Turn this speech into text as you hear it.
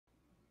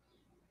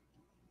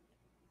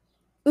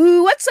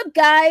What's up,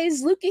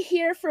 guys? Luca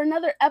here for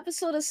another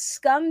episode of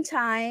Scum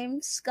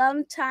Time.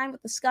 Scum Time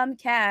with the Scum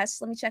Cast.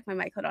 Let me check my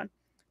mic. Hold on.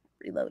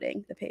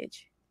 Reloading the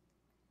page.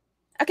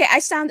 Okay, I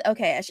sound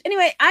okay-ish.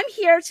 Anyway, I'm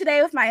here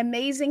today with my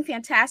amazing,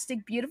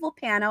 fantastic, beautiful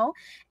panel,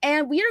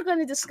 and we are going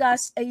to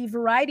discuss a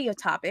variety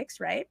of topics,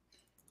 right?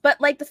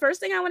 But like the first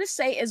thing I want to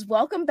say is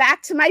welcome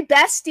back to my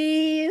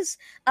besties.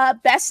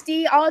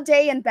 Bestie All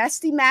Day and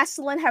Bestie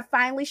Maslin have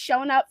finally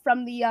shown up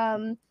from the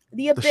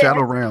abyss.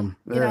 Shadow Realm.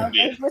 You know,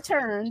 they've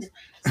returned.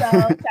 So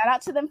shout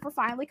out to them for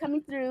finally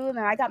coming through. And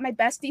then I got my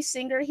bestie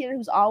singer here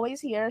who's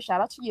always here.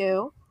 Shout out to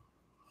you.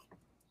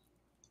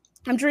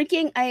 I'm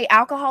drinking a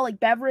alcoholic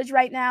beverage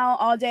right now.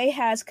 All Day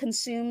has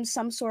consumed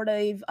some sort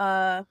of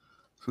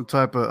some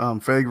type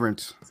of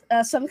fragrance,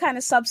 some kind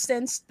of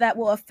substance that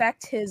will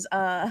affect his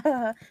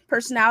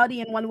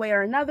personality in one way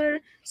or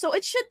another. So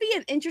it should be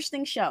an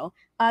interesting show.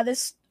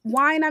 This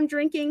wine I'm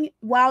drinking,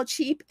 while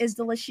cheap, is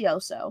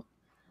delicioso.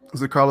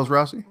 Is it Carlos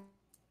Rossi?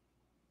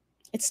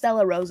 It's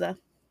Stella Rosa.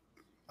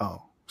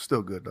 Oh,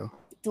 still good though.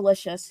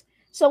 Delicious.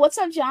 So what's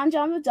up, John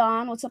the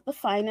Don? What's up, The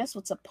Finest?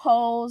 What's up,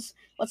 Poles?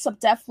 What's up,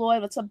 Def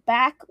Lloyd? What's up,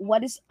 Back?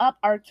 What is up,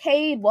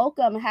 Arcade?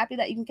 Welcome. Happy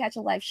that you can catch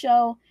a live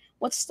show.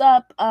 What's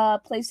up,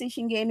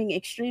 PlayStation Gaming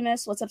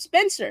Extremist? What's up,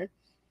 Spencer?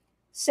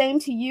 Same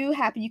to you.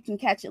 Happy you can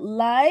catch it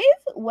live.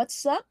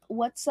 What's up?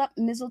 What's up,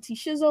 Mizzle T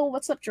Shizzle?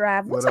 What's up,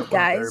 Drav? What's up,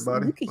 guys?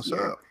 Everybody? What's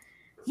up?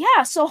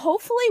 Yeah, so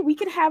hopefully we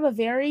can have a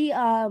very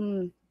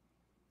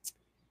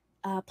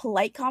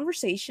polite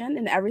conversation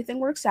and everything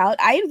works out.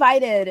 I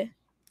invited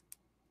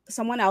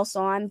someone else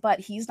on,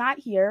 but he's not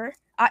here.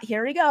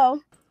 Here we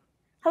go.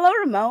 Hello,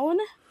 Ramon.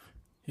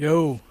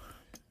 Yo,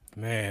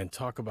 man,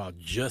 talk about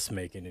just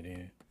making it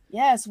in.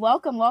 Yes,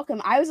 welcome.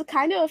 I was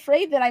kind of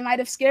afraid that I might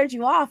have scared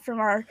you off from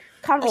our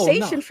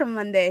conversation from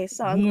Monday.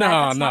 So I'm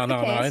glad that's not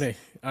the case.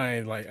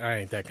 I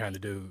ain't that kind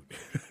of dude.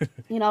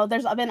 You know,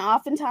 there's been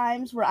often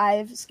times where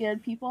I've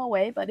scared people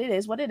away, but it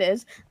is what it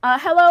is.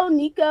 Hello,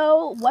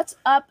 Nico. What's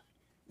up,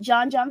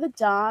 John the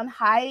Don?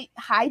 Hi,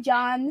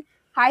 John.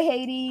 Hi,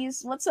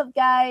 Hades. What's up,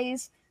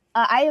 guys?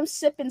 I am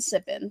sipping.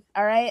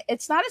 All right,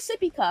 it's not a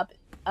sippy cup,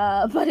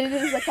 but it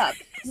is a cup.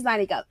 It's a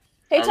tiny cup.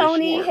 Hey,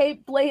 Tony. Sure? Hey,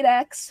 Blade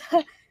X.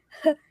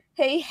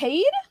 Hey,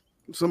 Hade.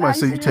 Somebody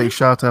said you take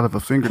shots out of a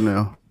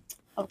fingernail.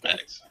 Okay.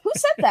 Thanks. Who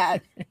said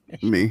that?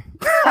 Me.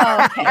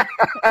 Oh, okay.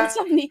 What's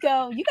up,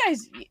 Nico? You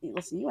guys,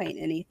 listen. You ain't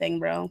anything,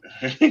 bro.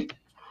 All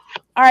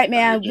right,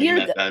 man.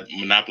 We're that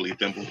Monopoly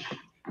thimble.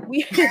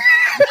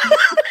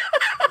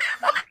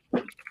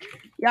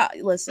 Yeah,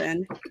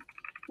 listen.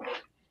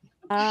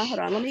 Hold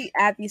on. Let me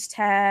add these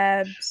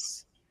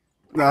tabs.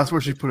 No, that's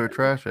where she put her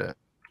trash at.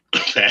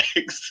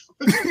 Thanks.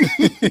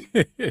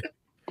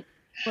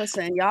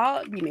 Listen,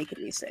 y'all be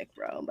making me sick,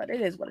 bro. But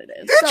it is what it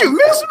is. Did you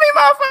miss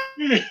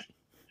me, motherfucker?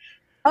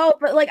 Oh,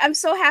 but like, I'm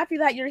so happy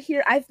that you're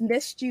here. I've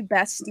missed you,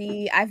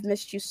 bestie. I've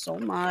missed you so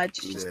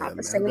much. Just not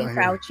been saying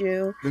about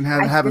you. Been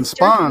having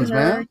spawns,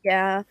 man.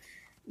 Yeah,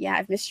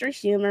 I've missed your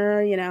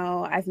humor. You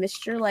know, I've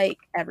missed your like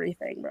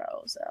everything,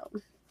 bro. So,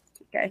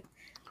 okay.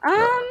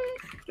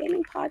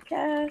 Gaming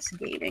podcast,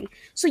 gaming.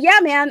 So yeah,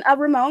 man.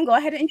 Ramon, go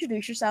ahead and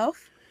introduce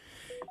yourself.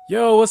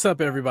 Yo, what's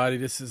up, everybody?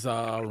 This is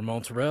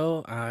Ramon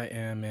Terrell. I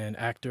am an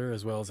actor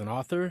as well as an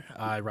author.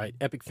 I write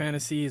epic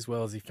fantasy as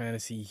well as the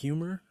fantasy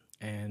humor,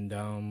 and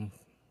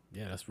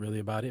yeah, that's really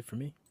about it for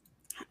me.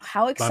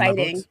 How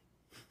exciting!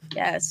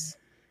 Yes.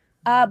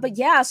 But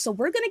yeah, so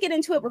we're gonna get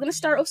into it. We're gonna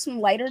start with some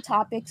lighter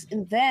topics,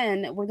 and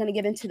then we're gonna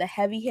get into the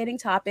heavy hitting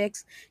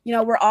topics. You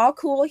know, we're all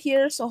cool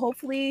here, so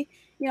hopefully,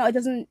 you know, it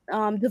doesn't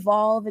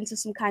devolve into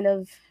some kind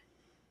of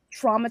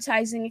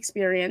traumatizing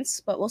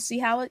experience. But we'll see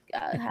how it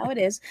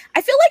is.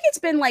 I feel like it's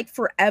been like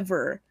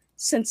forever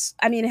since.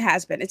 I mean, it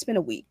has been. It's been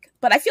a week,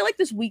 but I feel like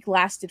this week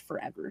lasted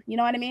forever. You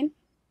know what I mean?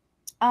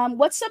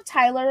 What's up,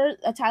 Tyler?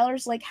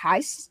 Tyler's like,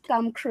 hi,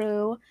 Scum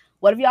Crew.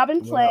 What have y'all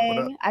been playing?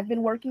 What up? I've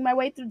been working my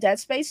way through Dead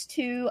Space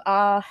 2.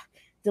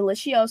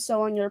 Delicioso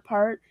on your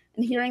part.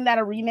 And hearing that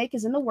a remake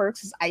is in the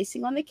works is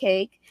icing on the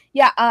cake.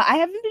 Yeah, I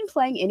haven't been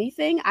playing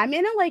anything. I'm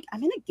in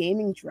a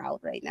gaming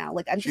drought right now.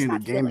 Like, I'm just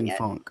not feeling it.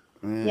 Funk.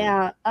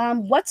 Yeah.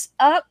 What's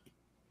up?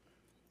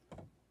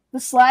 The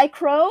Sly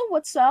Crow.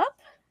 What's up?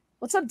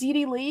 What's up, Dee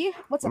Dee Lee?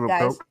 What's up,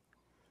 guys?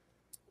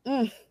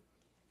 Man,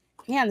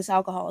 this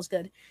alcohol is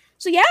good.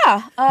 So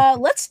yeah,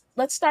 let's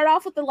start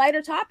off with the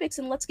lighter topics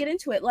and let's get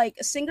into it. Like,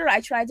 Singer, I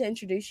tried to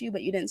introduce you,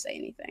 but you didn't say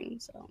anything.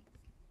 So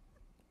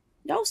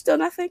no, still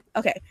nothing.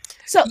 Okay,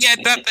 so yeah,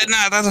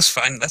 that's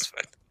fine. That's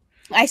fine.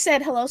 I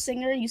said hello,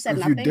 Singer. You said if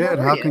nothing. If you're dead,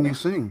 how can you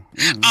sing?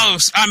 Oh,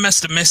 I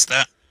must have missed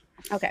that.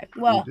 Okay,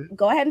 well,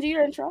 go ahead and do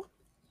your intro.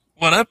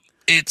 What up?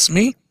 It's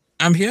me.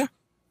 I'm here.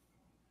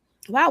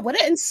 Wow, what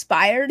an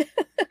inspired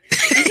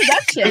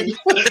introduction.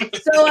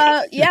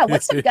 So, yeah,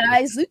 what's up,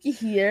 guys? Luki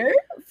here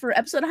for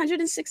episode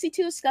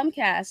 162 of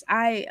Scumcast.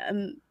 I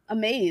am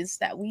amazed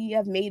that we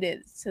have made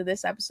it to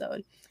this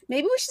episode.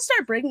 Maybe we should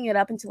start breaking it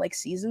up into, like,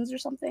 seasons or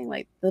something.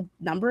 Like, the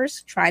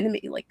numbers trying to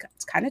make, like,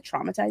 it's kind of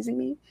traumatizing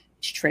me.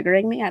 It's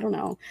triggering me. I don't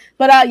know.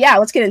 But, yeah,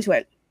 let's get into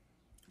it.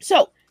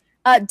 So,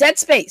 Dead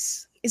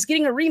Space is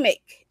getting a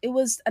remake. It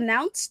was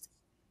announced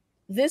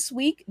this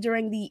week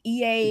during the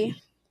EA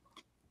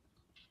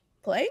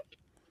Play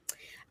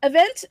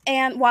event.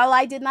 And while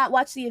I did not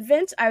watch the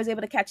event, I was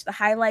able to catch the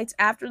highlights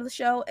after the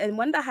show. And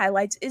one of the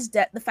highlights is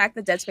the fact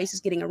that Dead Space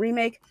is getting a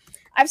remake.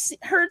 I've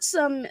heard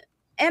some,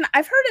 and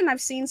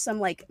I've seen some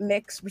like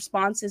mixed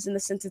responses in the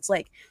sense it's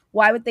like,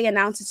 why would they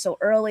announce it so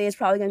early? It's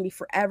probably going to be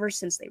forever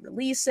since they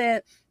release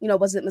it. You know,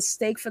 was it a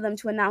mistake for them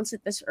to announce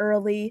it this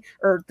early?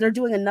 Or they're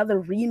doing another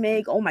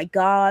remake? Oh my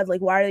God,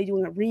 like why are they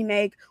doing a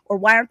remake? Or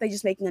why aren't they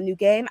just making a new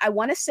game? I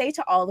want to say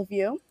to all of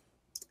you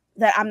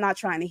that I'm not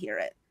trying to hear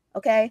it.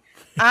 Okay,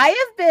 I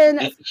have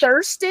been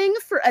thirsting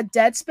for a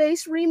Dead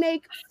Space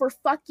remake for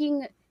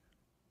fucking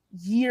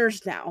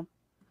years now.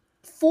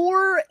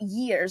 4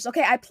 years.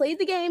 Okay, I played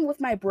the game with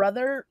my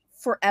brother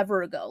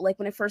forever ago, like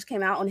when it first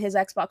came out on his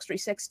Xbox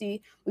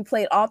 360. We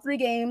played all 3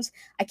 games.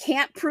 I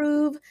can't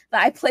prove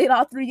that I played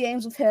all 3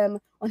 games with him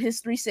on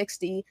his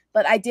 360,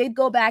 but I did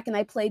go back and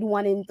I played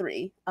 1 and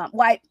 3.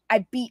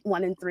 I beat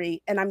 1 and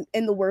 3, and I'm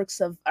in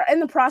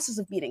the process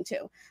of beating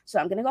 2. So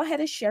I'm gonna go ahead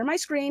and share my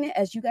screen,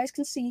 as you guys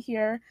can see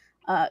here.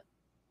 No,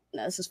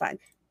 this is fine.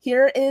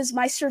 Here is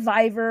my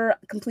Survivor,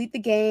 complete the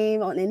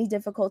game on any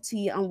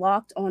difficulty,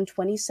 unlocked on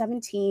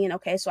 2017.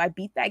 Okay, so I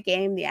beat that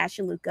game, the Ash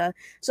and Luca.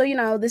 So, you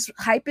know, this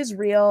hype is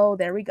real.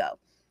 There we go.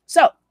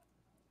 So,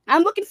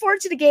 I'm looking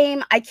forward to the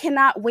game. I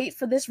cannot wait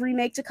for this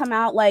remake to come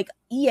out. Like,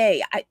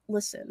 EA,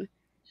 listen,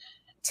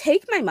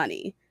 take my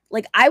money.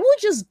 Like, I will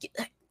just get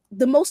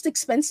the most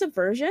expensive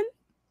version.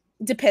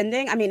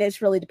 Depending, I mean, it's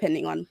really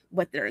depending on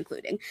what they're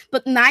including.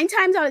 But 9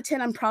 times out of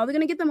 10, I'm probably going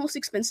to get the most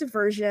expensive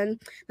version.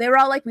 They were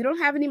all like, we don't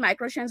have any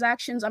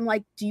microtransactions. I'm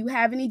like, do you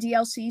have any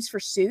DLCs for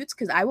Suits?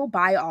 Because I will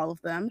buy all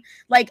of them.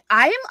 Like,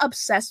 I am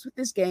obsessed with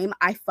this game.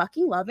 I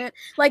fucking love it.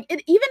 Like,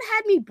 it even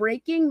had me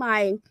breaking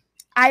my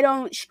I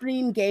don't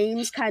stream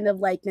games kind of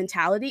like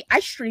mentality. I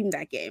streamed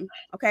that game.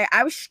 Okay,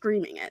 I was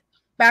streaming it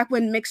back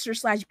when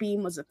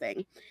Mixer/Beam was a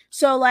thing.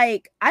 So,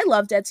 like, I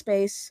love Dead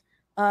Space.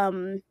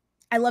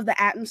 I love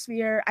the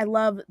atmosphere. I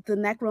love the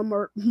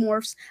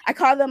necromorphs. I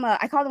call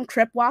them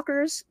crypt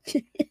walkers,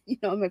 you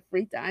know, in my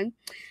free time,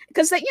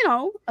 because you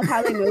know, of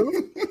how they move.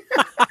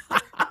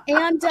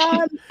 And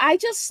I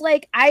just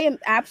like, I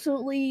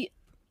absolutely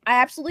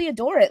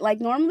adore it. Like,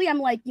 normally I'm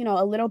like, you know,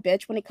 a little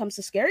bitch when it comes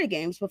to scary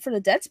games, but for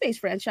the Dead Space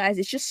franchise,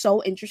 it's just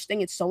so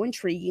interesting. It's so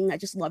intriguing. I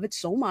just love it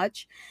so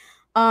much.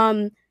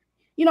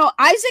 You know,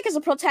 Isaac as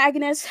a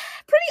protagonist,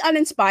 pretty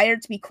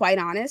uninspired, to be quite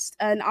honest,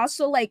 and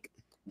also like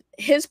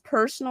his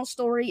personal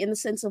story in the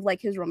sense of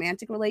like his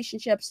romantic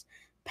relationships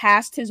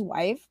past his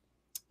wife,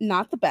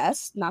 not the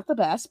best,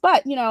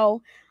 but you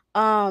know,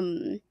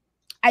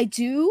 I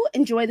do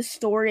enjoy the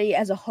story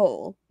as a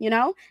whole, you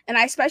know, and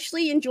I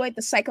especially enjoyed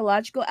the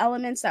psychological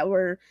elements that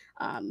were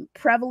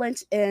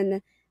prevalent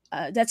in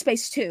Dead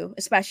Space 2,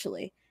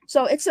 especially.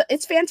 So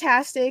it's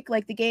fantastic.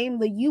 Like the game,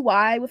 the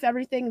UI with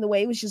everything, the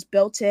way it was just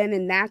built in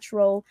and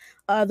natural,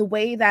 the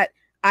way that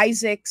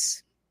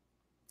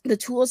the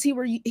tools he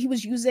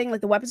was using, like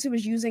the weapons he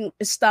was using,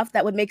 is stuff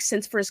that would make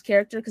sense for his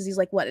character because he's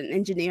like an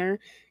engineer.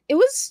 It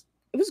was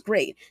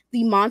great.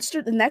 The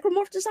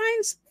necromorph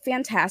designs,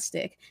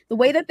 fantastic. The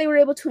way that they were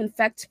able to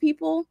infect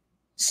people,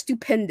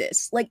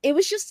 stupendous. Like, it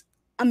was just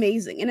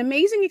amazing, an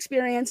amazing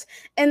experience.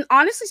 And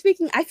honestly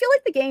speaking, I feel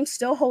like the games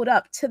still hold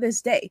up to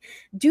this day.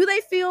 Do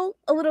they feel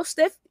a little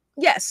stiff?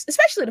 Yes,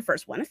 especially the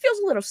first one. It feels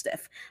a little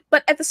stiff,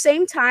 but at the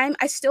same time,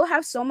 I still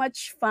have so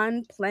much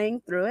fun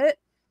playing through it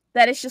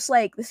that it's just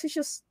like, this is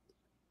just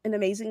an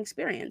amazing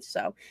experience.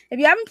 So if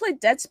you haven't played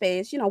Dead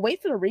Space, you know,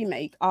 wait for the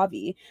remake,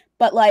 obvi.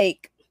 But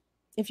like,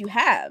 if you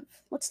have,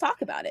 let's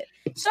talk about it.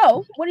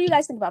 So what do you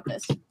guys think about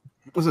this?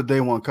 It was a day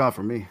one call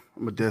for me.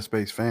 I'm a Dead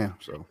Space fan.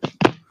 So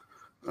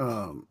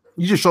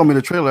you just showed me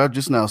the trailer. I've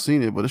just now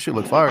seen it, but it shit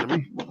look fire to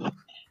me.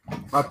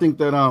 I think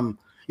that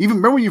even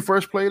remember when you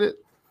first played it,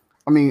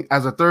 I mean,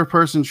 as a third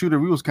person shooter,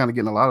 we was kind of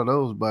getting a lot of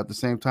those, but at the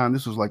same time,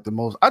 this was like the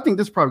most, I think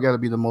this probably got to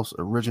be the most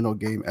original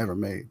game ever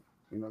made.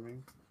 You know what I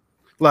mean?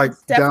 Like, it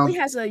definitely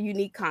has a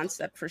unique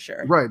concept for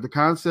sure. Right. The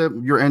concept,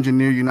 you're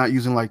engineer, you're not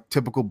using like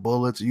typical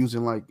bullets,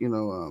 using like, you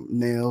know,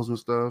 nails and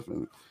stuff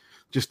and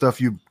just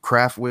stuff you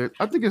craft with.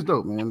 I think it's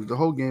dope, man. The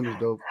whole game is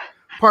dope.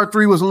 Part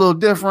 3 was a little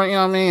different, you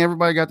know what I mean?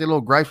 Everybody got their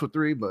little gripes with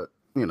 3, but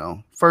you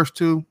know, first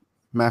 2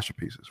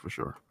 masterpieces for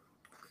sure.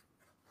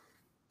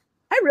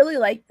 I really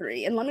like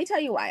 3, and let me tell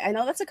you why. I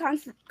know that's a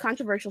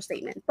controversial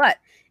statement, but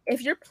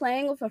if you're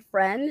playing with a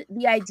friend,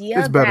 the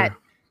idea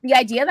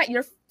that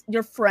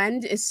your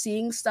friend is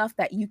seeing stuff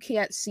that you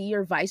can't see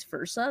or vice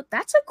versa,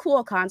 that's a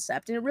cool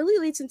concept, and it really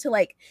leads into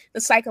like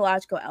the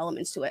psychological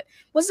elements to it.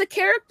 Was the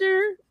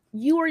character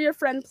you or your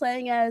friend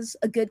playing as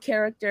a good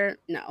character?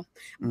 No.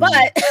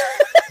 But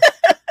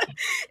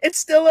it's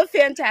still a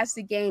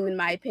fantastic game in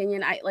my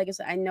opinion. Like I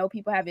said, I know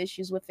people have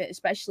issues with it,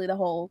 especially the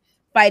whole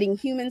fighting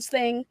humans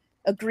thing.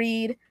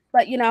 Agreed.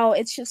 But you know,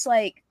 it's just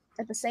like,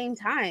 at the same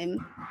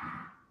time,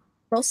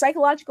 those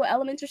psychological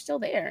elements are still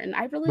there, and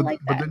I really like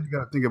that. But then you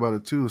gotta think about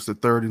it too. It's the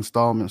 3rd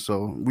installment,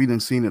 so we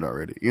didn't seen it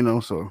already, you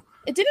know. So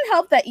it didn't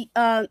help that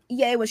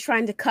EA was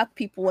trying to cuck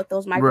people with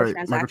those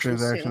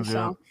microtransactions too.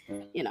 So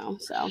you know,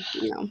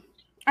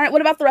 All right,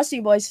 what about the rest of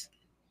you boys?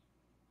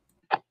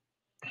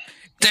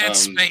 Dead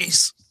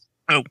Space.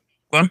 Oh,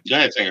 Go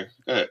ahead, Singer.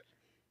 Go ahead.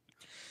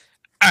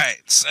 All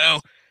right, so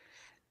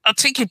I'll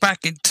take you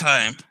back in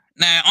time.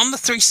 Now, on the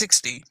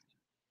 360,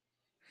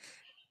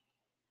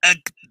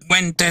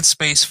 when Dead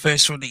Space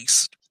first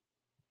released,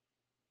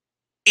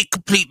 it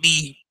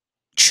completely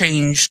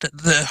changed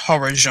the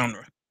horror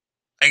genre.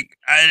 Like,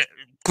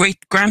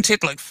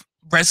 granted, like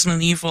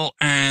Resident Evil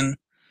and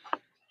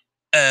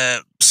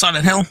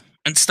Silent Hill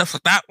and stuff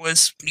like that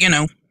was,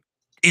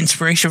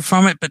 inspiration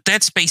from it, but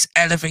Dead Space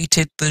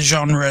elevated the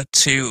genre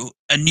to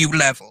a new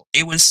level.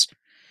 It was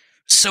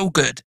so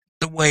good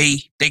the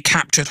way they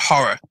captured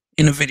horror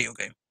in a video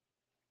game,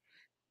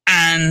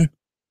 and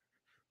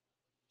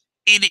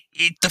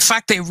the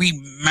fact they're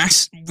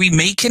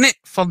remaking it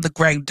from the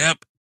ground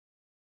up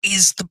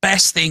is the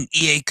best thing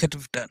EA could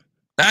have done.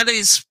 That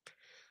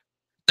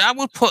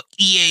would put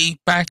EA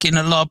back in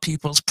a lot of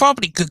people's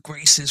probably good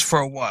graces for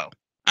a while.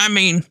 I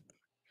mean,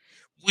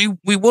 we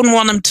wouldn't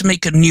want them to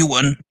make a new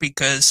one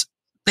because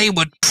they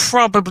would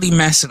probably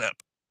mess it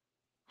up.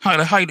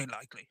 Highly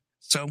likely.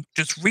 So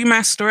just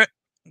remaster it.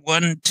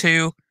 1,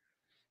 2.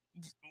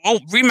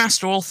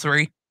 Remaster all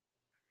 3.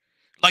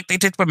 Like they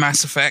did with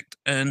Mass Effect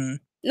and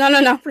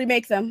No.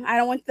 Remake them. I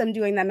don't want them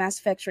doing that Mass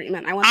Effect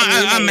treatment. I want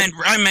them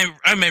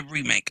I meant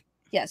remake.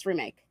 Yes,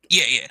 remake.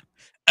 Yeah.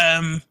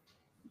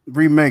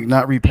 Remake,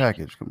 not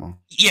repackage. Come on.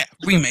 Yeah,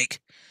 remake.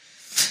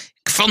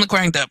 From the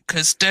ground up,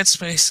 because Dead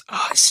Space,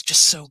 it's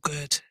just so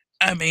good.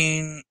 I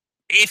mean,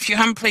 if you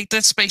haven't played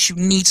Dead Space, you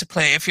need to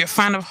play it. If you're a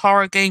fan of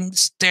horror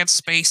games, Dead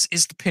Space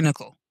is the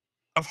pinnacle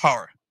of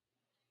horror,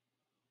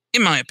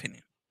 in my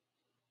opinion.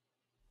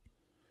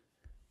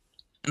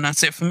 And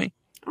that's it for me.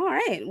 All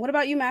right. What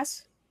about you,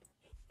 Mass?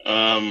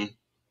 The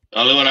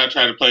only one I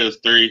tried to play was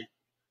 3.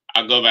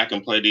 I'll go back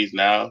and play these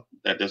now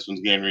that this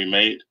one's getting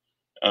remade.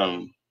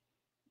 3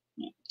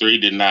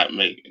 did not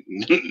make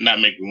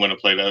me want to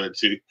play the other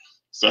 2,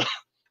 so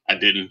I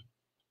didn't.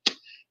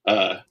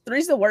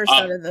 3's the worst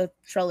out of the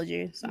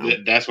trilogy. So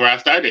that's where I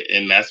started,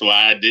 and that's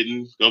why I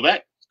didn't go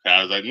back.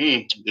 I was like,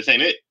 this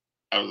ain't it.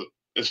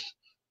 This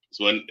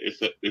wasn't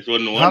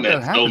the one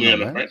that stole me on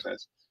the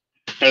franchise.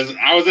 Because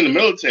I was in the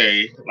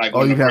military, like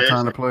you have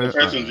time to play the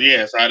first ones,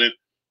 yeah. So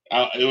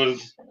it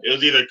was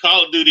either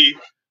Call of Duty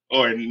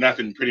or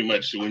nothing. Pretty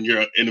much when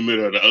you're in the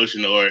middle of the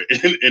ocean or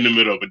in the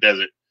middle of a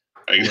desert,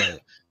 like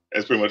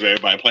that's pretty much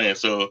everybody playing.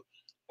 So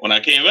when I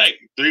came back,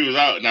 3 was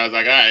out, and I was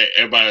like, all right,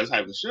 everybody was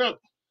hyping shit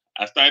up.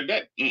 I started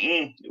that.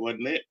 It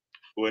wasn't it.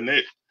 But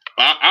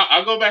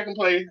I'll go back and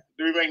play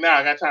the remake now.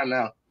 I got time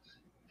now.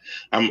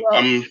 I'm in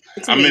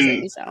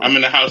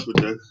the house with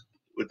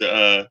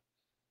the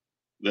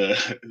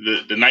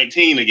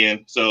 19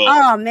 again. So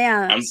oh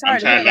man, I'm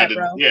trying not to.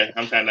 Bro. Yeah,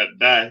 I'm trying not to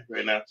die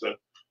right now. So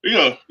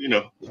I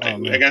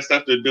got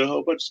stuff to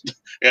do.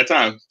 I got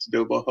time to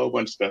do a whole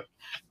bunch of stuff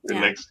the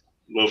next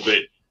little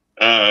bit.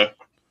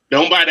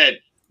 Don't buy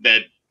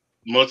that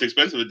most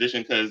expensive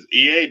edition because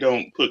EA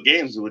don't put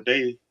games with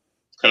they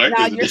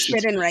collector's edition. You're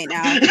spitting right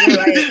now. You're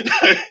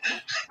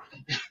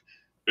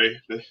right.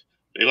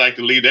 They like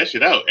to leave that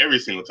shit out every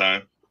single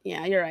time.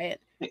 Yeah, you're right.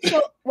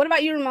 So, what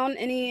about you, Ramon?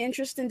 Any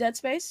interest in Dead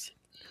Space?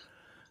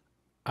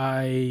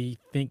 I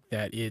think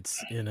that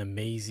it's an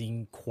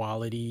amazing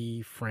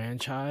quality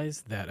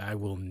franchise that I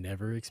will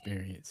never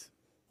experience.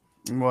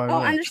 Why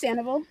not?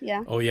 Understandable.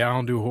 Yeah. Oh yeah, I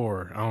don't do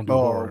horror. I don't do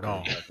horror at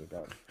all.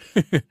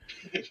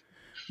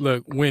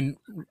 Look, when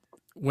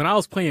I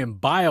was playing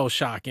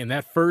BioShock and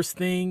that first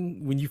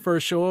thing, when you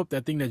first show up,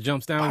 that thing that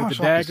jumps down with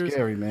the daggers. Is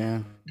scary,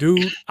 man.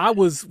 Dude,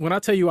 when I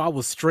tell you I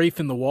was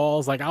strafing the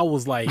walls, like I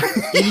was like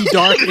any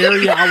dark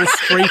area, I was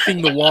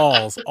strafing the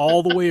walls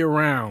all the way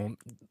around.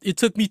 It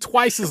took me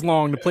twice as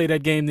long to play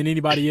that game than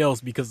anybody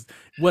else because there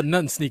wasn't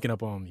nothing sneaking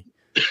up on me.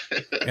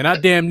 And I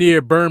damn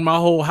near burned my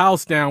whole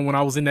house down when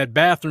I was in that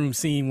bathroom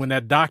scene when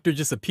that doctor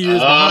just appears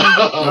behind me.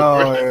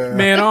 Yeah.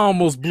 Man, I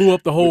almost blew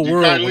up the whole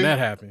world when that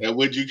happened.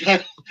 Would you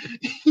kind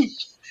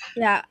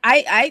Yeah,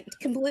 I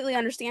completely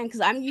understand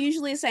because I'm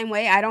usually the same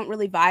way. I don't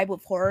really vibe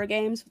with horror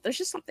games, but there's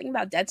just something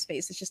about Dead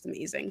Space. It's just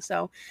amazing.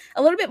 So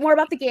a little bit more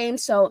about the game.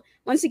 So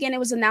once again, it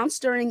was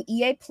announced during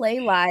EA Play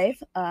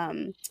Live,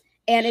 and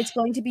it's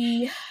going to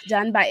be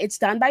done by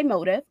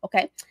Motive.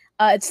 Okay,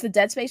 it's the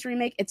Dead Space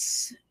remake.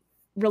 It's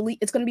going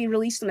to be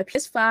released on the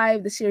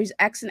PS5, the Series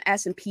X and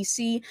S, and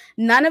PC.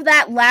 None of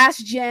that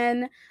last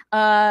gen,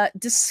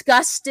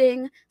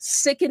 disgusting,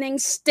 sickening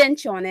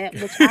stench on it,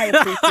 which I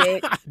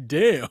appreciate.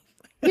 Damn.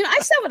 I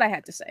said what I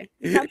had to say.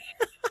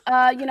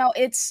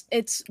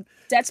 It's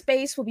Dead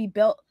Space will be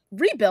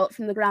rebuilt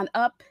from the ground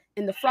up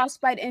in the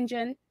Frostbite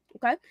engine.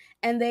 Okay,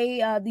 and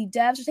the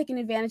devs are taking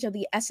advantage of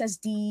the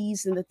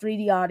SSDs and the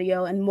 3D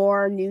audio and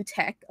more new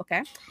tech.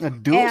 Okay,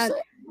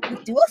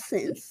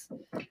 DualSense.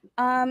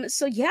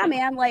 So yeah,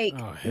 man. Like,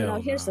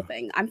 here's the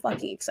thing. I'm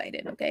fucking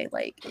excited. Okay,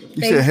 like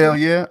you said, hell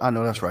yeah. I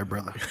know that's right,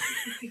 brother.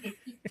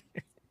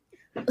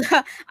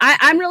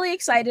 I'm really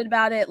excited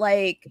about it.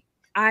 Like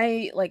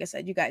I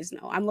said, you guys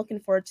know, I'm looking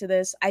forward to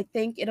this. I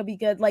think it'll be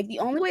good. Like the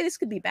only way this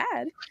could be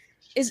bad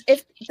is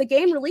if the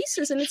game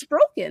releases and it's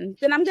broken,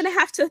 then I'm gonna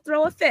have to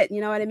throw a fit.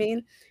 You know what I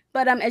mean?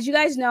 But as you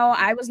guys know,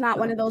 I was not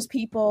one of those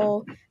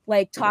people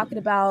like talking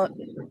about.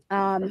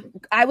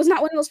 I was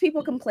not one of those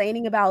people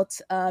complaining about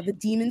the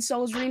Demon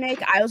Souls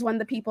remake. I was one of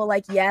the people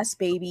like, yes,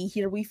 baby,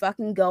 here we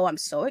fucking go. I'm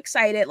so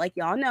excited. Like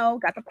y'all know,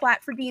 got the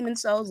plat for Demon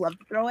Souls. Love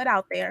to throw it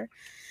out there.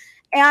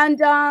 And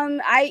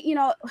I, you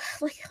know,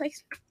 like,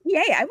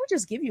 yay, I would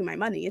just give you my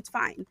money. It's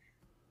fine.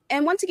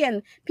 And once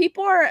again,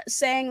 people are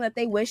saying that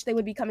they wish they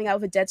would be coming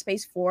out with a Dead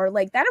Space 4.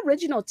 Like that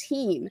original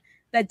team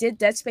that did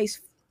Dead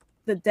Space,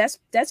 the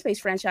Dead Space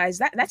franchise,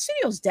 that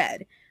studio's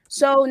dead.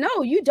 So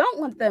no, you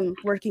don't want them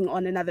working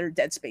on another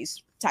Dead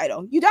Space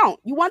title. You don't.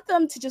 You want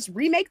them to just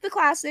remake the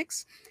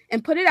classics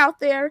and put it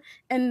out there.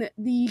 And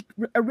the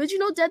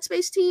original Dead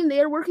Space team, they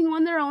are working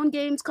on their own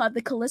games called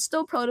the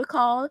Callisto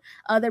Protocol.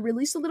 They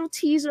released a little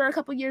teaser a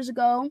couple years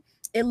ago.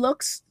 It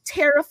looks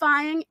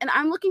terrifying, and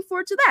I'm looking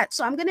forward to that.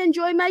 So I'm going to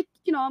enjoy my,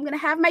 you know, I'm going to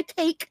have my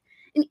cake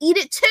and eat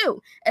it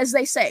too, as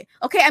they say.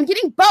 Okay, I'm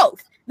getting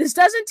both. This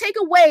doesn't take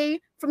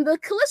away from the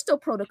Callisto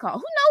Protocol.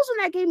 Who knows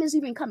when that game is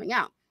even coming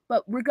out?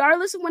 But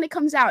regardless of when it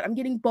comes out, I'm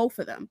getting both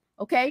of them,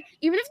 okay?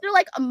 Even if they're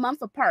like a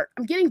month apart,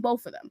 I'm getting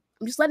both of them.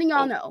 I'm just letting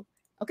y'all know,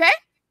 okay?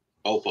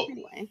 Both of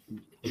them. Anyway.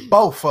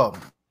 Both of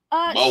them.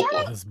 Both of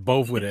them. That's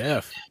both with an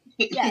F.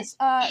 Yes.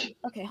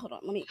 Okay, hold on.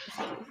 Let me,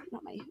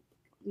 not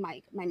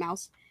my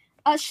mouse.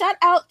 Shout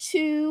out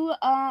to,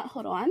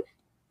 hold on.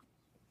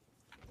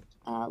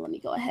 Let me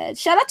go ahead.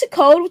 Shout out to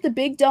Code with the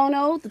big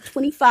dono, the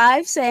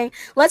 25, saying,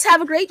 let's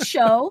have a great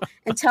show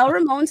and tell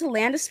Ramon to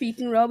land a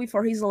speaking role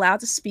before he's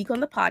allowed to speak on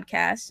the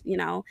podcast. You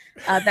know,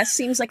 that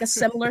seems like a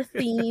similar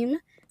theme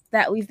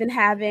that we've been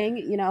having,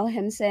 you know,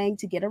 him saying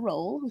to get a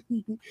role.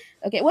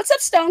 Okay, what's up,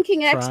 Stone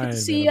King X? Good to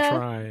see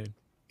you.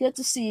 Good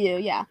to see you,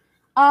 yeah.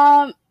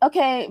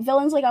 Okay,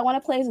 Villain's like, I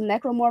want to play as a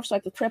necromorph so I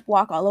can trip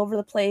walk all over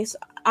the place.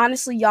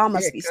 Honestly, y'all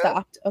must be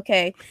stopped,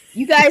 okay?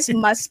 You guys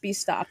must be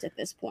stopped at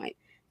this point.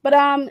 But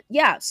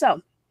yeah,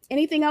 so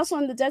anything else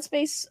on the Dead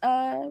Space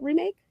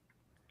remake?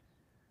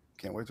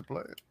 Can't wait to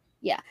play it.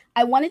 Yeah,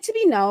 I want it to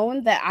be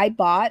known that I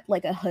bought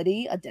like a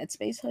hoodie, a Dead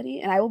Space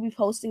hoodie, and I will be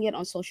posting it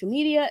on social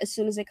media as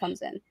soon as it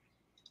comes in.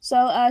 So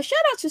shout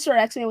out to Sir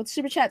X-Man with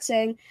super chat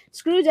saying,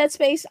 "Screw Dead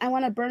Space, I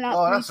want to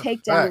Burnout 3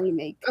 Takedown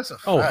remake." That's a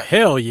fact. Oh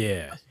hell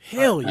yeah,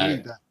 hell yeah.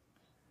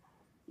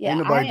 Yeah,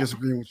 ain't nobody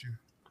disagreeing with you.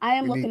 I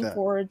am looking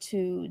forward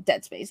to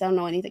Dead Space. I don't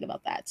know anything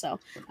about that. So,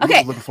 okay.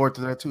 I'm looking forward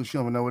to that too. She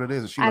don't even know what it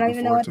is. I don't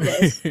even know what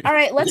it is. All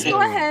right, let's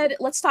go ahead.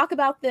 Let's talk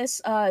about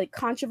this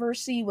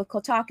controversy with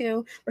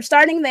Kotaku. We're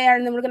starting there,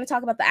 and then we're going to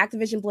talk about the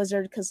Activision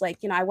Blizzard because, like,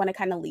 you know, I want to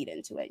kind of lead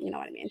into it. You know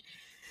what I mean?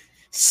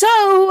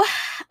 So,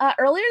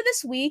 earlier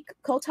this week,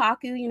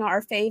 Kotaku, you know,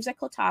 our faves at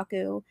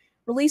Kotaku,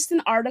 released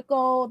an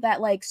article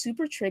that, like,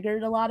 super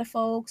triggered a lot of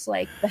folks.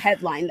 Like, the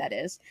headline, that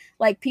is.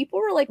 Like,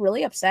 people were, like,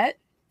 really upset.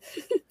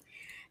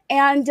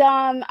 And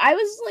I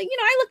was like, you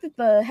know, I looked at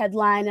the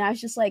headline and I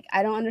was just like,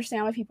 I don't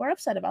understand why people are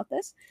upset about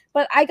this.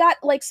 But I got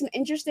like some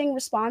interesting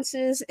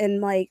responses in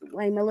like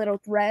my little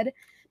thread,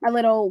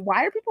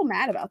 why are people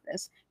mad about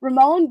this?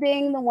 Ramon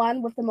being the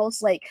one with the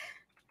most like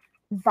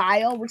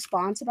vile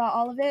response about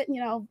all of it.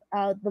 You know,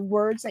 the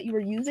words that you were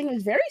using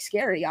was very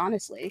scary,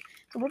 honestly.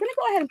 So we're going to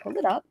go ahead and pull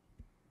it up.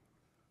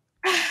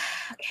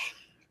 Okay.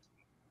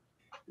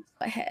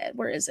 Go ahead.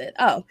 Where is it?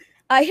 Oh.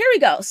 Here we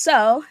go.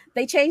 So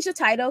they changed the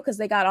title because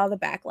they got all the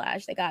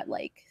backlash. They got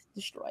like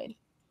destroyed.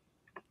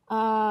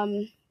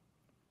 Okay.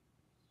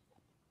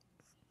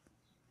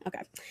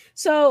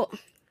 So,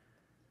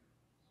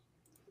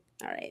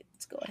 all right,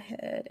 let's go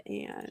ahead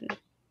and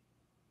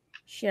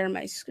share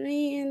my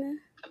screen.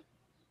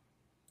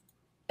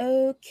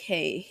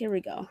 Okay, here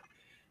we go.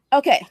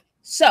 Okay,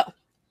 so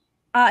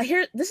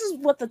this is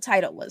what the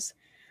title was.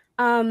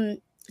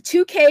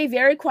 2K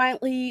very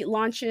quietly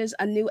launches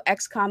a new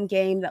XCOM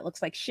game that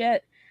looks like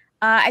shit.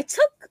 I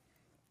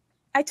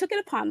took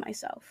it upon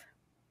myself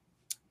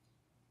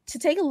to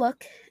take a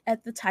look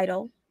at the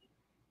title,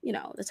 you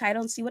know, the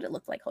title and see what it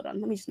looked like. Hold on,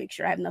 let me just make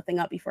sure I have nothing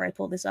up before I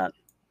pull this up.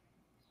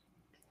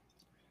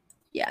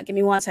 Yeah, give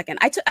me 1 second.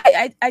 I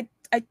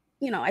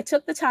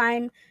took the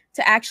time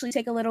to actually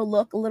take a little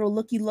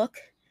looky look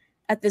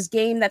at this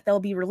game that they'll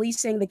be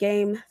releasing, the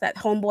game that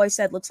Homeboy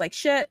said looks like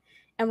shit.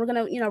 And we're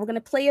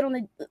gonna play it on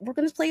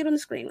the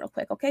screen real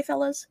quick, okay,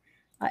 fellas?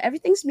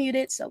 Everything's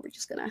muted, so we're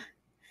just gonna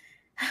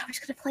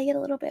play it a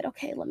little bit.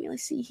 Okay, let me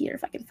see here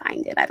if I can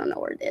find it. I don't know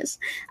where it is.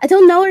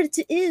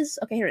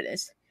 Okay, here it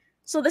is.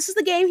 So this is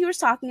the game he was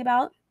talking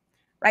about,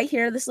 right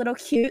here. This little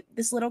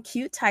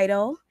cute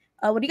title.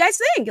 What do you guys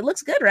think? It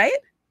looks good, right?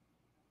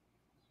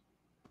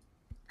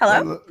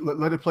 Hello.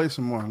 Let it play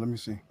some more. Let me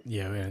see.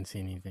 Yeah, we haven't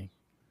seen anything.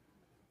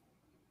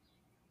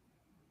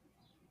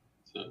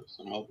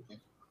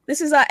 This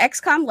is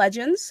XCOM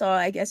Legends, so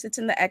I guess it's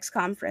in the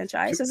XCOM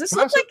franchise. Is this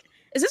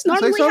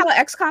normally how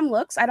XCOM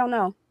looks? I don't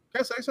know.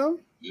 Can I say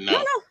something?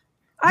 No.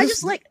 I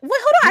just like, wait,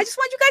 hold on. I just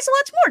want you guys to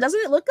watch more.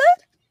 Doesn't it look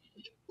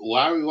good?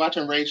 Why are we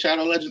watching Raid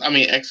Shadow Legends? I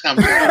mean, XCOM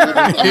Shadow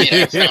Legends. I mean,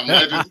 XCOM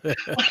Legends.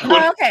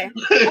 Okay.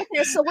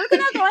 So we're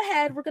gonna go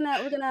ahead. We're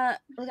gonna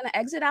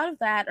exit out of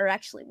that, or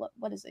actually,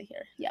 what is it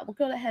here? Yeah, we'll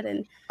go ahead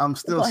and. I'm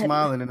still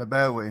smiling in a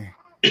bad way.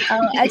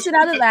 Exit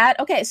out of that.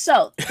 Okay,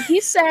 so he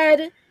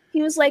said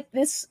he was like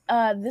this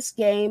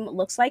game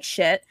looks like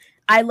shit.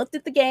 I looked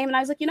at the game and I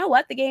was like, you know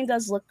what? The game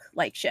does look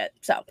like shit.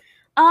 So,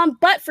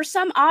 but for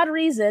some odd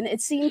reason,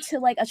 it seemed to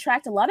like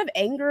attract a lot of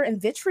anger and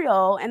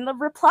vitriol in the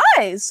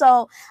replies.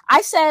 So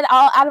I said,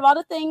 out of all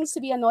the things to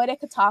be annoyed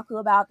at Kotaku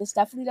about, this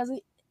definitely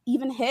doesn't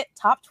even hit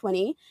top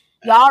 20.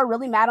 Y'all are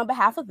really mad on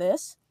behalf of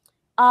this.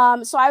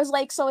 So I was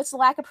like, so it's the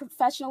lack of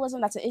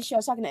professionalism that's an issue. I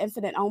was talking to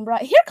Infinite Umbra.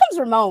 Here comes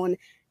Ramon.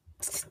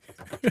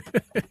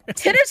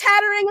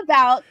 Titter-tattering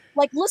about,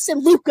 like, listen,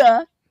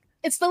 Luca,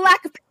 it's the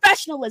lack of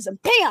professionalism.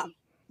 Bam!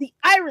 The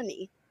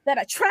irony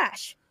that a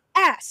trash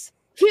ass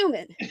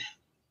human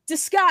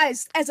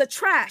disguised as a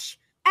trash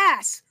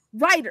ass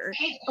writer,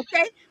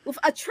 okay, with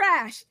a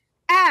trash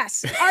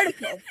ass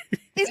article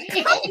is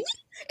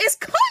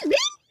calling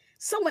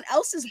someone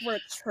else's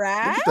work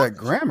trash. Look at that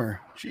grammar.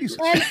 Jesus.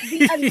 And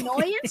the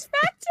annoyance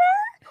factor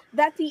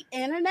that the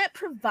internet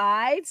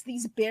provides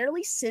these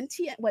barely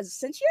sentient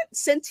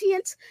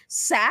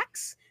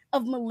sacks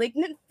of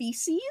malignant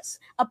feces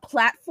a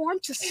platform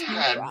to speak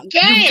from.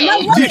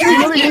 Damn! Did you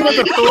really need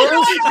the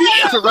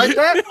Thor's to write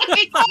that?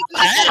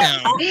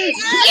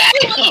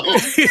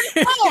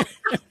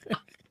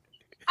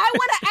 I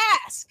want to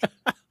ask,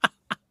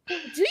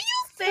 do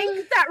you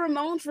think that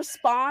Ramon's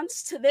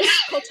response to this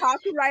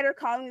Kotaku writer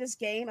calling this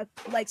game,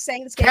 like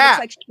saying this game looks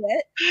like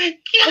shit,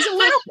 was a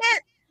little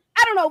bit,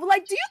 I don't know, but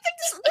like, do you think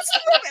this is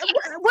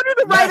what are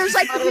the writers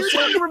like?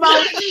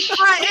 Ramon,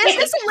 is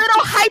this a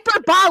little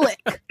hyperbolic?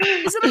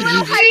 Is it a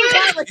little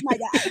hyperbolic, my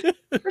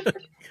guy?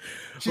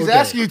 She's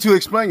asking you to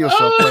explain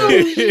yourself.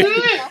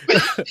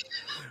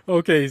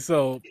 Okay,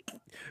 so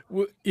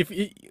if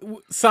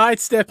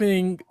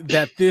sidestepping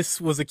that this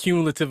was a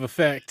cumulative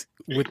effect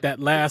with that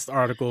last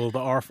article, the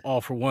all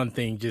for one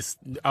thing, just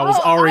I was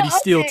already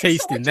still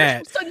tasting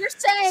that. So you're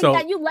saying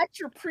that you let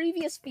your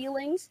previous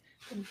feelings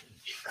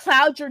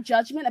cloud your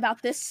judgment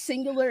about this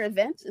singular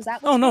event? Is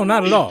that? Oh no,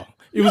 not at all.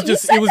 It was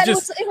just it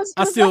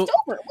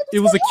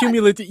was a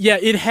cumulative. Yeah,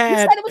 it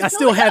had. I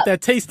still had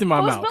that taste in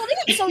my mouth.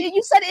 So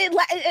you said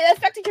it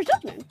affected your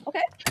judgment.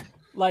 Okay.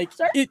 Like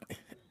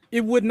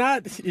it would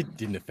not. It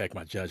didn't affect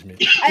my judgment.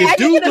 If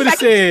dude would have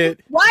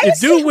said. If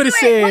dude would have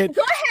said.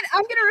 Go ahead.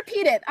 I'm gonna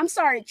repeat it. I'm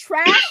sorry.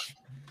 Trash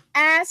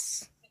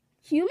ass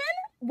human.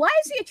 Why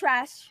is he a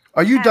trash?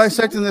 Are you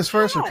dissecting this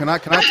first, or can I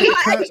take a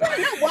cut?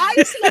 Why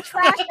is he a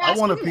trash ass? I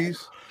want a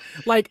piece.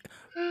 Like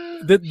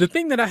the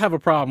thing that I have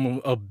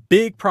a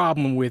big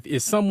problem with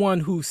is someone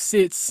who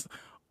sits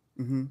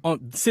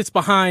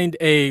behind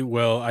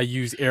I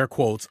use air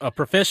quotes, a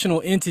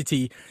professional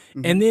entity,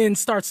 and then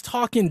starts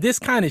talking this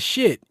kind of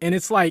shit. And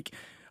it's like,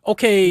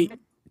 okay,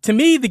 to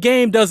me, the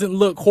game doesn't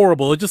look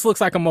horrible. It just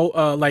looks like a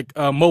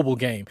mobile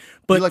game.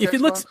 But if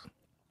it looks,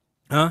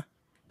 huh?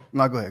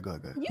 No, go ahead.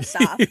 You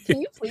stop.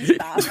 Can you please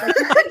stop?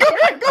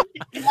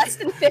 Less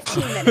than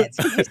 15 minutes.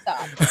 Can you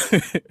stop?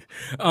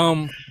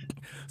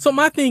 So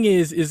my thing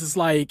is it's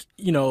like,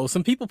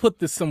 some people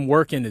put some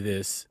work into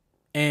this,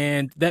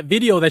 and that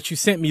video that you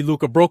sent me,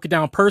 Luca, broke it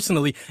down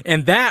personally.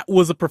 And that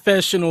was a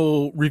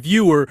professional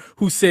reviewer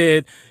who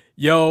said,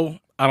 yo,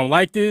 I don't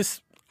like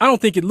this. I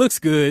don't think it looks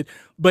good,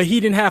 but he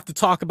didn't have to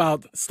talk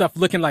about stuff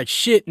looking like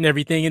shit and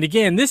everything. And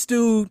again, this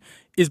dude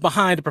is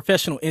behind a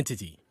professional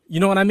entity. You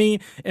know what I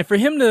mean? And for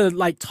him to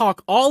like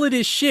talk all of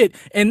this shit,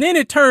 and then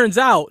it turns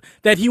out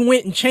that he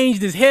went and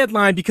changed his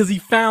headline because he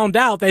found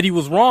out that he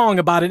was wrong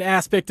about an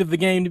aspect of the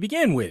game to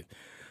begin with.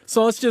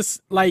 So it's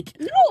just like...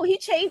 No, he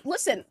changed...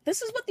 Listen,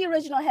 this is what the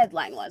original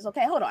headline was.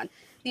 Okay, hold on.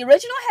 The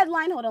original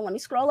headline, hold on, let me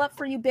scroll up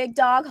for you, big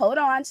dog. Hold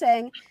on,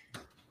 saying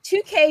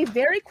 2K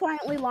very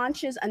quietly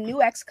launches a new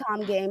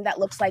XCOM game that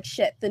looks like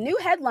shit. The new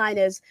headline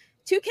is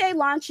 2K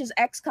launches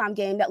XCOM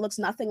game that looks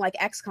nothing like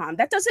XCOM.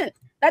 That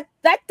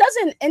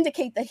doesn't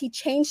indicate that he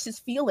changed his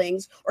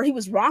feelings or he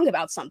was wrong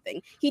about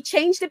something. He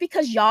changed it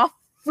because y'all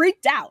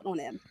freaked out on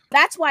him.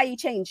 That's why he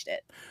changed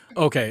it.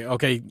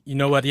 Okay. You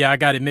know what? Yeah, I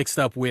got it mixed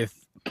up with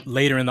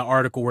later in the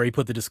article where he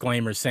put the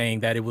disclaimer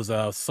saying that it was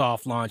a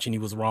soft launch and he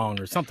was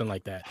wrong or something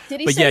like that. Did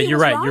he say you're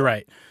right. You're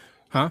right.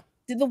 Huh?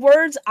 Did the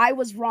words "I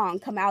was wrong"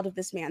 come out of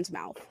this man's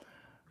mouth?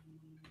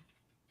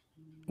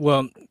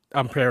 Well,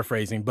 I'm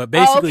paraphrasing, but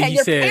basically he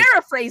said... You're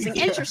paraphrasing.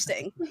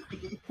 Interesting.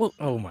 Well,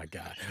 oh my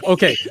God.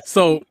 Okay,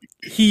 so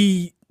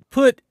he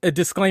put a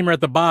disclaimer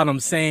at the bottom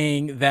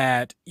saying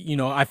that,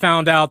 I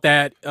found out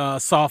that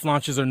soft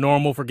launches are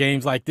normal for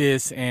games like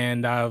this,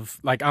 and I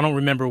don't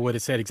remember what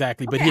it said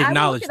exactly, but he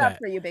acknowledged that. I will look it up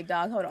for you, big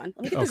dog. Hold on.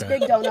 Let me get this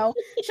big dono.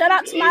 Shout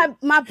out to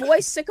my boy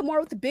Sycamore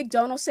with the big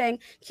dono saying,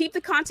 keep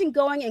the content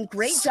going and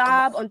great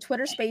job on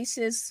Twitter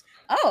Spaces.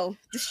 Oh,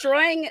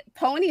 destroying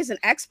ponies and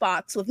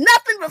Xbox with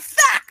nothing but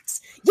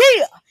facts.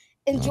 Yeah.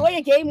 Enjoy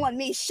a game on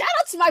me. Shout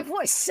out to my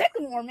boy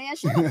Sycamore, man.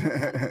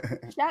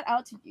 Shout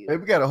out to you. Hey,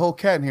 we got a whole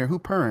cat in here. Who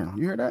purring?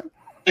 You hear that?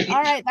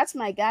 All right, that's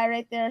my guy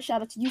right there.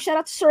 Shout out to you. Shout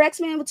out to Sir X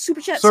Man with the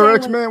super chat. Sir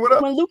X Man, what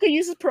up? When Luca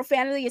uses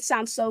profanity, it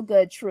sounds so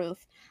good.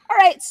 Truth. All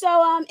right,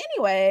 so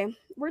anyway,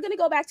 we're gonna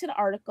go back to the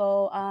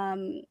article.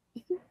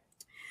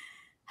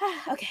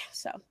 Okay,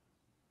 so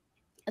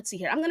let's see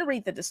here. I'm gonna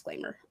read the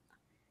disclaimer.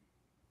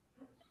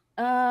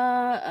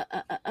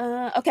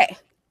 Okay,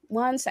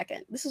 1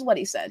 second. This is what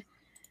he said.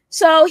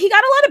 So he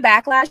got a lot of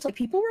backlash. Like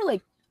people were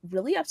like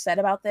really upset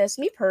about this.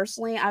 Me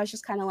personally, I was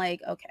just kind of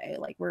like, okay,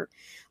 like we're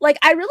like,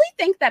 I really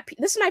think that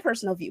this is my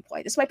personal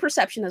viewpoint. This is my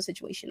perception of the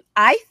situation.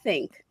 I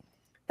think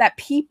that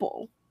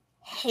people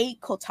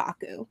hate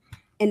Kotaku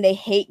and they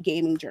hate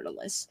gaming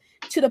journalists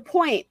to the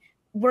point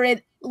where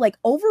it like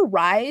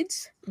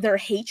overrides their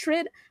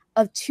hatred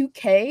of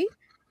 2K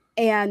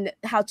and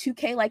how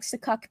 2K likes to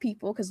cuck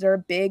people because they're a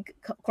big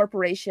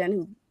corporation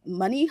who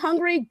money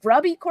hungry,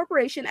 grubby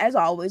corporation as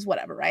always,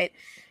 whatever, right?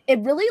 It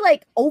really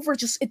like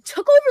it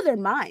took over their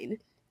mind.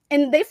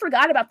 And they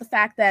forgot about the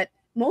fact that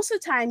most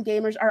of the time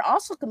gamers are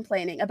also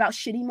complaining about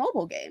shitty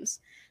mobile games.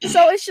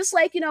 So it's just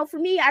like, for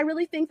me, I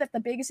really think that the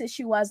biggest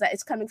issue was that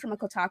it's coming from a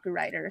Kotaku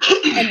writer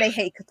and they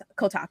hate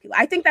Kotaku.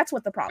 I think that's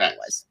what the problem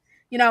was.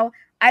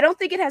 I don't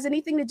think it has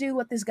anything to do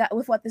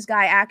with what this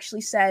guy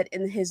actually said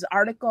in his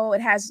article.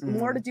 It has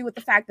more to do with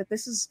the fact that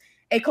this is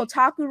a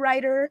Kotaku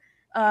writer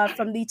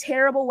from the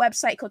terrible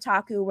website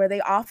Kotaku, where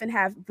they often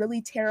have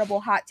really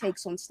terrible hot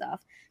takes on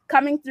stuff,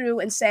 coming through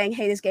and saying,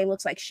 hey, this game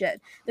looks like shit.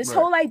 This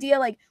whole idea,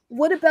 like,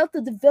 what about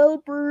the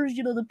developers,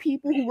 the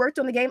people who worked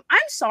on the game? I'm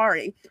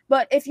sorry,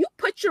 but if you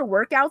put your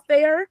work out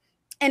there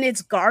and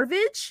it's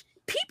garbage,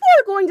 people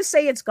are going to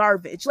say it's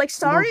garbage. Like,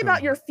 sorry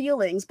about your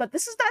feelings, but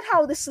this is not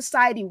how this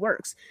society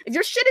works. If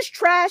your shit is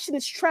trash, then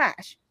it's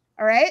trash.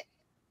 All right?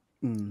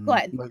 Go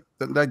ahead. Like,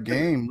 that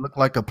game looked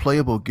like a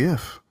playable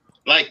GIF.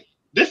 Like,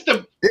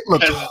 it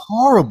looked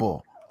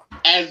horrible.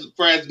 As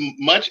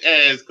much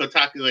as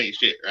Kotaku ain't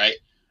shit, right?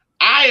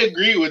 I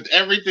agree with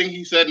everything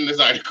he said in this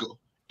article.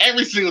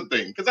 Every single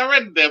thing. Because I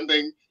read the damn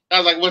thing. I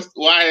was like,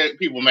 why are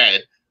people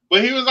mad?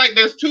 But he was like,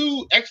 there's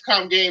 2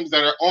 XCOM games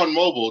that are on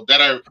mobile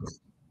that are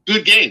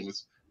good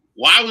games.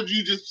 Why would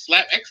you just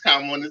slap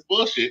XCOM on this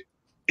bullshit?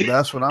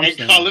 That's what I'm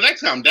saying. And call it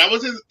XCOM. That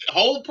was his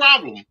whole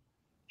problem.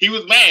 He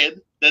was mad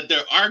that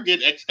there are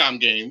good XCOM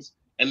games,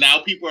 and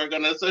now people are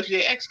going to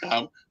associate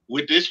XCOM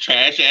with this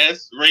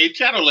trash-ass Raid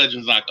Shadow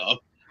Legends knockoff.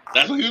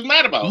 That's what he was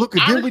mad about. Look,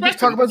 didn't we just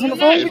talk about this on the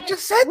phone? We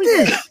just said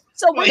this.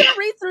 So we're going to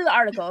read through the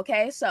article,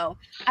 okay? So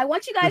I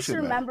want you guys to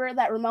remember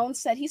that Ramon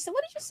said, what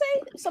did you say?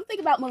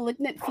 Something about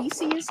malignant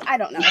feces? I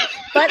don't know.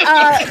 But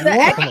the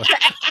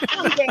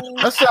XCOM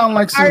games that sounds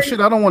like some shit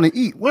I don't want to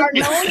eat. What? Are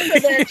known for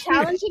their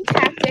challenging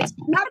tactics,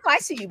 not if I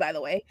see you, by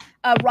the way,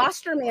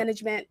 roster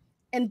management,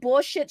 and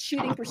bullshit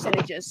shooting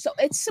percentages. So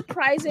it's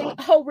surprising.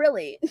 Oh,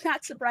 really?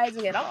 Not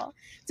surprising at all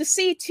to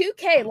see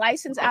 2K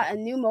license out a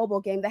new mobile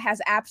game that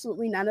has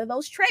absolutely none of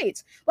those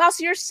traits. Wow,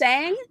 so you're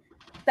saying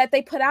that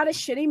they put out a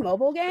shitty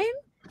mobile game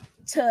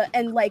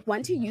and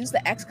went to use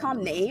the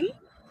XCOM name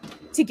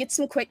to get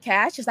some quick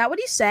cash? Is that what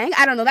he's saying?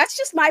 I don't know. That's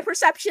just my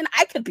perception.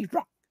 I could be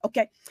wrong.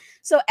 Okay.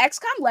 So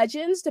XCOM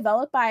Legends,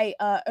 developed by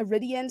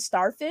Iridian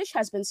Starfish,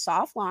 has been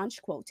soft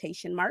launched,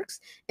 quotation marks,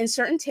 in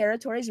certain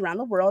territories around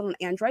the world on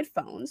Android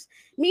phones,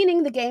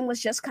 meaning the game was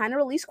just kind of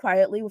released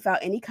quietly without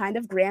any kind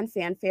of grand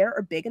fanfare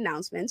or big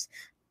announcements,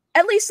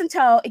 at least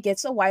until it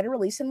gets a wider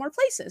release in more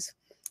places.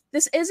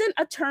 This isn't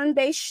a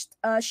turn-based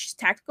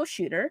tactical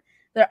shooter.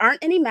 There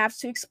aren't any maps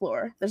to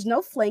explore. There's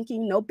no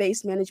flanking, no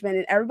base management,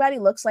 and everybody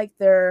looks like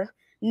they're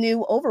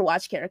new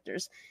Overwatch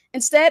characters.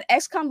 Instead,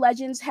 XCOM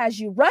Legends has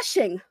you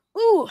rushing,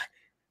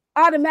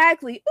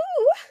 automatically,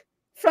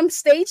 from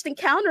staged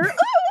encounter,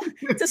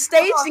 to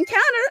staged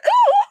encounter,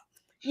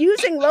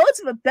 using loads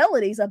of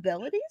abilities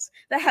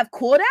that have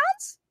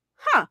cooldowns,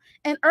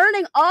 and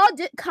earning all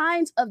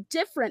kinds of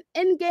different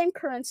in-game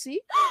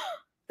currency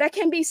that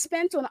can be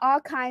spent on all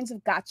kinds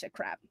of gacha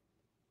crap.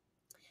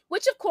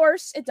 Which, of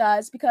course, it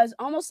does, because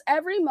almost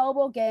every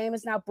mobile game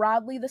is now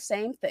broadly the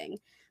same thing.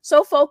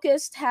 So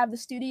Focused have the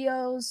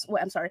studies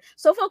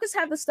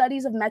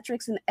of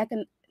metrics and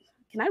can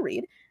I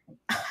read?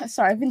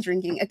 Sorry, I've been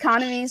drinking.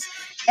 Economies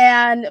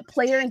and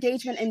player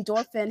engagement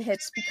endorphin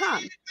hits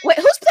become. Wait,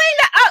 who's playing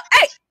that? Oh,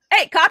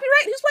 hey,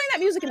 copyright? Who's playing that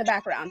music in the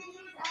background?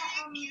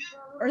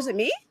 Or is it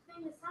me?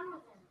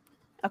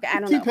 Okay,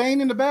 I don't know.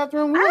 T-Pain in the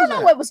bathroom? I don't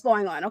know what was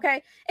going on,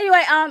 okay?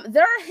 Anyway,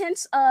 there are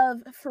hints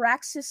of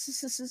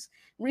Firaxis'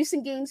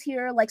 recent games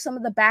here, like some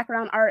of the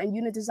background art and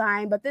unit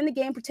design, but then the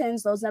game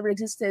pretends those never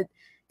existed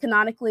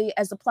canonically,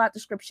 as the plot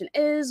description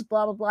is,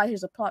 blah, blah, blah.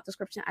 Here's a plot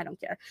description. I don't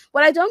care.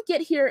 What I don't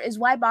get here is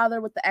why bother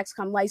with the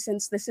XCOM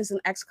license? This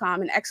isn't XCOM,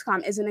 and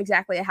XCOM isn't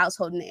exactly a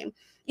household name.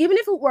 Even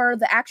if it were,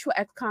 the actual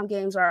XCOM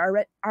games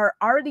are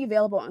already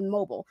available on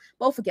mobile,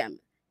 both of them,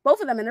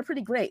 and they're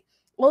pretty great.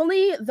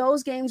 Only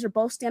those games are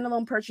both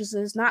standalone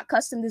purchases, not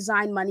custom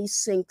design money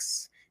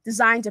sinks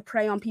designed to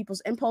prey on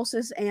people's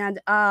impulses. And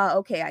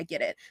okay, I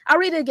get it. I'll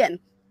read it again.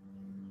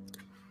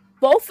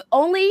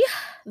 Only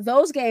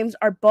those games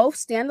are both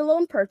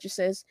standalone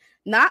purchases,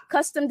 not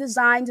custom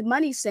designed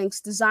money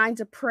sinks designed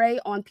to prey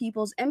on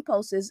people's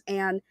impulses.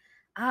 And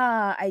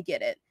Ah, I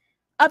get it.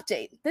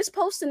 Update. This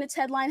post and its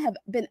headline have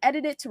been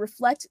edited to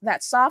reflect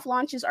that soft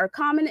launches are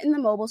common in the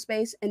mobile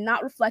space and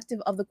not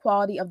reflective of the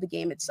quality of the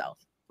game itself.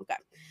 Okay.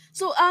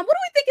 So, what are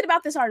we thinking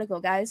about this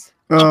article, guys?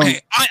 Okay,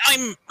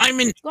 I'm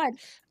in. Go ahead.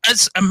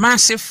 As a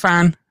massive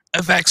fan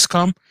of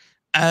XCOM,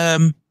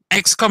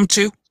 XCOM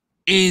 2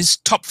 is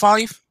top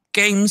 5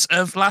 games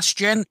of last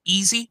gen.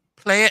 Easy,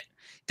 play it.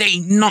 They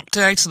knocked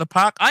it out of the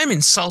park. I'm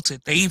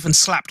insulted they even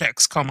slapped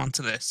XCOM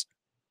onto this,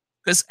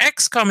 because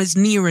XCOM is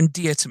near and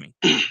dear to me.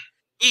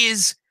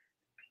 Is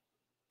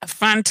a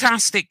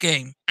fantastic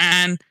game,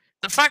 and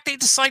the fact they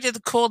decided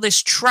to call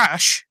this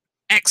trash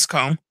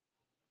XCOM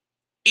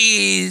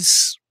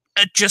is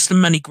just a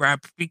money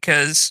grab,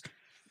 because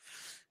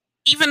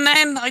even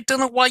then, I don't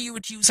know why you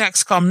would use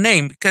XCOM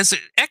name, because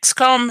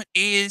XCOM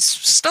is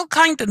still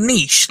kind of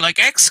niche. Like,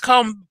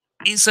 XCOM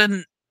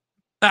isn't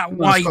that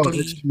widely...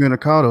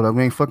 Excommunicado, that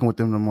we ain't fucking with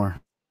them no more.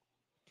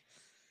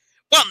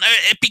 Well,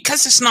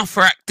 because it's not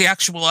for the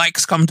actual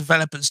XCOM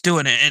developers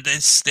doing it, it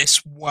is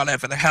this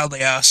whatever the hell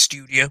they are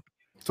studio.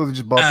 So they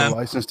just bought the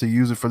license to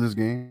use it for this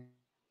game?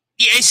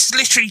 Yeah, it's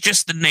literally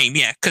just the name,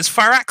 yeah, because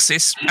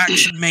Firaxis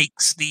actually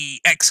makes the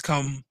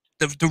XCOM,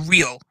 the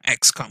real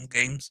XCOM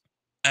games,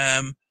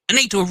 and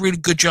they do a really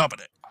good job at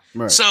it.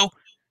 Right. So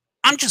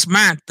I'm just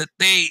mad that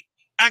they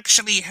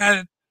actually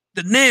had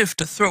the nerve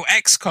to throw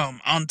XCOM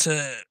onto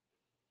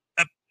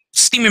a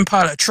steaming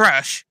pile of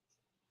trash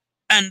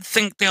and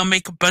think they'll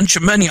make a bunch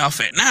of money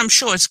off it. Now, I'm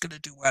sure it's going to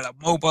do well on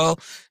mobile.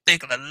 They're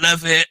going to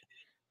love it.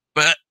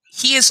 But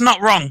he is not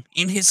wrong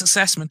in his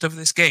assessment of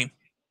this game.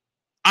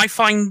 I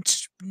find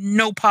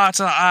no part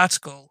of the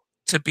article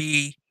to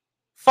be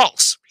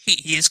false.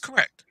 He is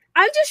correct.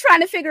 I'm just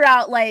trying to figure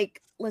out,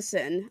 like,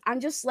 listen,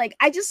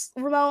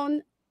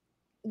 Ramon,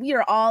 we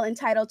are all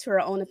entitled to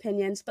our own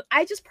opinions, but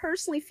I just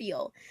personally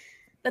feel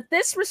that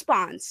this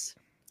response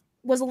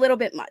was a little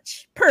bit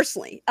much,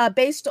 personally,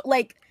 based,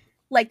 like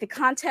the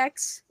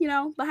context,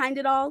 behind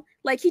it all.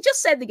 Like, he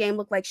just said the game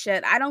looked like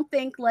shit. I don't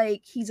think,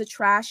 like, he's a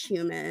trash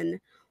human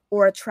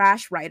or a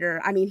trash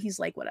writer. I mean, he's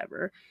like,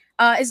 whatever.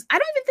 I don't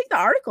even think the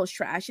article's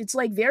trash. It's,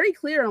 like, very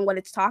clear on what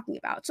it's talking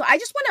about. So I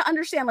just want to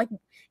understand, like,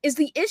 is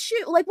the issue,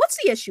 like, what's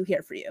the issue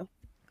here for you?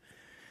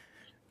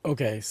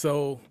 Okay,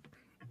 so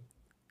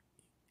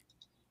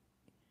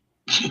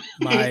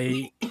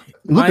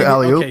look at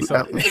Alio.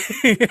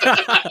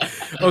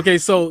 Okay,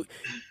 so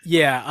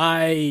yeah,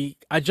 I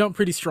jumped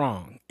pretty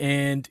strong,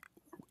 and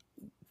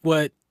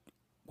what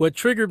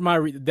triggered my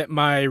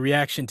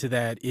reaction to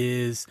that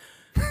is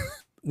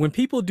when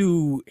people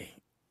do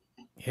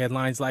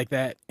headlines like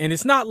that, and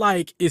it's not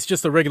like it's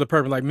just a regular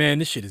person like, man,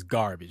 this shit is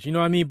garbage, you know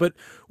what I mean? But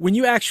when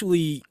you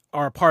actually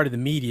are a part of the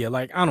media,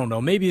 like, I don't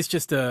know, maybe it's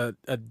just a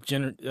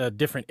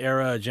different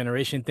era, a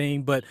generation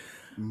thing, but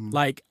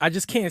like, I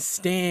just can't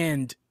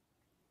stand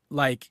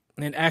like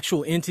an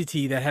actual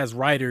entity that has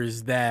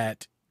writers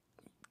that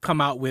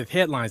come out with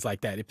headlines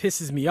like that. It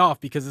pisses me off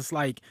because it's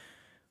like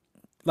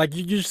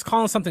you're just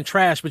calling something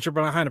trash, but you're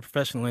behind a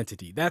professional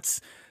entity.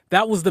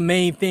 That was the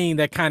main thing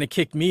that kind of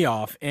kicked me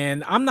off.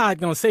 And I'm not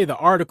going to say the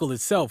article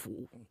itself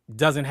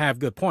doesn't have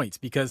good points,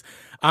 because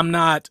I'm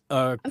not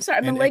I'm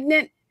sorry,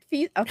 malignant.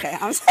 Okay,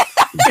 I'm sorry.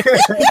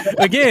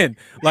 Again,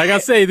 like I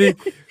say,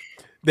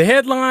 the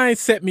headline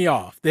set me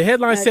off. The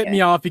headline set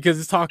me off because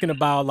it's talking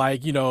about,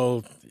 like,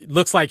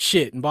 looks like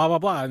shit and blah, blah,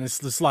 blah. And it's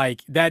just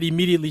like, that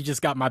immediately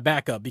just got my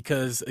back up,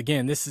 because,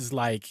 again, this is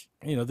like,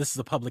 this is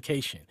a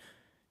publication.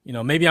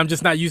 Maybe I'm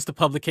just not used to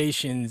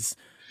publications.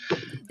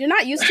 You're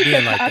not used to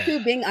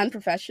Kotaku being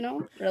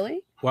unprofessional,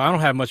 really? Well, I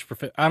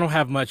don't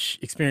have much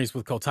experience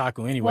with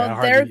Kotaku anyway.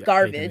 Well, they're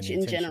garbage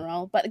in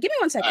general. But give me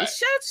 1 second. Shout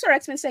out to Sir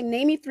X-Men saying,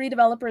 name me 3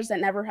 developers that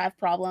never have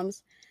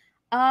problems.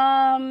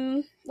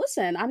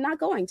 Listen, I'm not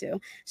going to.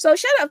 So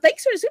shout out,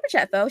 thanks for the super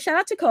chat though. Shout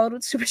out to Code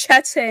with super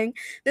chat saying,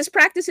 this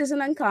practice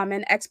isn't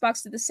uncommon.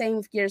 Xbox did the same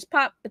with Gears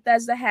Pop.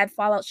 Bethesda had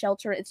Fallout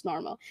Shelter. It's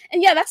normal.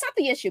 And yeah, that's not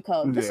the issue,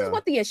 Code. This is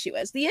what the issue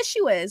is. The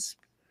issue is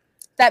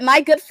that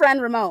my good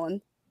friend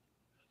Ramon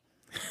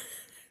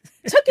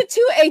took it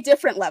to a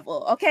different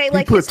level. Okay,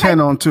 like, he put 10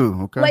 on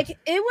 2. Okay, like, it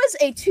was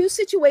a 2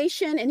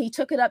 situation, and he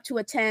took it up to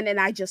a 10, and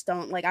I just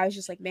don't like. I was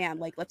just like, man,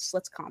 like, let's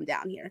calm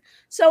down here.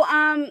 So,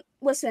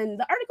 listen,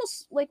 the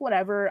article's like,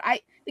 whatever.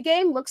 The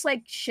game looks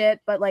like shit,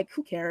 but like,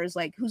 who cares?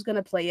 Like, who's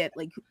gonna play it?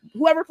 Like,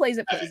 whoever plays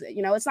it plays it.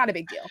 It's not a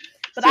big deal.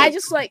 But I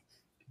just like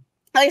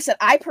I said,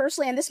 I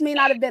personally, and this may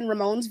not have been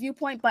Ramon's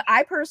viewpoint, but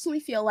I personally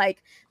feel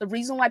like the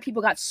reason why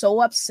people got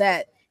so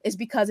upset is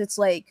because it's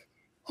like,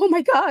 oh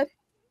my god,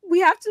 we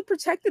have to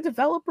protect the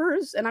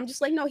developers. And I'm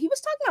just like, no, he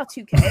was talking about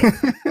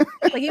 2K.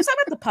 Like, he was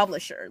talking about the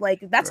publisher. Like,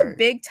 that's a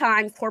big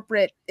time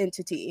corporate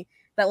entity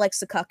that likes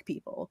to cuck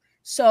people.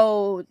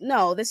 So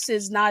no, this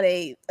is not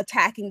a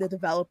attacking the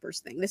developers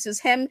thing. This is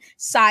him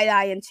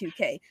side-eyeing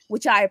 2K,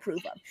 which I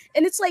approve of.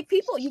 And it's like,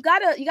 people, you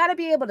gotta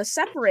be able to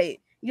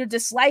separate your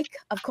dislike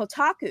of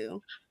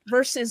Kotaku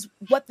versus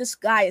what this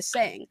guy is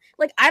saying.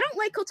 Like, I don't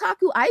like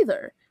Kotaku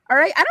either. All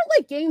right. I don't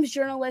like games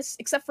journalists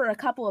except for a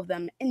couple of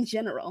them in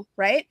general.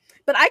 Right.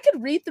 But I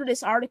could read through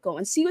this article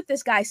and see what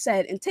this guy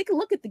said and take a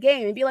look at the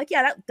game and be like,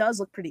 yeah, that does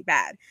look pretty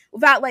bad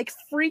without like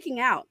freaking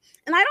out.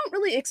 And I don't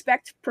really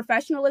expect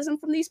professionalism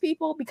from these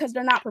people because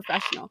they're not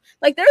professional.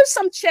 Like there was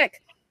some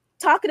chick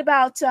talking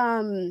about,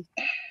 like,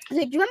 do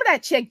you remember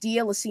that chick,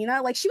 Dia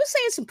Lucina? Like she was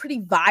saying some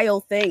pretty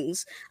vile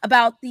things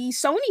about the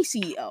Sony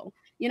CEO,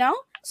 you know?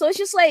 So it's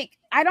just like,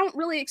 I don't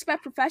really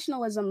expect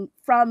professionalism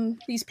from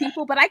these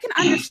people, but I can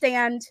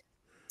understand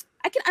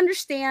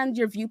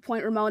your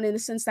viewpoint, Ramon, in the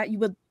sense that you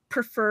would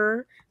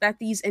prefer that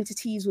these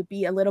entities would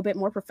be a little bit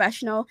more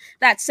professional.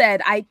 That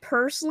said, I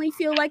personally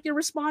feel like your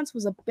response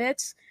was a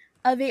bit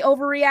of a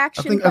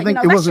overreaction. I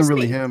think it wasn't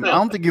really him. I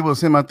don't think it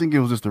was him. I think it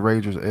was just the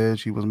Rager's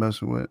edge he was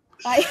messing with.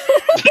 That's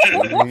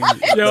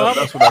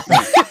what I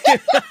think.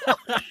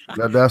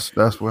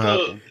 That's what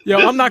happened. Yo,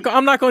 I'm not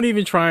going to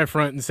even try in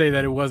front and say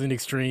that it wasn't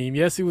extreme.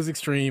 Yes, it was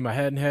extreme. I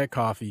hadn't had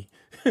coffee.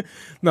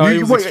 No,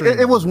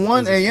 it was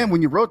 1 a.m.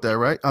 when you wrote that,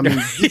 right? I mean,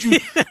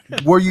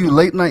 were you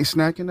late night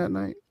snacking that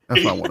night?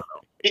 That's what I want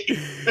to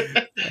know.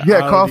 You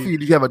had coffee.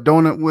 Did you have a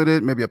donut with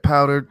it? Maybe a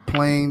powdered,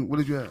 plain? What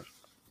did you have?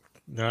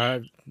 No,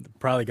 I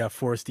probably got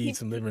forced to eat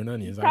some liver and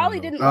onions. Probably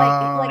didn't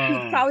like he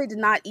probably did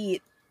not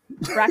eat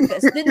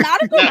breakfast. Did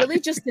Nautical really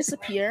just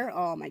disappear?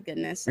 Oh my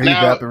goodness. It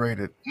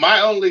evaporated.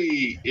 My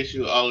only issue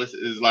with all this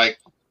is like,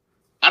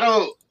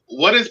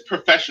 what is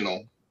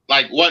professional?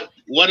 Like what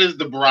is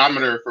the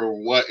barometer for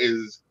what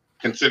is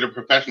considered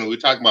professional? We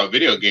talk about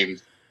video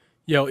games.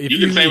 Yo, if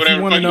you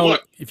want to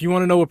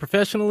know what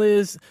professional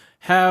is,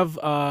 have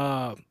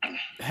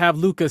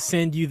Luca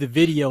send you the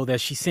video that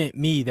she sent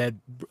me that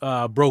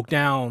broke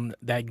down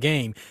that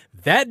game.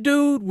 That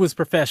dude was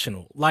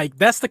professional. Like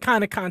that's the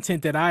kind of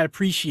content that I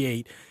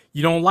appreciate.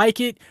 You don't like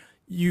it,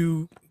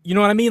 you know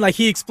what I mean? Like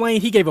he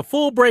gave a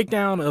full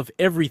breakdown of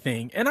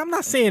everything. And I'm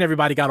not saying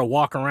everybody got to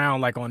walk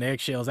around like on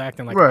eggshells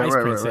acting like an ice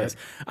princess.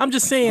 Right. I'm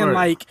just saying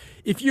like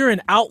if you're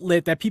an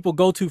outlet that people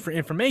go to for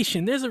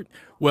information, there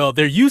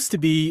used to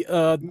be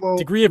a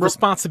degree of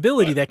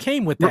responsibility that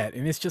came with that.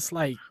 And it's just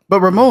like.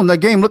 But Ramon, that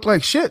game looked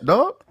like shit,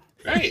 dog.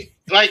 Right.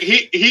 Like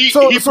he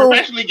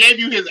professionally gave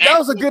you his. That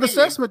was a good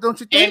assessment, don't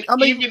you think?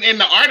 And even in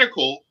the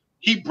article,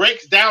 he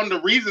breaks down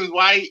the reasons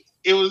why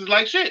it was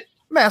like shit.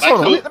 Mass,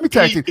 hold on. Let me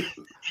tag you.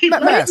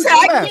 Mass,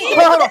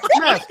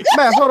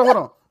 hold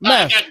on.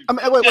 Mass. I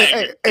mean,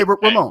 wait. Hey,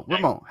 Ramon.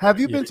 Have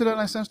you been to that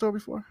 99 cent store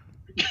before?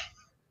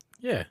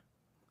 Yeah.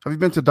 Have you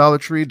been to Dollar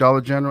Tree,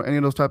 Dollar General, any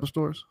of those type of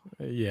stores?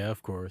 Yeah,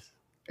 of course.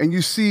 And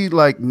you see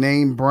like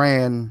name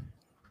brand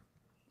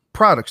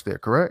products there,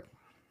 correct?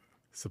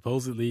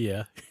 Supposedly,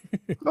 yeah.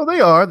 No,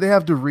 they are. They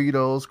have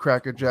Doritos,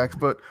 Cracker Jacks,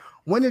 but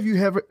when have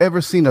you ever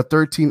seen a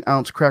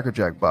 13-ounce Cracker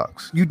Jack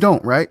box? You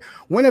don't, right?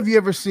 When have you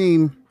ever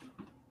seen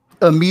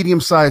a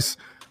medium-sized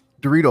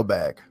Dorito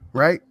bag,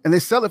 right? And they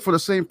sell it for the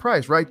same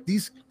price, right?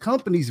 These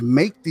companies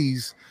make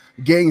these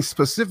games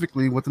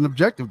specifically with an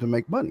objective to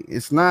make money.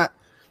 It's not,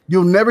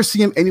 you'll never see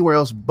them anywhere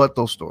else but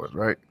those stores,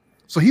 right?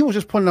 So he was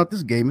just pointing out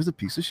this game is a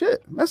piece of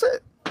shit. That's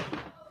it.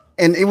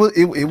 And it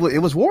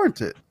was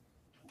warranted.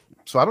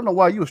 So I don't know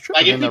why you was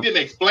tripping. Like if he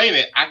didn't explain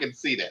it, I could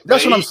see that.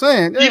 That's what I'm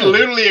saying. Yeah. He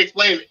literally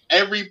explained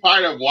every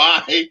part of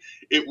why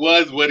it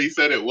was what he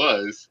said it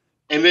was.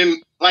 And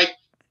then like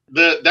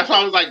that's why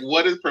I was like,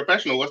 what is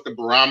professional? What's the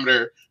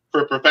barometer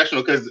for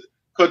professional? Because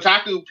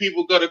Kotaku,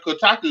 people go to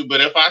Kotaku, but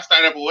if I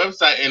start up a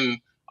website and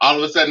all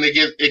of a sudden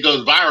it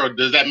goes viral,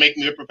 does that make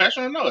me a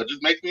professional? No, it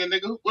just makes me a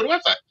nigga with a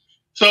website.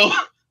 So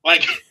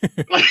like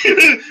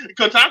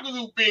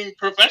Kotaku being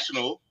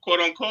professional,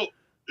 quote unquote,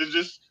 is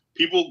just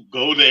people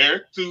go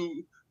there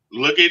to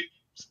look at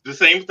the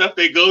same stuff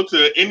they go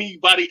to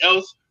anybody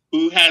else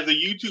who has a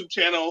YouTube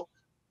channel,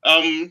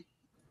 and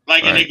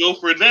they go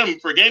for them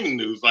for gaming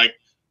news. Like,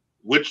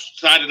 which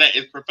side of that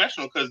is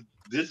professional? Because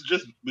this is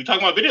just, we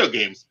talking about video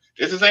games.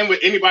 It's the same with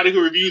anybody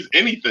who reviews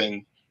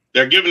anything.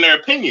 They're giving their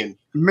opinion.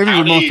 Maybe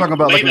we're talking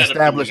about like an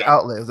established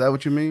outlet. Is that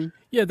what you mean?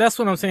 Yeah, that's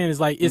what I'm saying.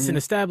 Is like it's an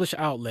established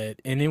outlet,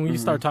 and then when you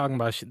start talking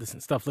about shit, this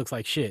stuff looks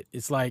like shit.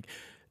 It's like,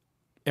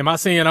 am I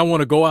saying I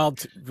want to go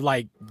out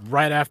like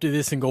right after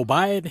this and go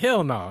buy it?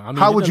 Hell no. I mean,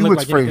 how would you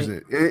phrase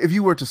it if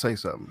you were to say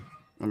something?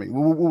 I mean,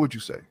 what would you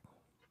say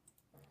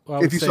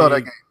if you saw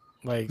that game?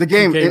 Like the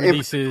game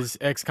releases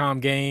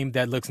XCOM game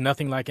that looks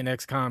nothing like an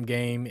XCOM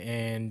game,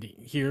 and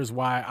here's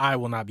why I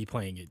will not be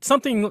playing it.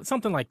 Something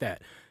like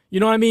that. You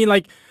know what I mean?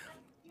 Like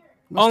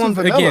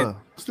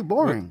it's too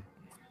boring.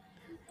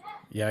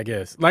 Yeah, I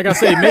guess. Like I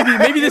say,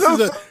 maybe this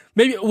is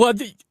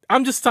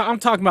I'm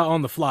talking about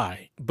on the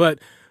fly, but.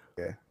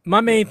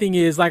 My main thing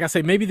is, like I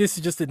say, maybe this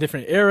is just a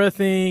different era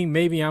thing.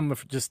 Maybe I'm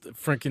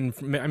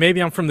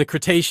maybe I'm from the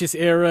Cretaceous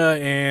era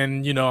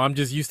and, you know, I'm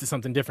just used to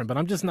something different, but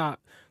I'm just not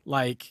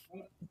like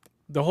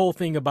the whole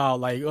thing about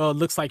like, oh, it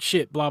looks like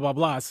shit, blah, blah,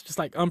 blah. It's just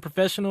like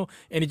unprofessional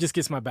and it just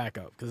gets my back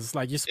up because it's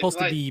like, you're supposed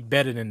to be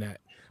better than that.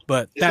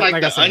 But it's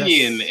like the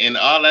Onion and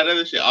all that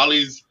other shit, all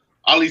these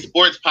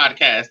sports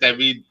podcasts that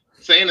be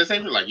saying the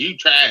same thing, like, you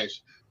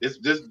trash. This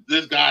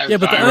guy. Yeah,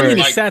 but the Onion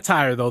is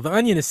satire though. The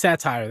Onion is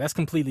satire. That's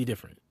completely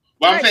different.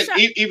 Well, I'm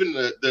saying even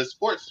the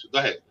sports. Go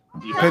ahead.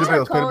 Pay the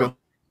bills. Pay the bills.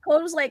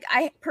 Code was like,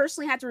 I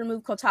personally had to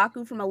remove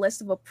Kotaku from a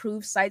list of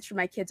approved sites for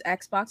my kid's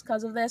Xbox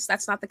because of this.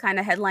 That's not the kind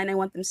of headline I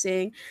want them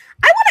seeing.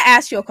 I want to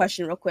ask you a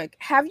question real quick.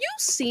 Have you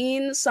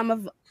seen some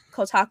of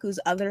Kotaku's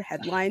other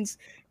headlines?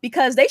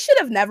 Because they should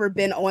have never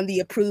been on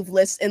the approved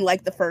list in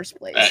like the first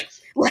place. Thanks.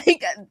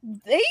 Like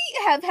they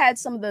have had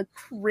some of the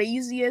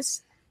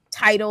craziest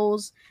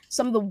titles,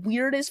 some of the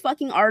weirdest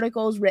fucking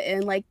articles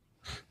written. Like,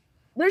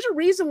 there's a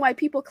reason why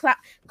people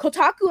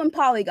Kotaku and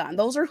Polygon.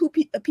 Those are who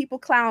people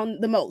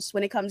clown the most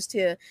when it comes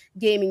to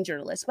gaming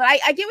journalists. But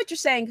I get what you're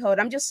saying, Code.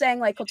 I'm just saying,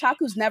 like,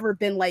 Kotaku's never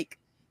been like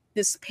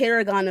this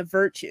paragon of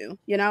virtue.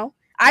 You know,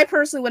 I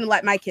personally wouldn't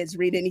let my kids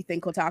read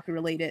anything Kotaku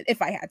related if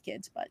I had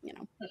kids. But you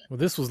know, well,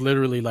 this was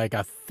literally like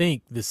I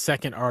think the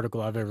second article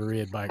I've ever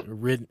read by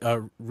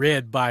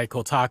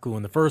Kotaku,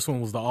 and the first one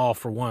was the All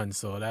for One.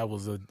 So that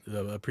was a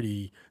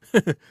pretty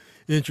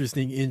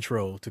interesting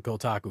intro to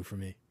Kotaku for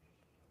me.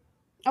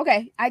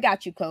 Okay, I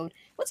got you, Code.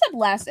 What's up,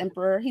 Last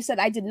Emperor? He said,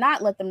 I did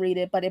not let them read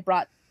it, but it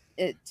brought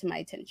it to my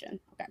attention.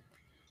 Okay.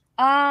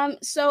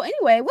 So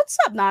anyway, what's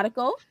up,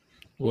 Nautical?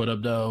 What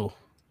up, though?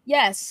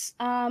 Yes.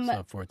 What's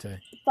up, Forte?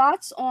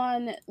 Thoughts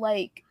on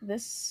like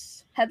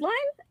this headline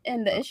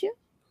and the issue?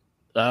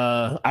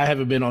 I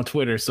haven't been on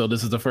Twitter, so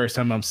this is the first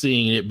time I'm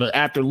seeing it. But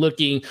after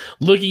looking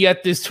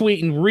at this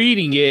tweet and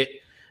reading it,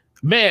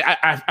 man,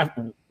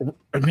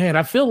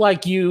 I feel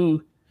like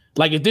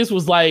if this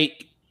was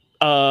like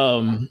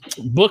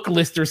book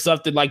list or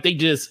something, like they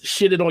just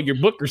shitted on your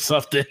book or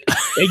something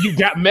and you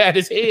got mad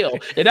as hell.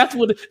 And that's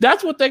what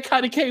that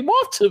kind of came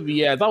off to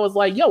me as. I was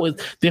like, yo,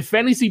 did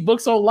Fantasy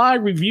Books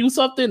Online review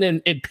something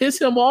and piss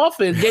him off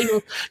and gave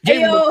him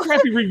a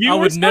crappy review? I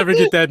would never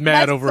get that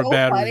mad over a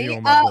bad funny. review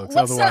on my books.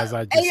 Otherwise,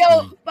 I'd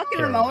just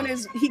fucking Ramon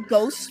he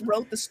ghost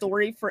wrote the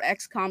story for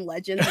XCOM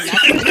Legends. And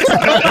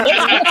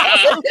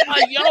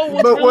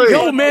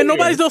yo, man,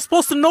 nobody's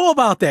supposed to know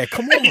about that.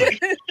 Come on.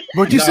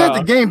 But you said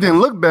the game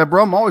didn't look bad,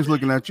 bro. I'm always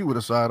looking at you with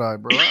a side eye,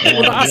 bro.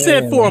 Well, I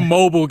said for a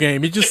mobile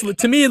game. It just,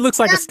 to me, it looks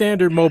like a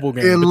standard mobile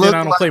game. But then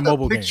I don't play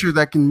mobile games. Picture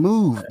that can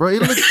move, bro.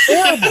 It looks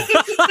terrible.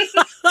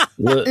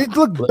 It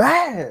looked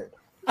bad.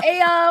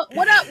 Hey,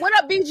 what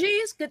up,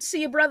 BGs? Good to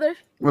see you, brother.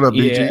 What up,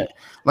 BG?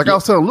 Like I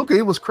was telling Luca,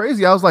 it was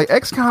crazy. I was like,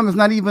 XCOM is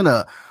not even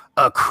a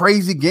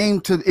crazy game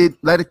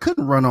that it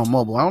couldn't run on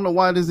mobile. I don't know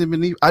why it doesn't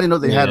even. I didn't know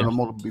they had it on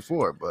mobile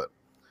before, but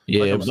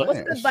yeah, what's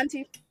good,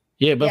 Bunty?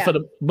 Yeah, but for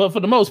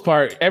the most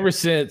part, ever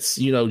since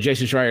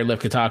Jason Schreier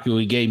left Kotaku,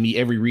 he gave me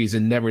every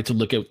reason never to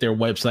look at their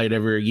website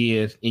ever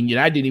again. And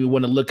I didn't even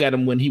want to look at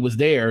him when he was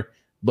there,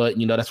 but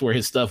that's where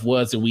his stuff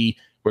was, and we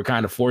were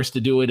kind of forced to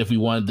do it if we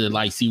wanted to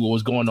like see what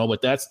was going on with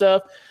that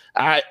stuff.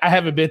 I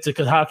haven't been to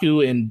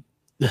Kotaku in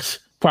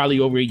probably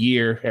over a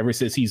year ever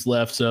since he's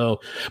left.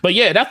 So, but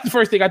yeah, that's the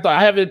first thing I thought.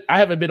 I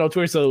haven't been on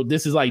Twitter, so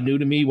this is like new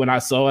to me. When I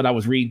saw it, I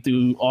was reading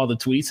through all the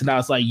tweets, and I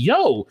was like,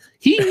 "Yo,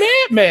 he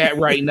mad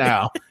right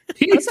now."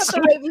 He's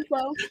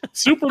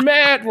super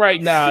mad right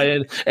now,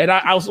 and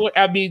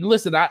I mean,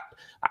 listen, I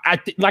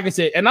like I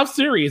said, and I'm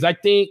serious. I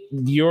think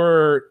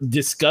your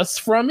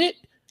disgust from it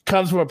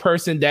comes from a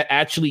person that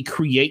actually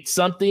creates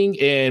something,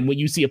 and when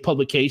you see a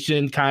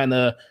publication kind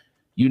of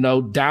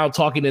down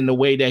talking in the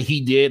way that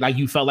he did, like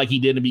you felt like he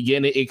did in the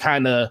beginning, it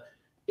kind of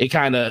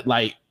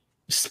like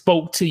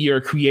spoke to your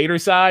creator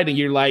side, and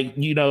you're like,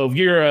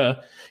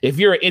 if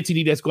you're an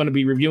entity that's going to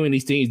be reviewing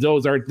these things,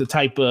 those are the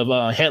type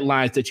of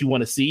headlines that you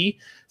want to see.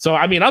 So,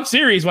 I mean, I'm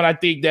serious when I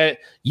think that,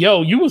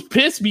 you was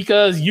pissed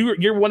because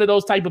you're one of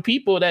those type of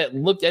people that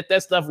looked at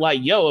that stuff like,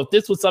 if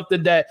this was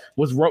something that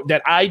was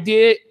that I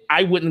did,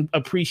 I wouldn't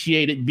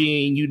appreciate it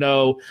being,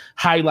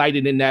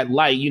 highlighted in that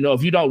light.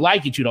 If you don't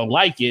like it, you don't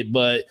like it.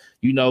 But,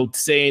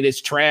 saying it's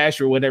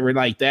trash or whatever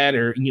like that,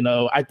 or,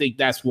 I think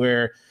that's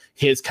where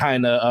his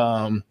kind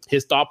of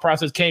his thought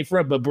process came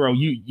from. But bro,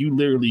 you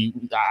literally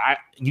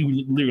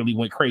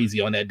went crazy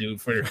on that dude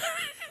for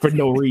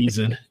no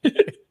reason.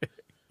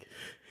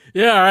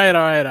 Yeah, all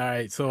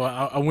right. So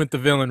I went the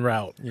villain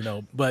route,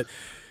 but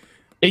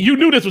and you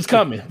knew this was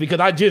coming because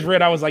I just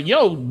read. I was like,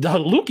 "Yo,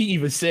 Luki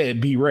even said,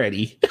 be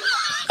ready.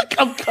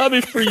 I'm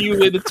coming for you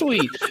in the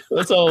tweet."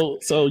 So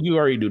you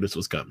already knew this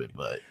was coming,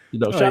 but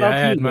shout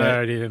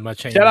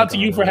out to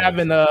you for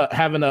having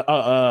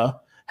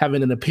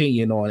an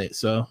opinion on it.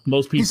 So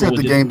most people he said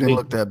the game didn't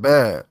look that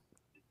bad.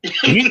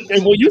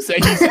 And what you say,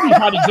 he said he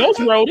probably ghost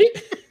wrote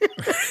it.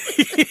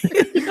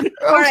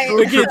 All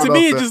right. Again, to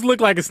me, it just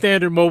looked like a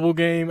standard mobile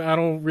game.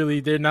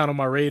 They're not on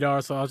my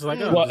radar, so I was like,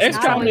 well,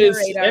 XCOM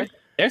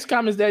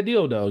is that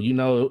deal,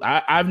 though.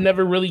 I've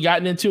never really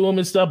gotten into them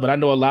and stuff, but I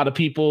know a lot of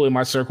people in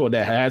my circle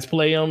that has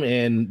played them,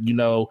 and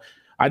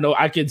I know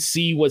I can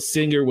see what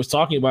Singer was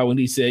talking about when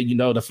he said,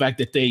 the fact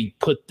that they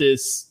put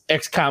this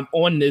XCOM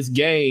on this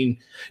game,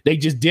 they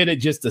just did it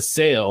just to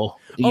sell.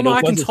 I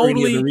can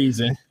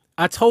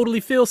I totally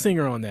feel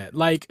Singer on that.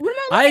 Like, Ramon,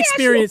 I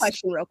experienced.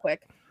 Ask you a question real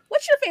quick.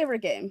 What's your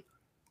favorite game?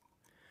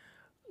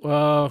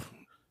 Let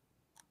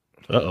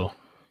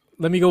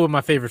me go with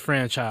my favorite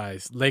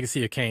franchise,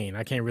 Legacy of Kain.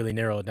 I can't really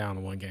narrow it down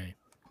to one game.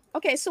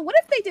 Okay, so what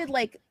if they did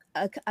like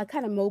a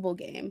kind of mobile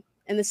game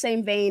in the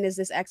same vein as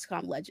this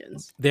XCOM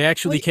Legends. They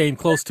actually came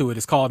close to it.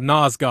 It's called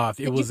Nosgoth.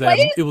 It was a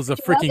Did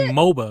freaking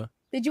MOBA.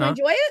 Did you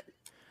enjoy it?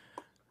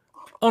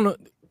 Oh no.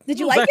 Did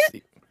you like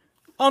it?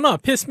 Oh no,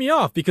 it pissed me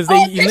off because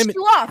they pissed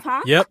you off,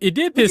 huh? Yep, it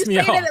did piss me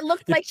off. That it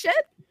looked like shit?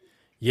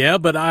 Yeah,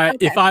 but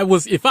if I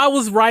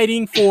was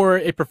writing for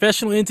a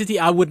professional entity,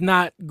 I would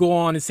not go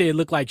on and say it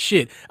looked like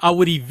shit. I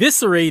would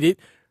eviscerate it,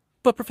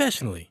 but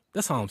professionally.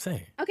 That's all I'm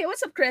saying. Okay,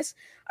 what's up, Chris?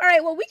 All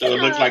right, well, we can... So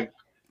it looks like,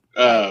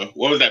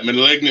 what was that,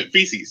 malignant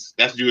feces?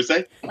 That's what you would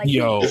say? Like,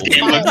 yo. This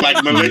game looks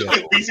like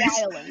malignant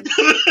feces?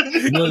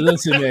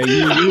 Listen, man,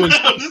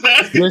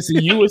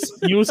 you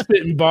was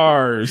spitting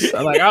bars.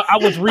 Like, I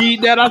was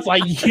reading that, I was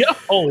like,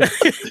 yo,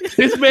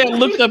 this man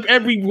looked up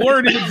every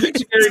word in the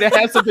dictionary that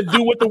has something to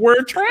do with the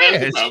word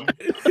trash.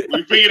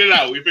 We figured it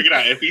out.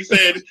 If he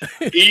said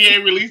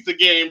EA released a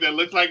game that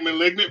looks like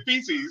malignant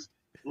feces,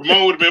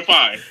 Ramon would have been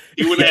fine.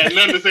 He wouldn't have had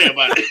nothing to say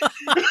about it.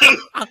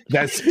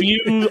 That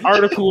spews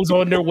articles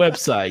on their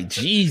website.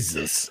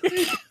 Jesus.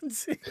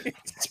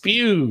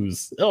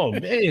 Spews. Oh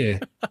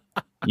man.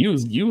 You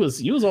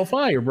was on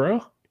fire,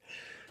 bro.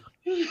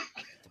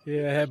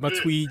 Yeah, I had my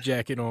tweed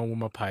jacket on with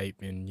my pipe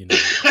and you know.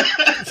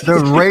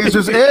 The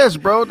razor's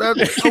edge, bro.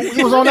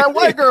 He was on that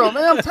white girl,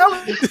 man. I'm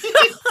telling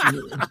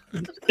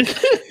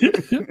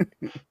you.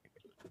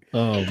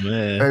 Oh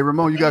man! Hey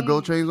Ramon, you got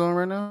gold chains on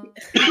right now,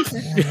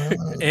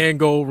 and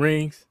gold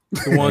rings,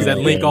 the ones that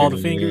link all the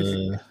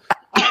fingers.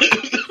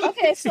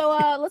 Okay, so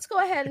let's go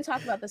ahead and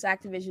talk about this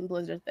Activision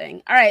Blizzard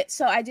thing. All right,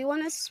 so I do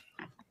want to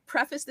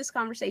preface this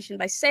conversation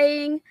by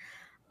saying,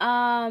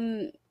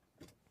 there's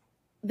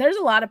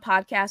a lot of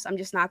podcasts I'm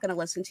just not going to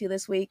listen to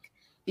this week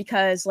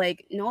because,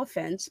 like, no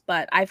offense,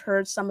 but I've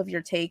heard some of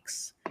your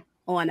takes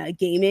on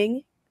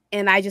gaming,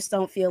 and I just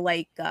don't feel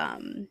like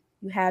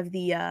you have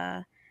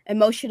the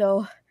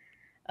emotional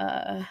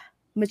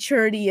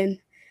maturity and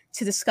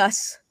to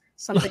discuss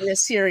something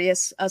as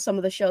serious as some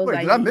of the shows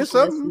I miss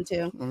listen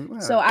to.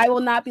 So I will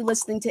not be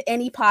listening to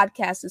any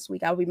podcast this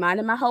week. I'll be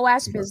minding my whole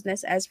ass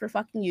business as per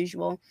fucking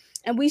usual.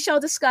 And we shall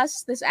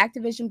discuss this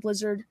Activision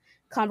Blizzard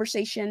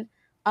conversation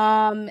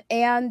and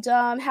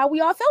how we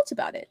all felt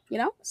about it, you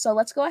know? So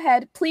let's go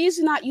ahead. Please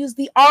do not use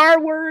the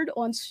R word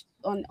on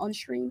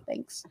stream.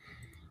 Thanks.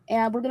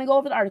 And we're going to go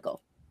over the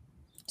article.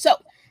 So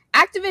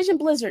Activision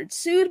Blizzard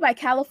sued by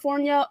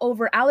California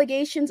over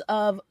allegations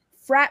of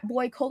frat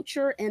boy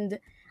culture and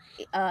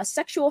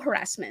sexual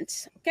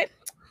harassment. Okay.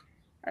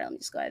 All right, let me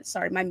just go ahead.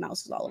 Sorry, my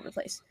mouse is all over the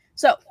place.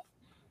 So,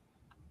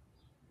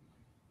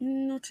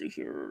 let's see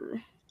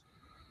here.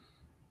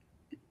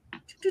 All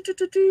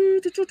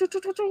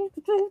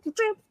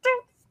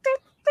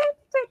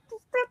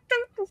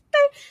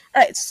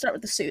right, let's start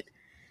with the suit.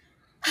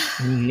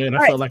 Man,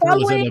 I felt like I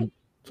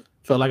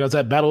was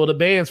at Battle of the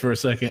Bands for a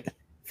second.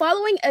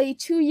 Following a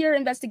 2-year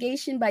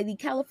investigation by the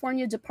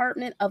California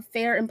Department of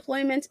Fair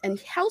Employment and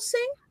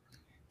Housing,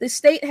 the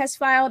state has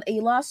filed a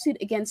lawsuit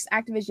against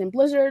Activision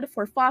Blizzard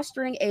for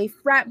fostering a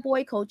frat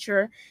boy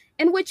culture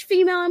in which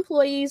female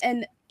employees,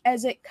 and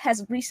as it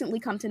has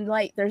recently come to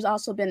light, there's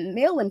also been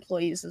male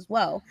employees as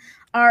well,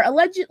 are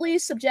allegedly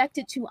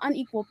subjected to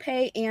unequal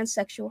pay and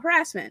sexual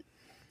harassment.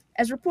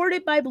 As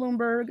reported by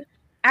Bloomberg,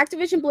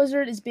 Activision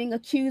Blizzard is being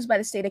accused by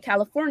the state of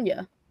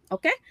California,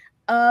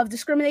 of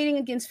discriminating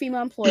against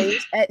female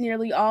employees at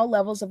nearly all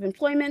levels of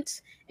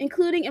employment,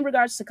 including in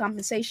regards to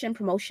compensation,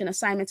 promotion,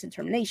 assignments, and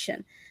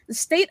termination. The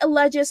state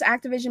alleges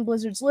Activision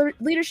Blizzard's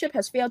leadership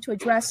has failed to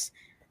address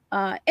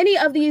any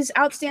of these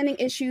outstanding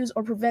issues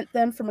or prevent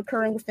them from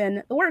occurring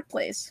within the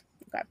workplace.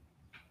 Okay.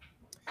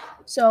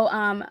 So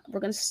we're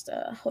going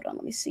to hold on.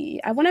 Let me see.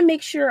 I want to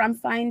make sure I'm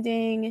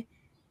finding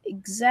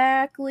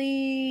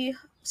exactly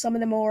some of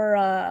the more,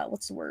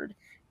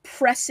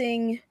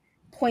 pressing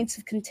points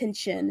of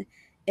contention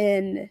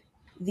in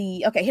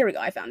the, okay, here we go.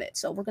 I found it.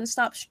 So we're going to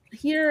stop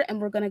here and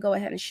we're going to go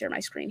ahead and share my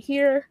screen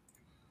here.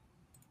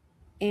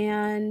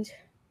 And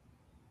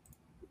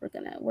we're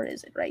going to, where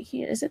is it? Right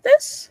here. Is it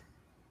this?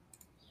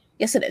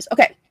 Yes, it is.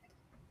 Okay.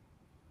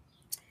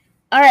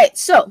 All right.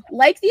 So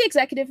like the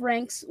executive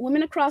ranks,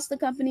 women across the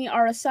company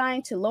are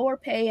assigned to lower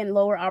pay and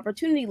lower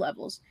opportunity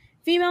levels.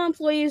 Female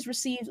employees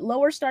receive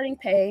lower starting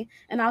pay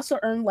and also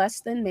earn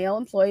less than male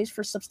employees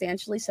for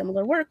substantially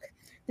similar work.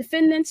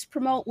 Defendants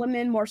promote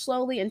women more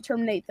slowly and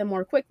terminate them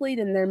more quickly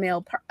than their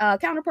male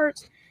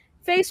counterparts.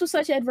 Faced with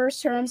such adverse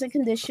terms and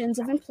conditions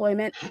of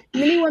employment,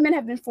 many women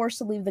have been forced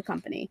to leave the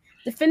company.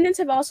 Defendants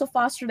have also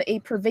fostered a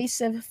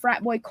pervasive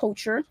frat boy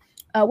culture,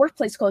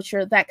 workplace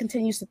culture that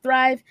continues to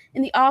thrive.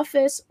 In the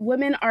office,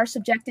 women are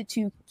subjected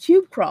to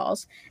cube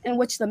crawls, in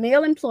which the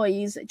male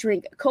employees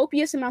drink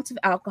copious amounts of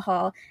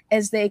alcohol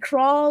as they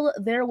crawl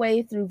their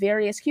way through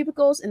various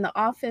cubicles in the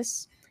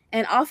office,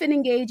 and often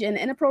engage in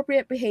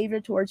inappropriate behavior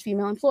towards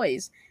female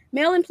employees.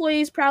 Male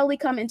employees proudly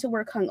come into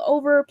work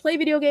hungover, play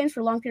video games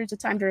for long periods of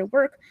time during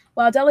work,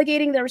 while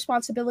delegating their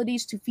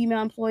responsibilities to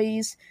female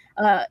employees,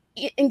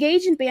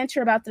 engage in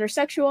banter about their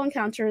sexual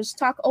encounters,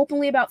 talk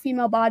openly about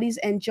female bodies,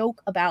 and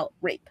joke about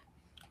rape.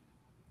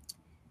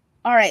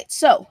 All right,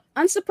 so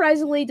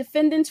unsurprisingly,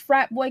 defendants'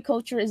 frat boy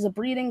culture is a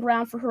breeding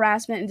ground for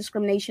harassment and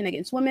discrimination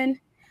against women.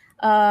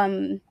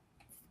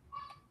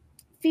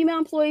 Female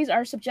employees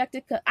are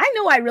subjected to, I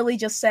know I really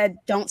just said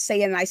don't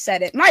say it and I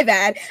said it. My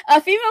bad.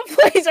 Female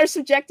employees are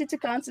subjected to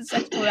constant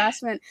sexual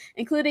harassment,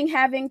 including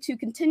having to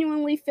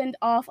continually fend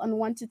off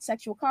unwanted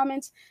sexual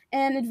comments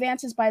and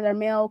advances by their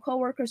male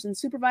coworkers and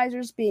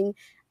supervisors, being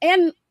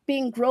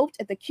groped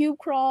at the cube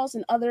crawls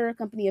and other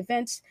company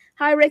events.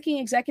 High-ranking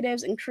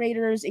executives and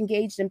creators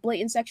engaged in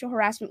blatant sexual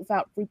harassment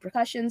without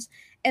repercussions.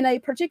 In a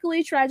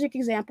particularly tragic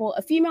example,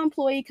 a female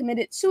employee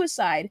committed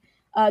suicide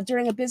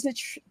during a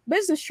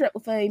business trip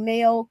with a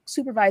male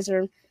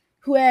supervisor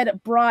who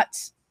had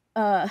brought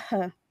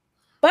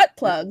butt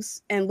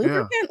plugs and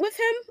lubricant with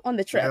him on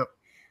the trip.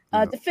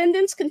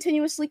 Defendants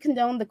continuously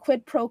condone the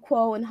quid pro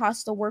quo and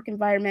hostile work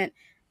environment.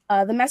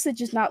 The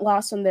message is not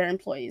lost on their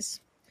employees.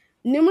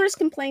 Numerous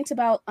complaints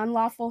about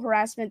unlawful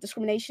harassment,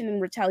 discrimination,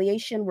 and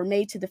retaliation were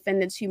made to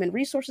defendants' human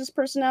resources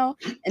personnel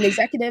and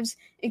executives,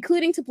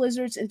 including to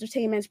Blizzard's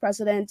Entertainment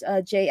president,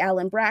 J.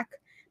 Allen Brack.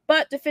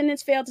 But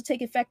defendants failed to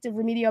take effective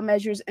remedial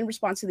measures in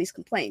response to these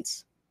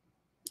complaints.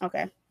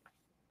 Okay.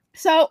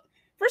 So,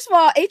 first of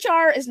all,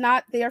 HR is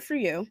not there for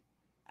you.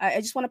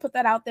 I just want to put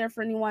that out there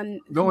for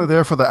anyone. They're only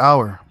there for the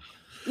hour.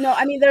 No,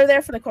 I mean, they're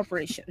there for the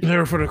corporation.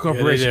 They're for the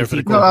corporation.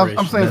 No,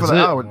 I'm saying for the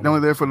hour. They're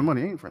only there for the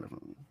money. Ain't for the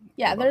money.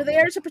 Yeah, they're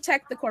there to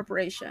protect the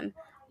corporation.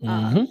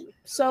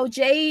 So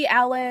J.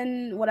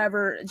 Allen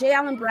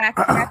Brack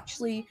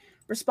actually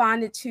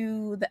responded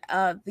to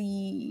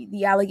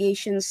the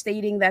allegations,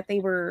 stating that they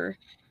were.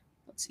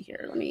 Let's see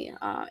here.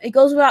 It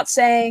goes with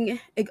saying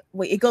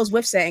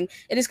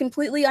it is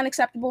completely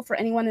unacceptable for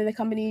anyone in the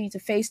company to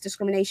face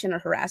discrimination or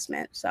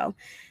harassment. So,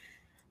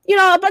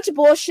 a bunch of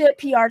bullshit,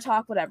 PR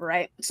talk, whatever,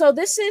 right? So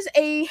this has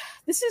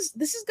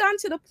gone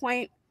to the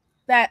point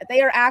that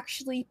they are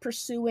actually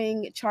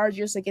pursuing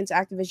charges against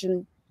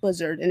Activision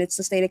Blizzard, and it's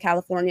the state of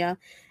California.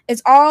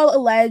 It's all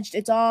alleged.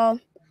 It's all,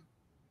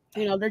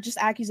 they're just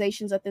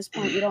accusations at this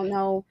point. We don't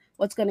know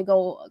what's going to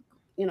go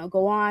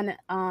on.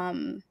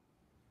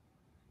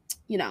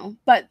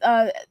 But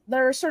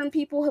there are certain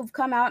people who've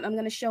come out. I'm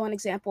going to show an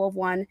example of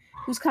one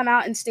who's come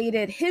out and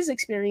stated his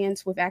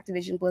experience with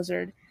Activision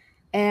Blizzard.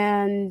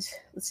 And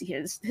let's see here.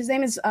 His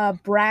name is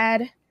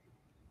Brad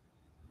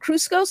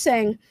Krusco,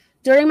 saying,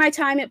 during my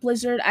time at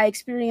Blizzard, I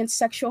experienced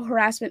sexual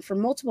harassment from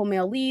multiple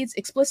male leads,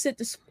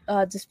 explicit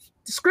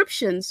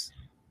descriptions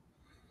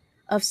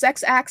of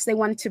sex acts they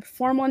wanted to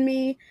perform on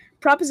me,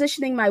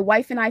 propositioning my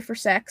wife and I for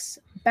sex,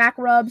 back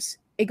rubs,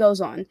 it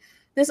goes on.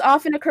 This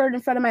often occurred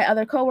in front of my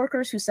other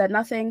coworkers who said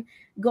nothing.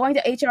 Going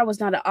to HR was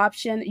not an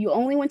option. You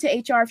only went to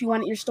HR if you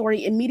wanted your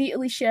story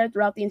immediately shared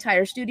throughout the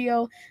entire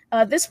studio.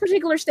 This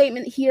particular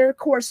statement here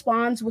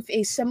corresponds with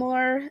a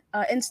similar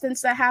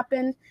instance that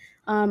happened.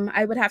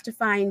 I would have to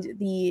find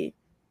the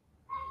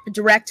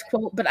direct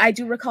quote, but I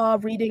do recall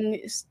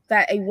reading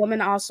that a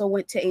woman also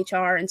went to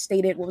HR and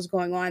stated what was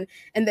going on,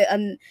 and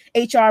the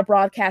HR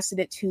broadcasted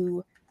it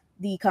to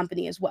the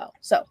company as well.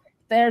 So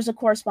there's a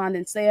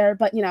correspondence there,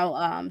 but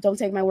don't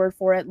take my word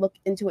for it. Look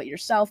into it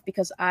yourself,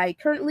 because I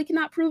currently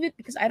cannot prove it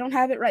because I don't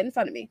have it right in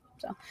front of me.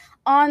 So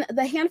on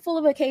the handful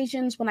of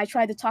occasions when I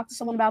tried to talk to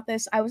someone about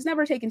this, I was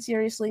never taken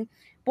seriously.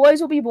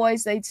 Boys will be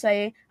boys, they'd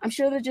say. I'm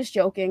sure they're just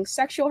joking.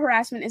 Sexual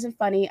harassment isn't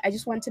funny. I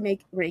just want to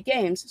make great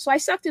games. So I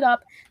sucked it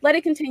up, let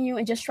it continue,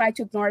 and just tried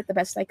to ignore it the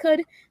best I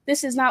could.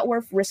 This is not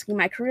worth risking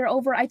my career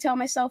over, I tell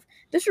myself.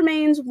 This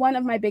remains one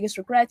of my biggest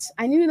regrets.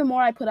 I knew the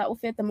more I put up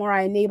with it, the more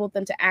I enabled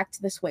them to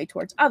act this way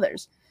towards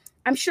others.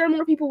 I'm sure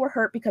more people were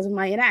hurt because of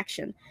my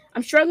inaction.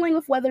 I'm struggling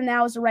with whether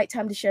now is the right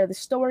time to share this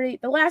story.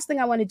 The last thing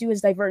I want to do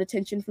is divert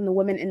attention from the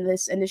women in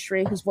this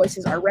industry whose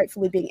voices are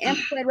rightfully being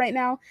amplified right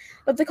now.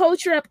 But the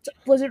culture at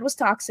Blizzard was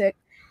toxic,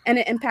 and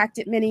it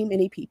impacted many,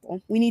 many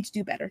people. We need to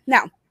do better.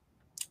 Now,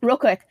 real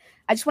quick,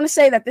 I just want to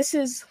say that this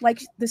is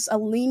like this I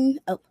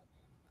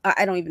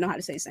don't even know how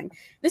to say this thing.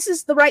 This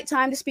is the right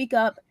time to speak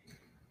up.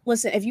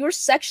 Listen, if you are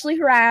sexually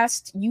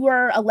harassed, you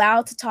are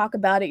allowed to talk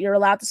about it. You're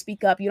allowed to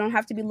speak up. You don't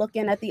have to be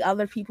looking at the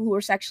other people who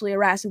are sexually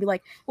harassed and be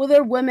like, well,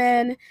 they're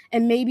women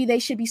and maybe they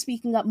should be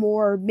speaking up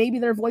more. Maybe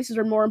their voices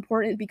are more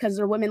important because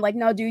they're women. Like,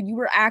 no, dude, you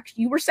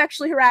were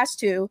sexually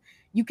harassed too.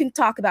 You can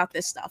talk about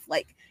this stuff.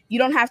 Like, you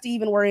don't have to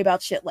even worry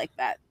about shit like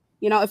that.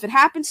 If it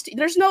happens to,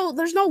 there's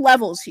no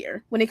levels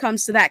here when it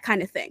comes to that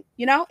kind of thing,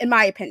 in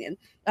my opinion.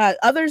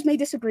 Others may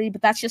disagree,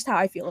 but that's just how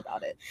I feel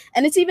about it.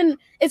 And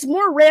it's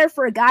more rare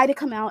for a guy to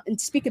come out and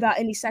speak about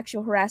any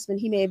sexual harassment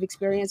he may have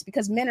experienced,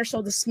 because men are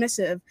so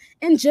dismissive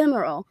in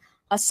general.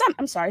 Some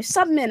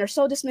men are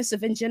so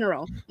dismissive in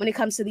general when it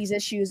comes to these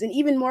issues, and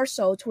even more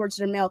so towards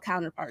their male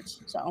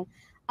counterparts. So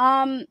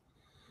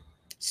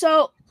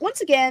once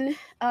again,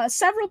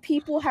 several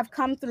people have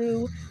come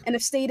through and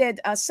have stated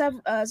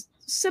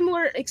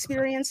similar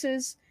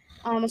experiences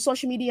on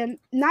social media,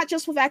 not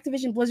just with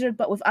Activision Blizzard,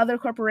 but with other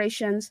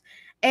corporations.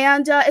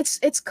 And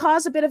it's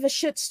caused a bit of a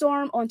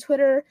shitstorm on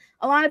Twitter.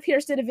 Alana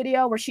Pierce did a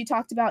video where she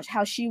talked about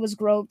how she was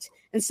groped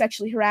and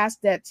sexually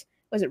harassed at,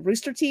 was it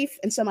Rooster Teeth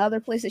and some other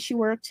place that she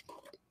worked.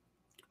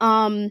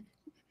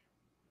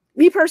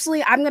 Me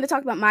personally, I'm going to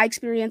talk about my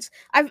experience.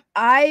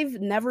 I've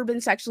never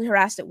been sexually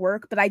harassed at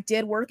work, but I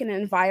did work in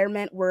an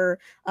environment where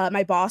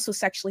my boss was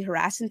sexually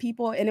harassing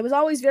people, and it was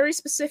always very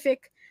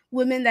specific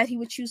women that he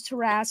would choose to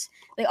harass.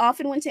 They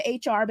often went to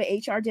HR, but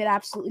HR did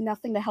absolutely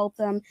nothing to help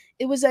them.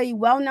 It was a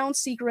well-known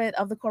secret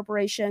of the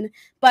corporation,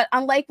 but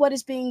unlike what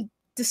is being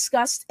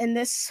discussed in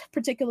this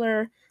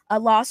particular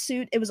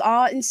lawsuit, it was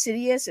all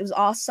insidious, it was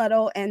all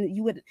subtle, and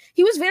he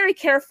was very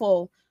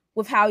careful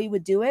with how he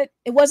would do it.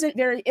 It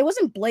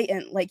wasn't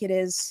blatant like it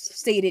is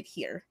stated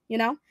here, you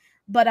know?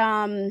 But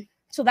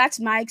so that's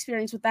my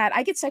experience with that.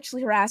 I get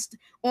sexually harassed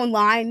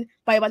online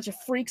by a bunch of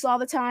freaks all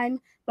the time,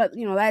 but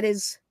you know, that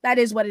is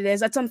what it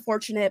is. That's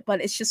unfortunate,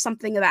 but it's just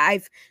something that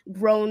I've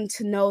grown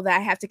to know that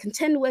I have to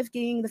contend with,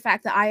 being the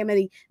fact that I am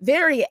a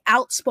very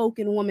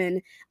outspoken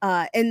woman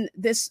in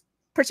this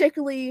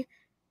particularly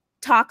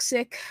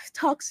toxic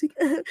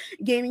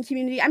gaming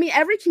community. I mean,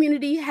 every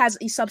community has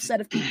a subset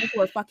of people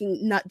who are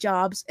fucking nut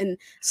jobs and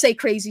say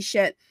crazy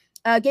shit.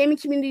 Gaming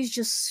community is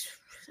just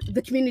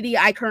the community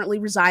I currently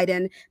reside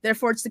in.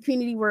 Therefore, it's the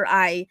community where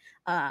I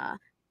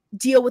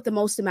deal with the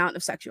most amount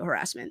of sexual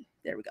harassment.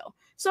 There we go.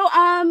 So,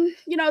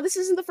 you know, this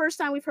isn't the first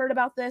time we've heard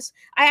about this.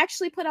 I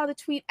actually put out a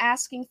tweet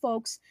asking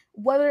folks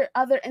what are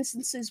other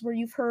instances where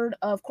you've heard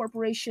of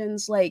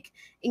corporations like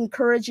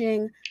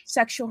encouraging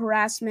sexual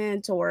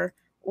harassment or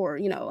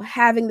you know,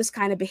 having this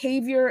kind of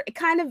behavior. It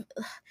kind of,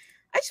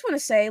 I just want to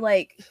say,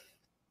 like,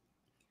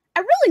 I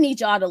really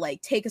need y'all to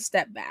like take a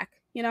step back,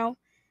 you know,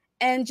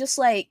 and just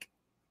like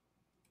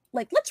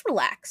let's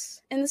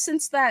relax, in the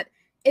sense that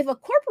if a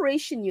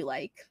corporation you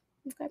like,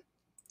 okay,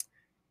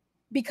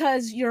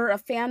 because you're a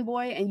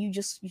fanboy and you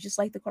just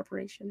like the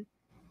corporation,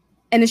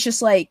 and it's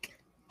just like,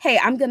 hey,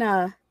 I'm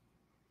gonna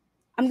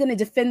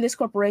defend this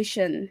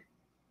corporation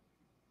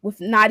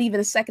with not even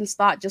a second's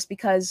thought just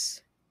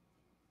because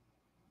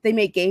they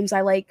make games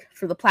I like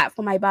for the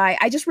platform I buy.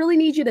 I just really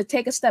need you to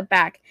take a step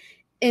back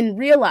and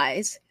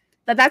realize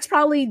that that's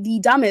probably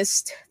the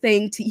dumbest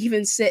thing to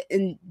even sit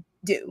and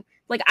do.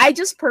 Like, I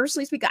just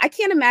personally speak, I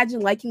can't imagine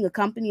liking a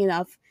company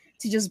enough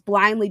to just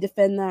blindly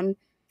defend them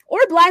or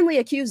blindly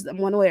accuse them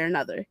one way or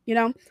another. You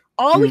know,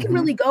 all we can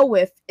really go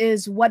with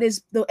is what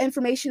is the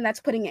information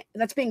that's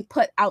being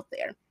put out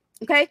there.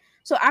 Okay,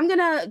 so I'm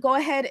gonna go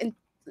ahead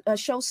and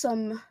show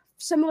some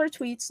similar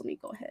tweets. Let me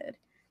go ahead,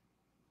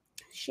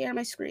 share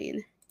my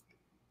screen.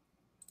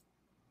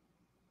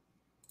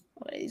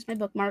 I use my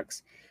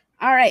bookmarks.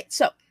 All right,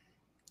 so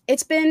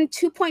it's been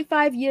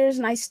 2.5 years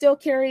and I still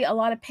carry a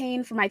lot of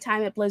pain from my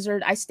time at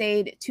Blizzard. I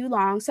stayed too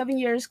long, 7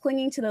 years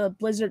clinging to the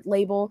Blizzard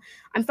label.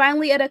 I'm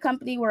finally at a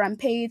company where I'm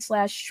paid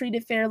 /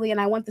 treated fairly,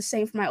 and I want the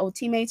same for my old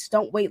teammates.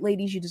 Don't wait,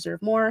 ladies, you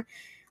deserve more.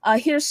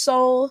 Here's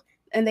Soul,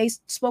 and they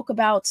spoke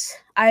about,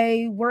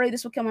 I worry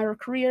this will kill my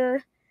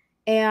career,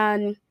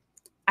 and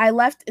I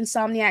left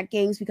Insomniac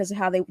Games because of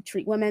how they would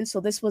treat women. So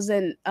this was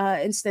an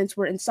instance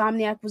where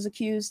Insomniac was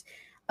accused.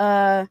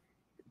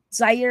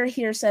 Zaire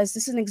here says,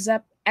 this is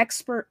an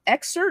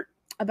excerpt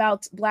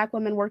about Black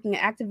women working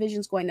at Activision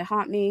is going to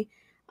haunt me.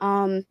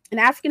 An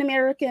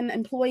African-American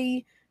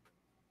employee,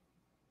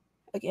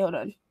 okay, hold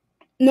on,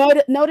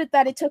 noted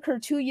that it took her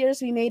 2 years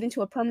to be made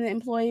into a permanent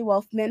employee,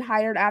 while men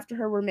hired after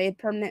her were made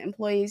permanent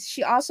employees.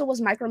 She also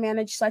was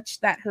micromanaged such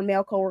that her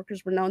male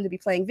coworkers were known to be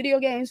playing video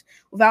games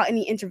without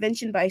any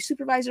intervention by a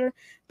supervisor,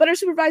 but her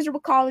supervisor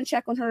would call and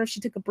check on her if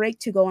she took a break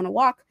to go on a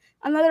walk.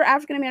 Another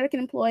African-American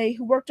employee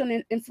who worked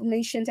on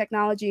information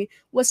technology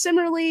was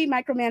similarly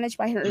micromanaged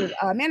by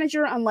her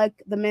manager, unlike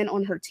the men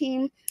on her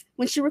team.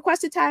 When she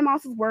requested time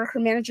off of work,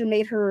 her manager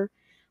made her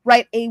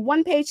write a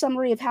one-page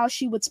summary of how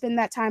she would spend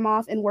that time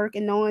off and work,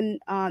 and no one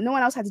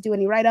else had to do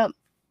any write-up.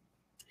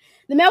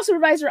 The male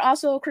supervisor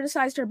also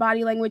criticized her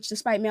body language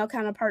despite male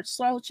counterparts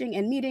slouching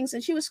in meetings,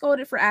 and she was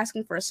scolded for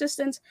asking for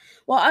assistance,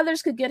 while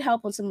others could get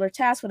help on similar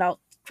tasks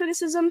without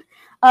criticism.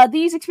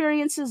 These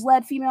experiences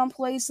led female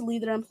employees to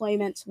leave their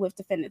employment with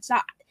defendants.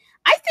 Now,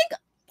 I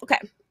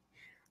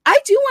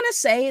do want to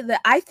say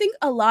that I think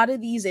a lot of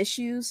these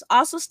issues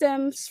also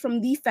stems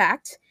from the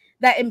fact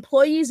that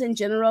employees in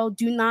general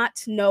do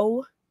not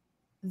know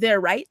their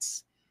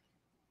rights.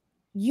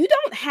 You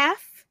don't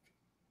have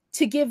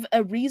to give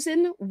a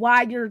reason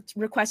why you're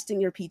requesting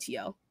your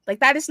PTO. Like,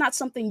 that is not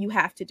something you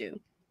have to do.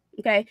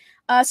 Okay.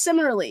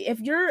 Similarly,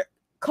 if your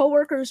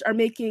coworkers are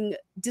making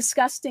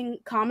disgusting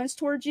comments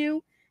towards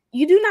you,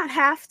 you do not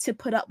have to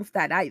put up with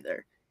that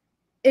either.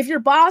 If your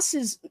boss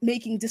is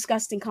making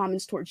disgusting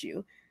comments towards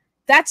you,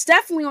 that's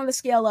definitely on the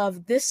scale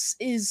of this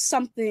is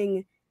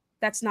something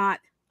that's not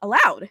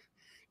allowed.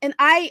 And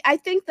I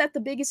think that the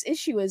biggest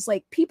issue is,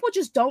 like, people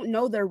just don't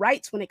know their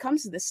rights when it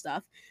comes to this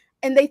stuff.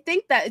 And they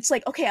think that it's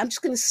like, okay, I'm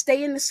just going to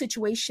stay in this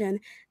situation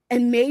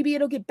and maybe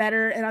it'll get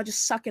better and I'll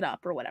just suck it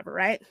up or whatever,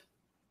 right?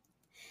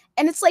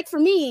 And it's like, for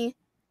me,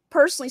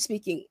 personally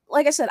speaking,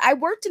 like I said, I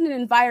worked in an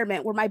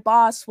environment where my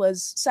boss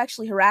was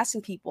sexually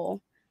harassing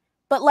people,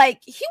 but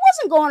like, he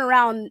wasn't going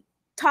around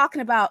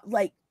talking about,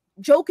 like,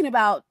 joking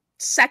about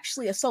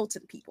sexually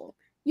assaulting people.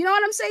 You know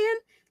what I'm saying?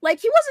 Like,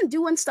 he wasn't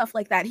doing stuff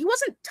like that. He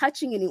wasn't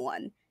touching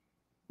anyone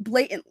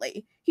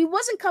blatantly. He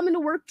wasn't coming to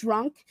work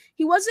drunk.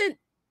 He wasn't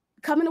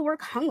coming to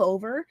work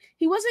hungover.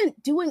 He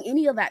wasn't doing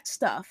any of that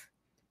stuff.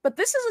 But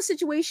this is a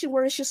situation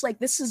where it's just like,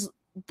 this is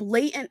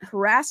blatant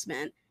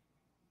harassment,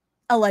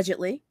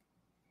 allegedly.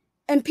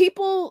 And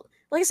people,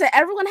 like I said,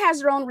 everyone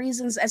has their own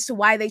reasons as to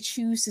why they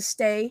choose to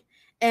stay.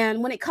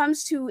 And when it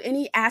comes to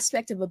any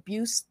aspect of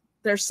abuse,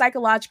 there's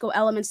psychological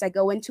elements that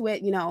go into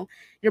it. You know,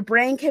 your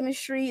brain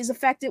chemistry is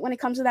affected when it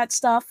comes to that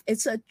stuff.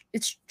 It's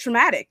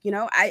traumatic, you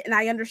know,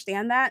 I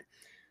understand that.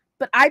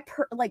 But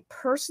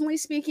personally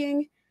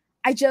speaking,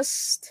 I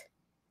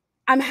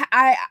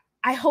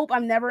hope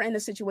I'm never in a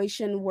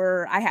situation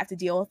where I have to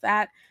deal with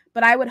that.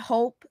 But I would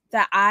hope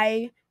that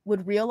I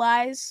would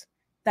realize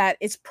that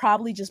it's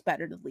probably just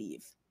better to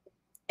leave.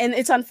 And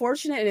it's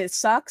unfortunate and it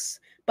sucks.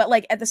 But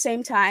like at the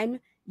same time,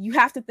 you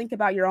have to think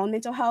about your own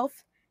mental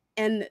health.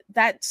 And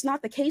that's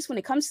not the case when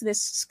it comes to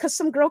this, because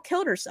some girl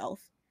killed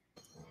herself.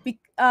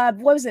 What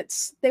was it?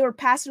 They were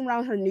passing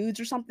around her nudes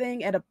or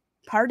something at a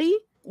party.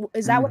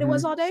 Is that what it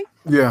was all day?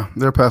 Yeah,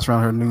 they're passing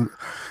around her nude.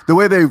 The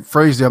way they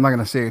phrased it, I'm not going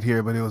to say it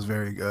here, but it was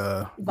very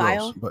vile.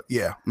 Gross, but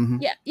yeah.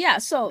 Yeah.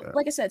 So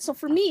like I said, so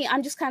for me,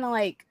 I'm just kind of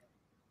like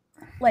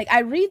I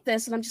read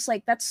this and I'm just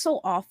like, that's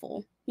so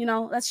awful. You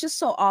know, that's just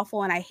so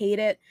awful and I hate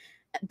it,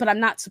 but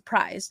I'm not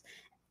surprised.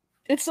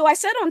 And so I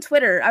said on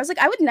Twitter, I was like,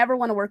 I would never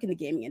want to work in the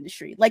gaming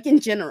industry, like in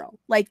general,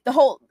 like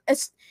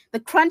it's the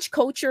crunch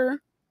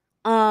culture,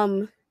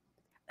 how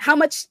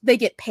much they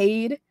get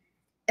paid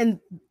and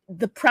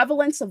the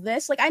prevalence of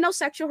this. Like, I know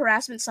sexual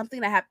harassment is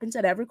something that happens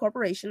at every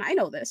corporation. I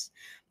know this,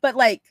 but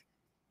like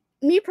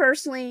me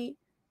personally,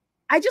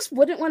 I just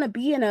wouldn't want to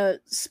be in a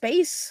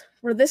space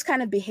where this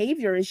kind of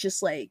behavior is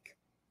just like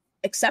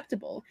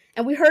acceptable.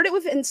 And we heard it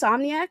with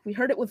Insomniac. We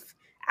heard it with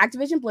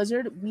Activision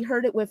Blizzard. We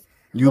heard it with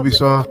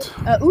Ubisoft.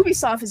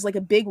 Ubisoft is like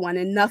a big one,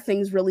 and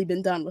nothing's really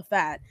been done with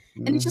that.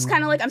 And it's just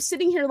kind of like I'm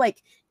sitting here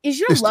like, is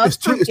your love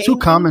for gaming? It's too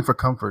common for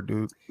comfort,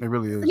 dude. It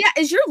really is. Yeah,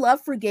 is your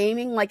love for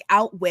gaming like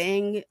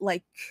outweighing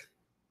like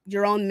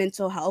your own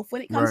mental health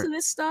when it comes to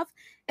this stuff?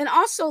 And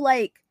also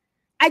like,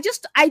 I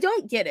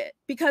don't get it,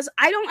 because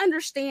I don't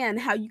understand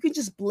how you can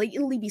just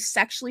blatantly be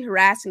sexually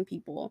harassing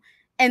people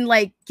and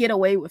like get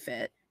away with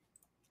it.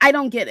 I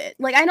don't get it.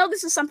 Like, I know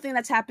this is something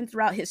that's happened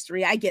throughout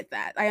history. I get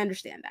that. I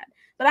understand that.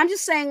 But I'm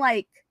just saying,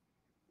 like,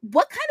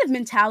 what kind of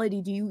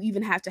mentality do you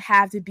even have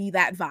to be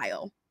that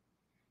vile?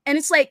 And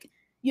it's like,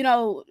 you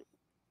know,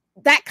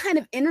 that kind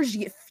of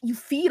energy, you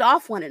feed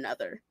off one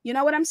another. You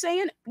know what I'm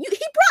saying? He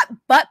brought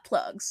butt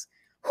plugs.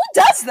 Who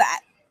does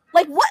that?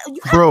 Like, what?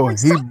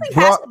 Something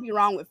has to be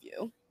wrong with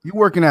you. You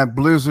working at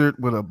Blizzard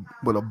with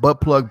a butt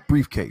plug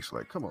briefcase?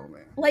 Like, come on,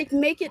 man. Like,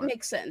 make it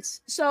make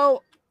sense.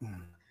 So,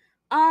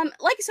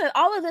 like I said,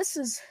 all of this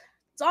it's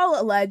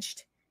all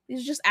alleged.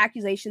 These are just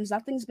accusations.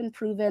 Nothing's been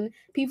proven.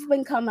 People have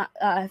been coming.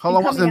 How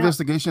long was the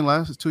investigation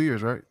last? It's 2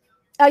 years, right?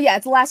 Yeah,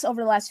 it's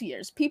over the last few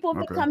years. People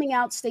have been coming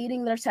out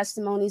stating their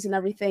testimonies and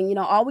everything. You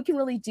know, all we can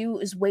really do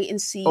is wait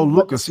and see. Oh,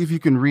 Lucas, see if you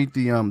can read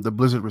the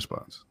Blizzard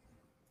response.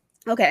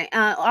 Okay.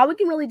 All we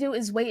can really do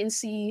is wait and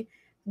see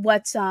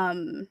what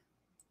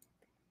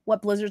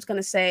Blizzard's going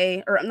to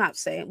say, or I'm not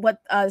saying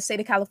what the state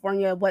of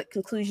California, what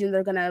conclusion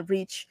they're going to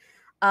reach.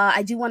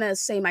 I do want to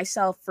say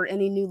myself, for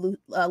any new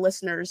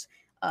listeners,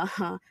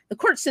 the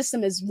court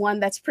system is one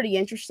that's pretty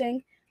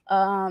interesting.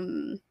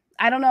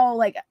 I don't know,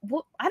 like,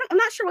 I'm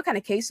not sure what kind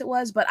of case it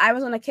was, but I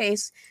was on a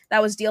case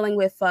that was dealing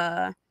with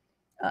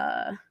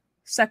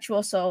sexual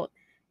assault,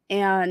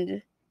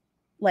 and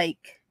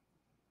like,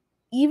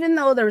 even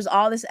though there was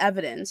all this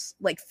evidence,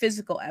 like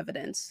physical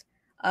evidence,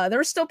 there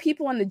were still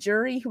people on the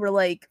jury who were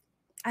like,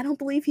 I don't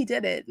believe he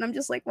did it. And I'm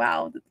just like,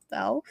 wow,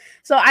 no.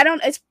 So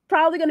it's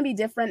probably going to be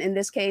different in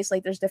this case.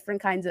 Like, there's different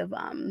kinds of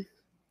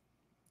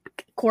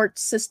court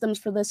systems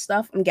for this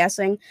stuff, I'm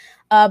guessing.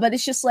 But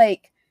it's just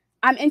like,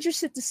 I'm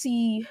interested to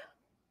see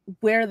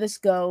where this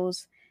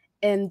goes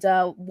and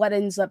what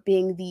ends up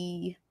being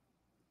the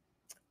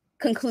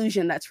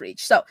conclusion that's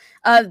reached. So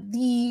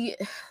the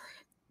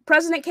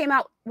president came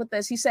out with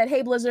this. He said,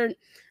 hey, Blizzard,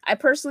 I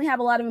personally have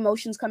a lot of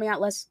emotions coming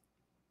out.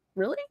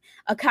 Really?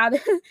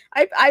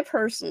 I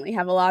personally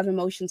have a lot of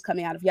emotions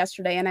coming out of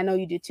yesterday, and I know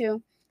you do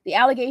too. The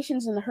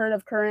allegations and the hurt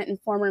of current and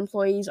former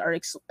employees are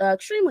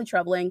extremely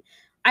troubling.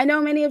 I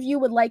know many of you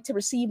would like to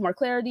receive more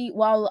clarity.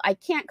 While I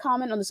can't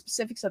comment on the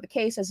specifics of the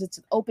case as it's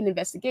an open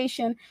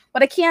investigation,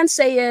 what I can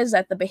say is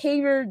that the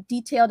behavior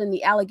detailed in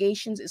the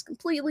allegations is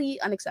completely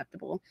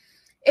unacceptable.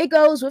 It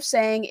goes with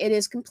saying it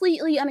is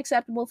completely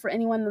unacceptable for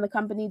anyone in the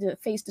company to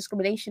face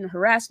discrimination and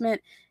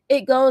harassment.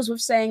 It goes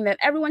with saying that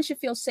everyone should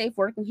feel safe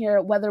working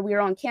here, whether we are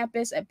on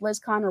campus, at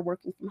BlizzCon, or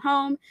working from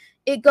home.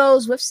 It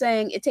goes with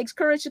saying it takes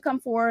courage to come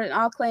forward, and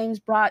all claims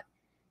brought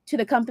to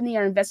the company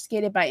are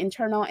investigated by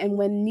internal and,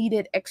 when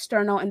needed,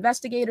 external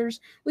investigators.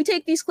 We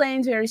take these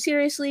claims very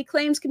seriously.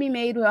 Claims can be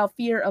made without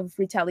fear of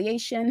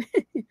retaliation.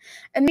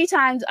 And many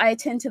times I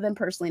attend to them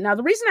personally. Now,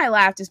 the reason I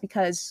laughed is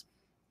because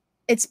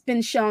it's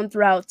been shown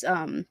throughout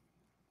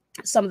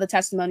some of the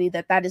testimony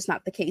that is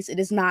not the case. It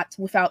is not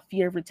without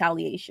fear of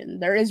retaliation.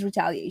 There is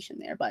retaliation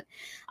there, but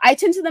I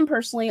attend to them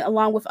personally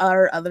along with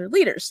our other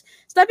leaders.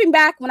 Stepping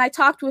back, when I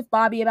talked with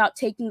Bobby about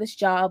taking this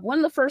job, one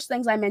of the first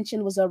things I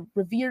mentioned was a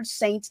revered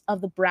saint of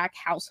the Brack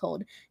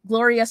household,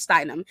 Gloria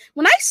Steinem.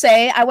 When I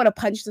say I want to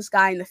punch this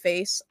guy in the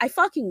face, I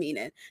fucking mean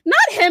it. Not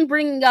him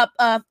bringing up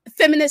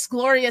feminist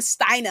Gloria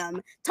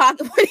Steinem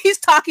when he's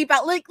talking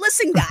about, like,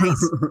 listen,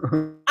 guys,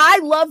 I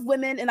love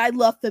women and I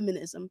love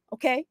feminism,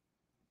 okay?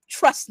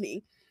 Trust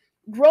me.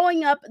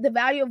 Growing up, the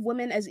value of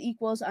women as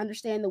equals,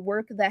 understand the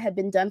work that had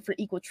been done for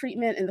equal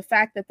treatment, and the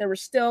fact that there was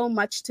still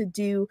much to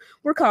do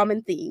were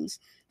common themes.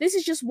 This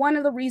is just one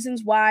of the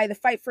reasons why the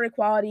fight for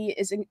equality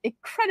is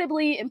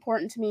incredibly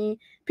important to me.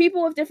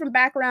 People with different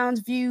backgrounds,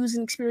 views,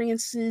 and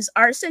experiences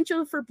are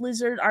essential for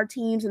Blizzard, our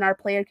teams, and our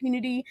player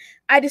community.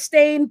 I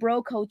disdain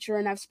bro culture,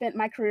 and I've spent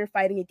my career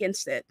fighting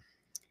against it.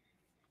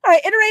 All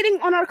right,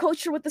 iterating on our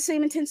culture with the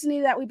same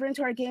intensity that we bring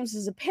to our games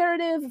is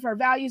imperative, with our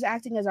values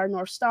acting as our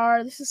North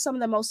Star. This is some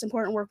of the most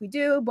important work we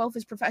do, both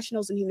as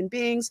professionals and human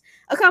beings.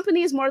 A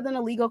company is more than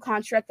a legal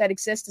contract that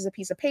exists as a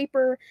piece of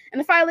paper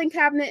in a filing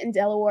cabinet in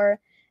Delaware.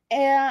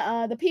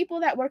 And the people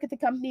that work at the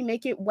company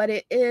make it what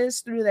it is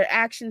through their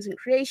actions and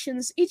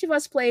creations. Each of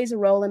us plays a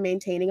role in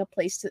maintaining a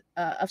place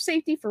of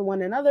safety for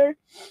one another.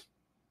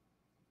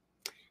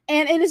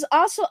 And it is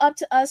also up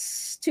to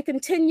us to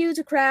continue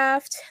to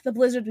craft the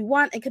Blizzard we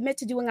want and commit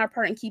to doing our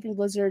part in keeping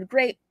Blizzard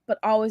great, but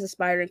always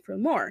aspiring for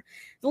more.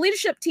 The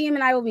leadership team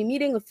and I will be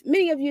meeting with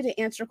many of you to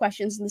answer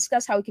questions and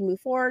discuss how we can move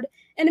forward.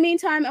 In the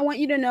meantime, I want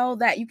you to know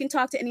that you can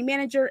talk to any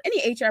manager,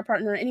 any HR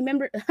partner, any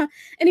member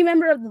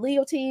of the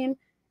legal team,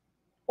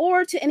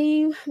 or to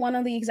any one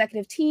of the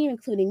executive team,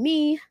 including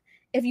me.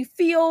 If you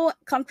feel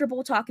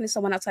comfortable talking to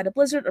someone outside of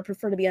Blizzard or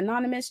prefer to be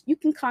anonymous, you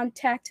can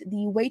contact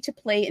the Way to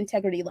Play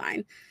Integrity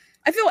line.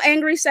 I feel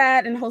angry,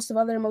 sad, and a host of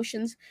other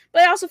emotions,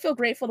 but I also feel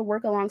grateful to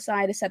work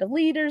alongside a set of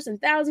leaders and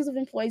thousands of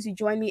employees who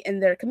join me in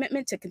their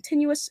commitment to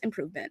continuous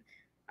improvement.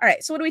 All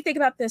right, so what do we think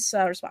about this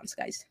response,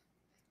 guys?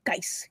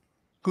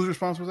 Whose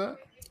response was that?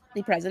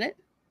 The president.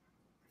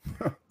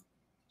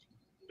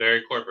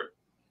 Very corporate.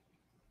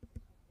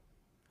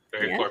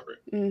 Very corporate.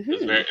 Mm-hmm.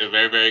 It's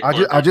very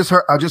corporate. I just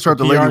heard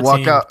the PR lady walk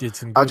team out. did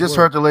some I good just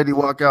work. heard the lady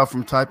walk out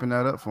from typing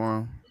that up for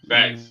him.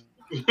 Facts.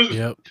 Yep.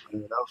 Yeah,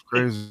 that was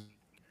crazy.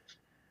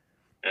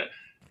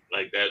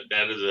 Like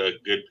that is a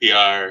good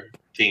PR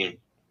team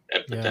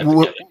that put that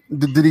Well,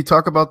 together. did he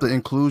talk about the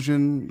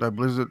inclusion that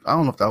Blizzard? I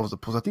don't know if that was the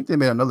post. I think they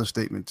made another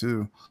statement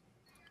too.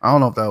 I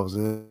don't know if that was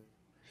it.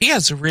 He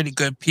has a really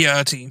good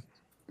PR team.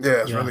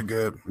 Yeah, it's Yeah. really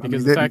good.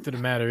 Because the fact of the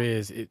matter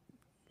is,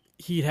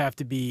 he'd have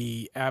to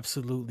be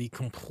absolutely,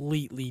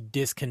 completely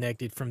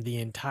disconnected from the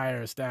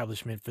entire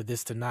establishment for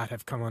this to not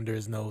have come under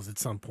his nose at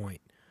some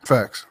point.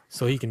 Facts.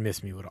 So he can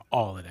miss me with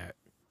all of that.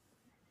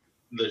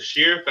 The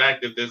sheer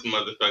fact that this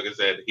motherfucker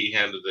said he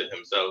handled it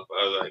himself,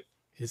 I was like,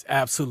 His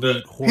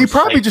absolute He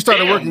probably Like, just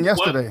started damn, working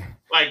yesterday.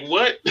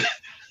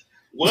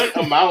 what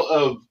amount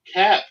of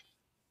cap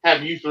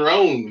have you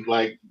thrown?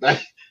 Like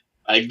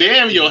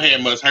damn, your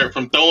hand must hurt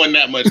from throwing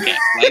that much cap.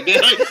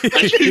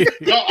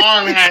 Your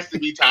arm has to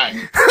be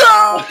tired.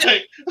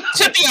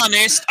 To be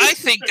honest, I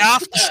think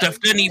half the stuff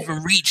didn't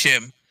even reach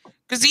him.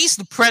 Because he's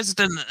the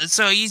president,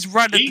 so he's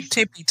right at the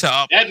tippy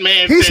top. That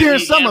man, He's said hearing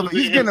he some of it. handled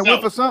He's getting a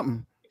whiff himself. of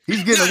something.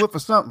 He's getting a whiff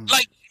of something.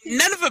 Like,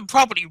 none of it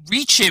probably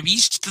reach him.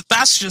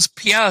 That's just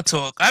PR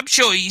talk. I'm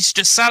sure he's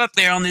just sat up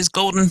there on his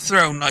golden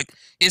throne. Like,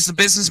 is the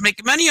business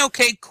making money?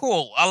 Okay,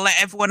 cool. I'll let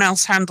everyone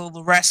else handle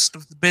the rest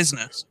of the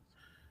business.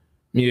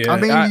 Yeah, I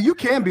mean, you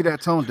can be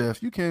that tone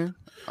deaf. You can.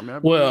 I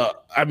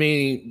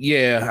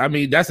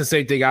mean, that's the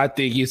same thing I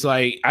think. It's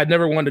like, I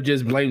never want to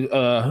just blame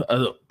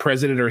a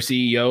president or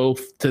CEO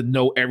to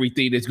know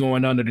everything that's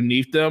going on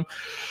underneath them,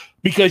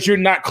 because you're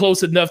not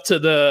close enough to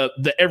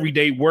the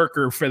everyday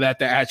worker for that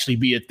to actually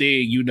be a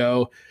thing, you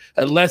know,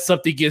 unless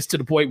something gets to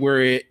the point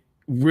where it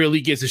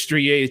really gets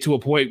striated to a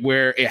point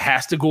where it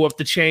has to go up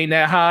the chain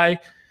that high.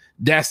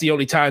 That's the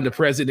only time the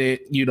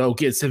president, you know,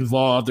 gets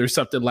involved or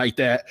something like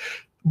that.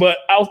 But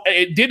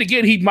then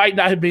again, he might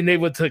not have been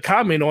able to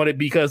comment on it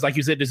because, like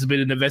you said, this has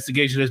been an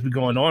investigation that's been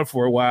going on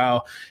for a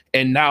while.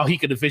 And now he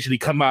could officially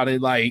come out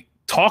and like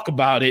talk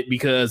about it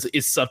because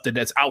it's something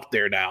that's out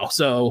there now.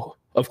 So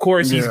of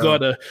course he's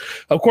gonna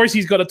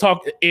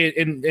talk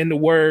in the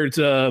words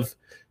of,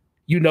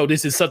 you know,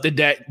 this is something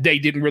that they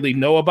didn't really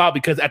know about,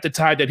 because at the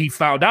time that he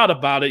found out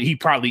about it, he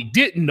probably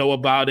didn't know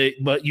about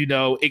it. But, you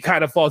know, it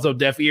kind of falls on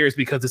deaf ears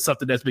because it's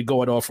something that's been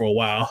going on for a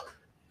while.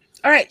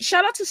 All right,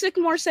 shout out to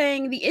Sycamore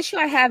saying, the issue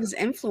I have is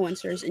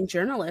influencers and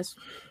journalists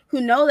who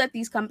know that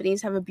these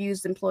companies have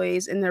abused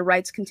employees and their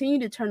rights continue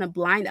to turn a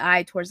blind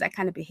eye towards that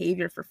kind of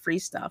behavior for free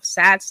stuff.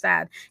 Sad.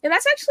 Yeah,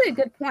 that's actually a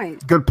good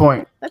point. Good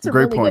point. That's a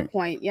Great really point. good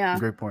point. Yeah.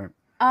 Great point.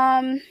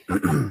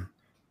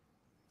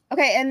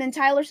 Okay, and then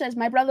Tyler says,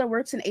 my brother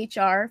works in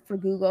HR for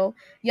Google.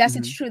 Yes,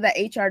 it's true that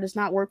HR does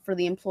not work for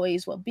the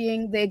employees'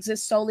 well-being. They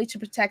exist solely to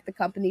protect the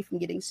company from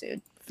getting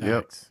sued.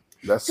 Yep.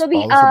 That's so all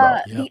it's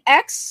about. the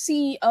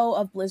ex-CEO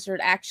of Blizzard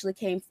actually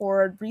came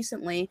forward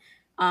recently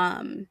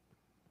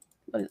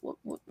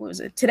what was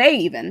it? Today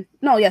even?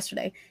 No,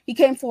 yesterday. He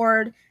came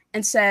forward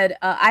and said,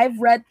 I've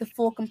read the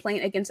full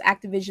complaint against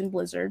Activision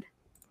Blizzard.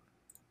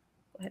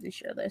 Go ahead and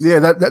share this. Yeah,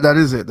 that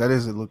is it. That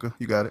is it, Luca.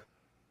 You got it.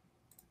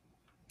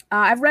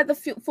 I've read the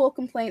full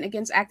complaint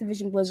against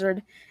Activision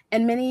Blizzard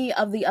and many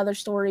of the other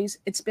stories.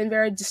 It's been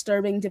very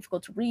disturbing,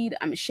 difficult to read.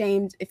 I'm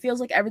ashamed. It feels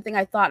like everything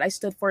I thought I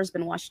stood for has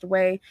been washed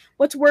away.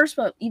 What's worse,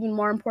 but even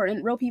more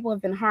important, real people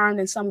have been harmed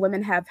and some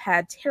women have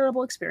had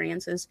terrible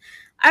experiences.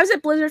 I was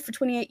at Blizzard for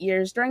 28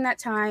 years. During that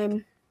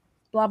time,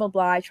 blah, blah,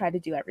 blah, I tried to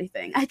do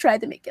everything. I tried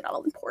to make it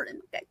all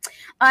important. Okay.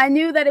 I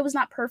knew that it was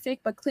not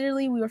perfect, but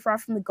clearly we were far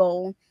from the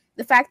goal.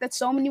 The fact that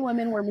so many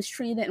women were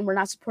mistreated and were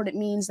not supported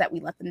means that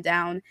we let them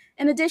down.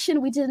 In addition,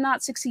 we did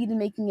not succeed in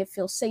making it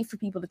feel safe for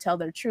people to tell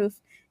their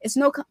truth. It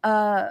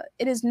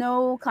is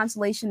no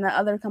consolation that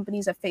other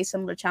companies have faced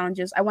similar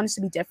challenges. I want us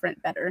to be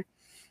different, better.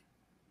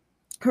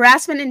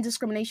 Harassment and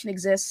discrimination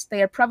exists.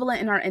 They are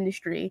prevalent in our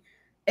industry.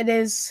 It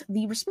is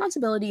the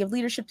responsibility of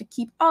leadership to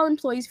keep all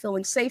employees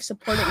feeling safe,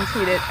 supported, and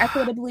treated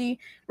equitably,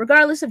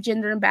 regardless of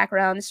gender and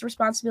background. It's the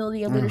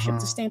responsibility of leadership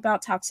to stamp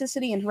out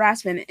toxicity and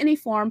harassment in any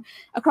form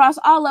across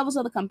all levels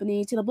of the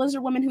company. To the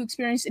Blizzard women who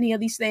experienced any of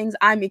these things,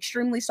 I'm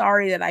extremely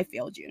sorry that I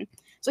failed you.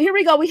 So here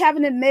we go. We have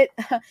him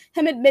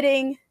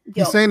admitting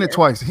guilt. He's saying it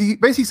twice. He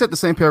basically said the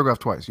same paragraph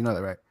twice. You know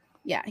that, right?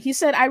 Yeah, he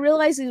said, I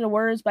realize these are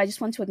words, but I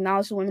just want to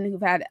acknowledge the women who've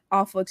had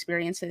awful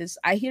experiences.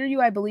 I hear you,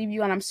 I believe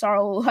you, and I'm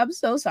so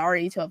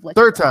sorry to have let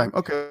you down. Third time,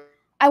 okay.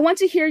 I want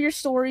to hear your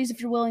stories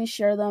if you're willing to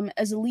share them.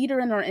 As a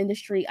leader in our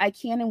industry, I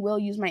can and will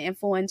use my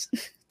influence.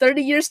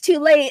 30 years too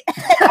late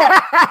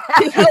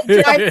to help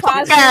drive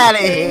positive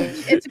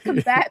change and to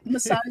combat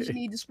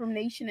misogyny,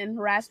 discrimination, and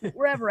harassment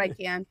wherever I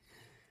can.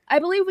 I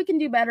believe we can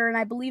do better, and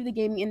I believe the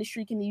gaming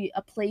industry can be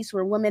a place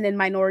where women and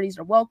minorities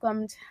are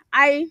welcomed.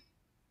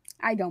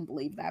 I don't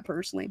believe that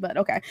personally, but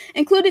okay.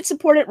 Included,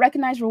 supported,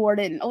 recognized,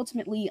 rewarded, and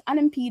ultimately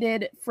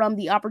unimpeded from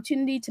the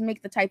opportunity to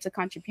make the types of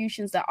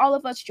contributions that all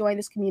of us join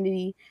this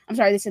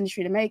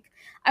industry to make.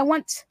 I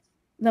want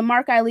the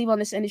mark I leave on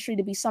this industry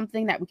to be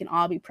something that we can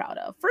all be proud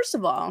of. First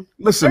of all,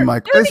 listen,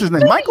 Mike, that's his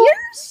name, Michael.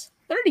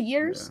 30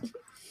 years. Yeah.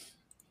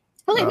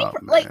 Okay,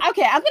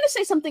 okay, I'm gonna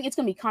say something. It's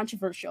gonna be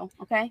controversial.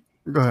 Okay,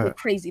 go ahead.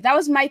 Crazy. That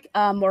was Mike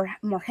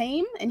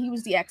Morhaime, and he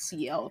was the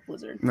ex-CEO of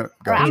Blizzard. No,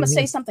 I'm gonna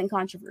say something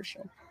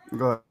controversial.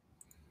 Go ahead.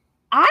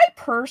 I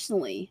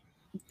personally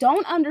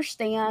don't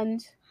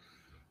understand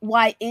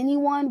why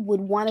anyone would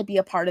want to be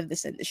a part of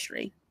this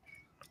industry,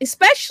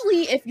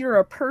 especially if you're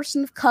a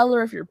person of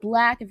color, if you're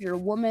black, if you're a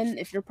woman,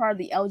 if you're part of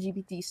the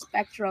LGBT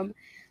spectrum.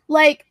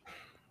 Like,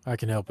 I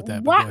can help with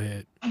that, but go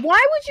ahead.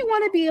 Why would you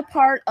want to be a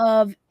part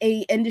of a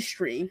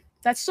industry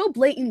that so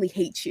blatantly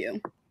hates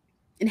you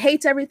and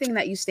hates everything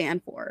that you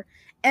stand for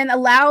and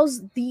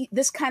allows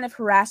this kind of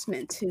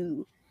harassment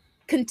to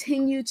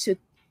continue to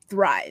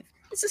thrive?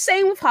 It's the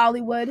same with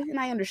Hollywood, and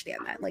I understand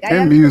that. Like,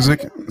 and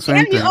music,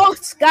 same thing. Oh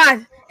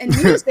God, and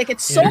music,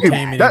 it's so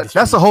bad.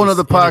 That's a whole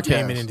other podcast.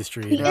 Entertainment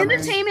industry. The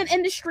entertainment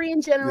industry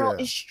in general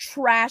is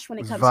trash when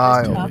it comes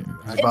to this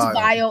stuff. It's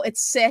vile. It's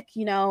sick.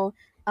 You know,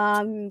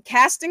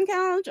 casting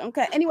couch.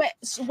 Okay. Anyway,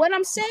 so what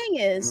I'm saying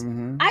is,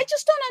 I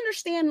just don't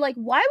understand. Like,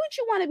 why would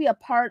you want to be a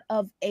part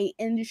of a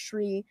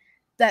industry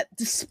that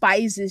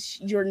despises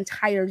your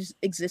entire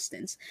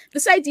existence?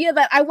 This idea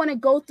that I want to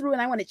go through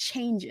and I want to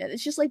change it.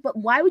 It's just like, but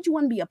why would you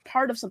want to be a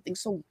part of something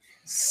so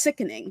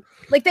sickening?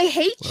 Like, they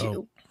hate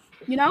you,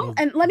 you know?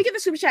 And let me get the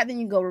super chat, then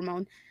you can go,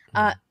 Ramon.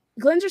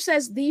 Glenzer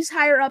says, these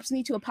higher ups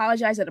need to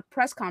apologize at a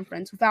press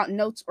conference without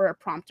notes or a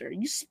prompter.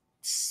 You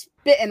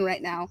spitting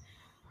right now.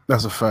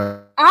 That's a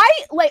fact.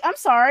 I'm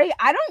sorry.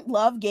 I don't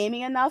love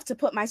gaming enough to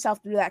put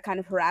myself through that kind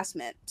of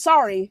harassment.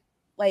 Sorry.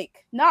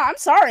 Like, no, I'm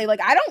sorry.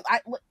 Like, I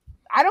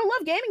don't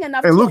love gaming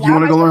enough. Hey, Luke, you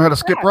want to go learn how to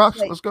skip rocks?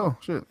 Like, let's go.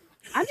 Shit.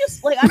 I'm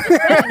just saying,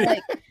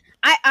 like,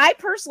 I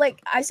personally,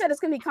 like I said, it's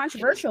gonna be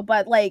controversial,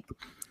 but like,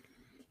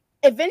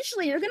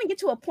 eventually, you're gonna get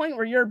to a point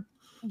where your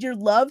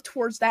love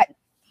towards that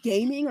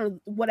gaming or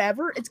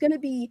whatever, it's gonna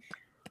be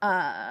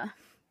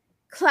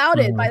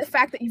clouded by the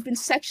fact that you've been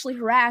sexually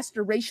harassed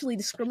or racially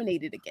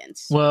discriminated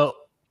against. Well,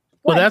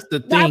 that's the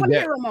thing. I want to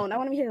hear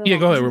Ramon. Yeah,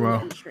 go ahead,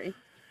 Ramon.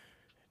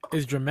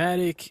 As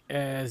dramatic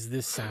as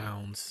this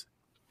sounds,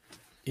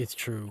 it's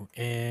true,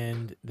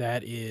 and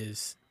that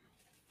is,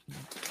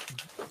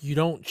 you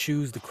don't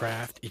choose the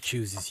craft, it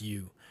chooses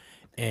you.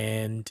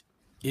 And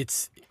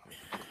it's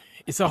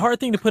a hard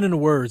thing to put into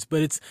words,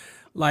 but it's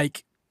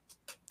like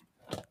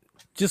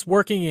just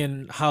working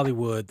in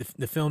Hollywood,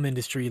 the film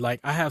industry.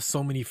 Like, I have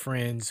so many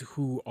friends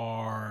who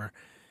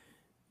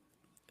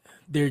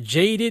they're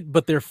jaded,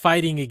 but they're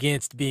fighting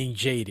against being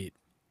jaded,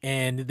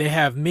 and they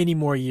have many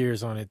more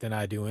years on it than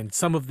I do, and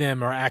some of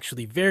them are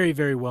actually very,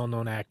 very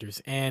well-known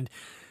actors. And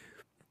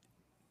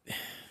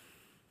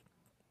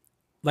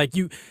like,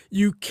 you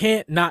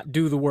can't not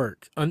do the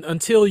work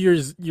until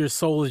your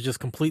soul is just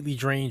completely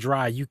drained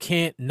dry. You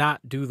can't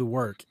not do the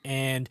work.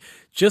 And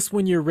just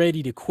when you're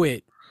ready to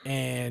quit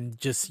and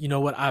just, you know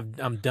what,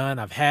 I'm done,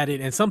 I've had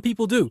it. And some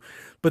people do,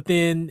 but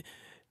then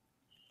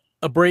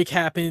a break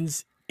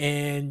happens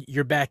and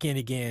you're back in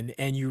again,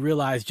 and you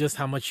realize just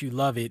how much you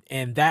love it,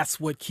 and that's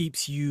what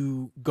keeps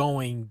you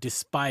going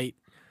despite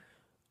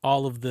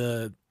all of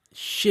the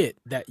shit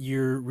that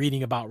you're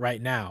reading about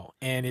right now.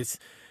 And it's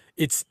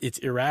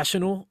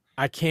irrational.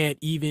 I can't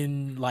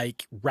even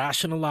like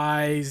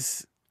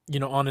rationalize,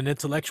 on an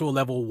intellectual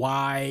level,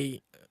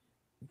 why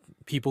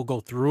people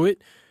go through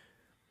it.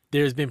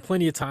 There's been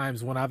plenty of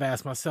times when I've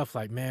asked myself,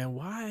 like, man,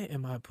 why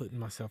am I putting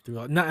myself through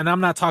all? And I'm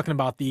not talking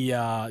about the,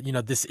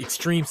 this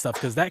extreme stuff,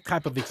 because that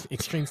type of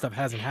extreme stuff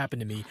hasn't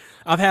happened to me.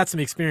 I've had some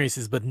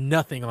experiences, but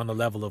nothing on the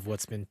level of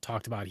what's been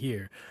talked about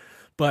here.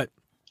 But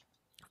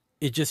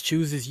it just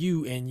chooses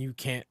you, and you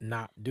can't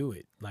not do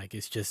it. Like,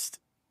 it's just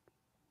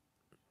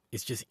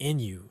in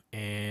you.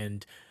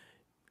 And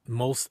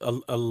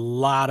a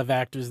lot of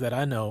actors that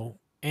I know,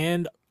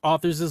 and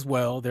authors as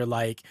well, they're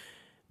like,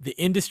 the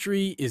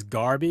industry is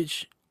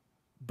garbage,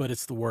 but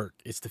it's the work,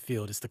 it's the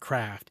field, it's the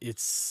craft,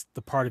 it's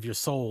the part of your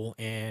soul.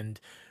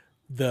 And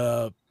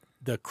the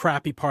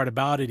crappy part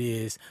about it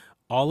is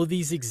all of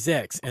these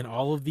execs and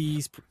all of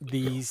these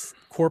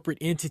corporate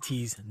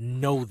entities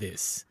know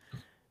this.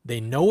 They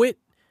know it,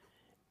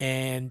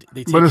 and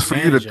they take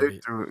advantage of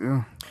it.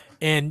 Yeah.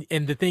 And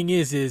the thing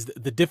is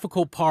the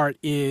difficult part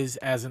is,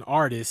 as an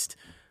artist,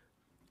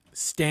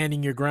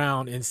 standing your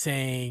ground and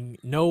saying,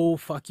 no,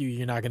 fuck you,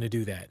 you're not going to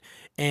do that.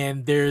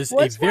 And there's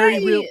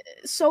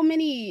so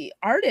many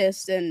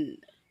artists, and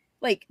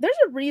like, there's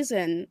a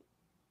reason,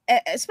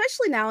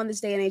 especially now in this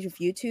day and age of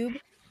YouTube,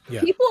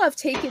 people have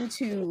taken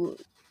to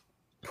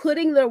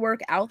putting their work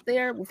out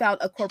there without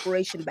a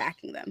corporation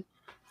backing them.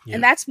 Yeah.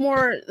 And that's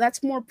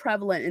more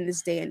prevalent in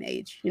this day and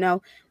age,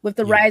 with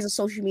the rise of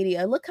social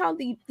media. Look how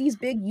these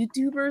big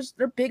YouTubers,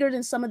 they're bigger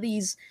than some of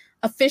these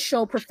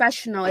official,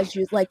 professional, as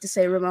you'd like to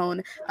say,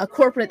 Ramon,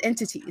 corporate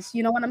entities.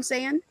 You know what I'm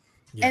saying?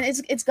 Yeah. And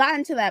it's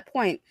gotten to that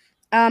point.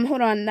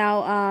 Hold on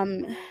now.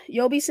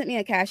 Yobi sent me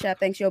a Cash App.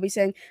 Thanks, Yobi,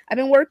 saying, I've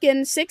been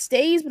working 6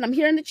 days, but I'm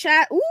here in the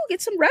chat. Ooh,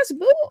 get some rest,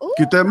 boo. Ooh.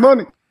 Get that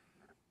money.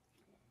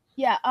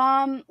 Yeah.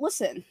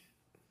 Listen,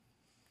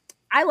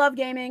 I love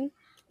gaming,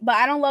 but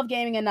I don't love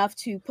gaming enough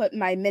to put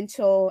my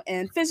mental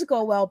and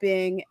physical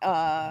well-being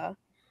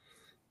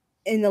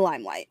in the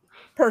limelight,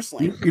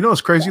 personally. You know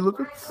what's crazy,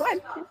 Luca? Go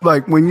ahead.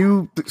 Like, when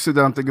you sit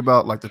down and think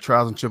about like the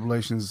trials and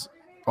tribulations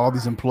all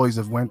these employees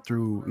have went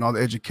through, and all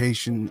the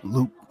education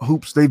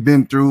hoops they've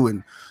been through,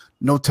 and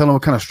no telling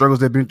what kind of struggles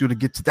they've been through to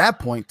get to that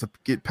point, to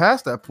get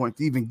past that point,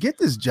 to even get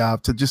this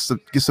job, to just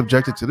get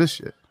subjected to this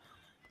shit.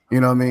 You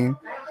know what I mean?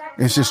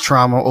 It's just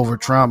trauma over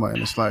trauma, and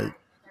it's like,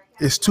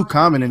 it's too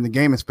common in the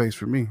gaming space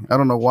for me. I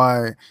don't know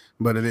why,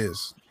 but it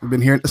is. I've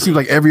been hearing, it seems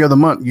like every other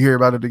month you hear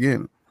about it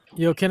again.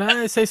 Yo, can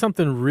I say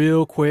something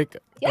real quick?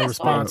 Yes, a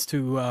response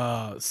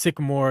to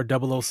Sycamore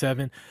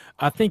 007.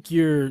 I think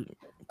you're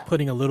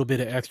putting a little bit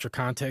of extra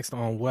context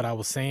on what I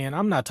was saying.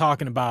 I'm not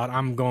talking about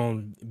I'm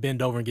going to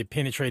bend over and get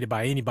penetrated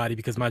by anybody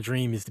because my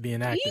dream is to be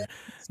an actor.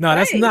 No,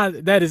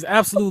 that is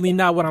absolutely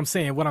not what I'm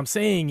saying. What I'm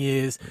saying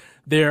is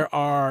there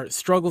are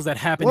struggles that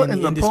happen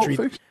in the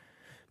industry.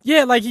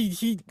 Yeah, like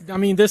I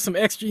mean, there's some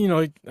extra,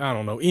 I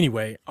don't know.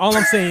 Anyway, all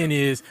I'm saying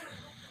is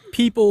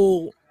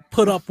people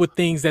put up with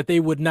things that they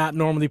would not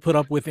normally put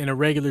up with in a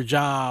regular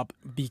job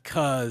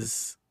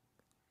because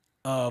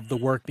of the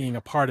work being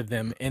a part of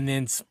them. And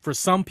then for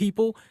some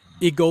people,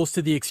 it goes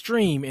to the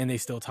extreme and they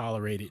still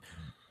tolerate it.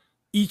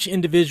 Each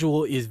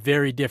individual is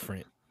very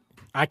different.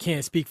 I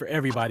can't speak for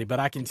everybody, but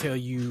I can tell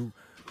you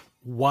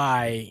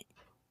why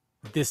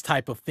this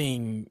type of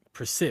thing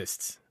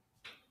persists.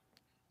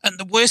 And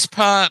the worst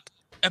part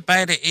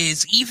about it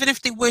is, even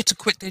if they were to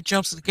quit their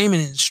jobs in the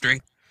gaming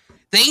industry,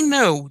 they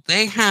know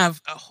they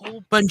have a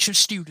whole bunch of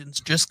students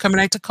just coming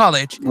out of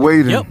college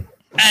waiting. Yep.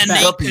 And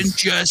they can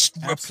just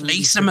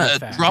replace them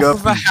at a drop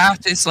of a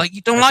hat. It's like,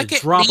 you don't like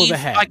it, leave,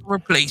 I can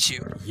replace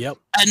you. Yep.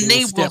 And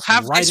they will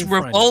have this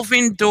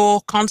revolving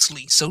door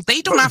constantly, so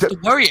they don't have to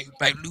worry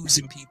about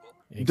losing people.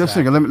 Exactly. Just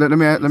thinking,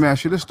 let me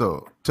ask you this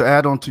though, to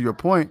add on to your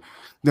point.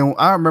 Then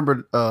I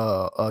remember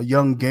a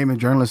young gaming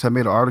journalist had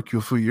made an article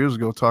a few years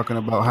ago talking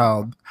about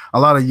how a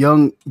lot of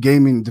young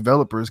gaming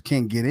developers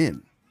can't get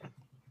in.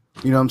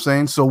 You know what I'm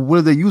saying? So what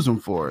do they use them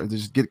for? They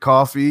just get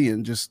coffee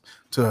and just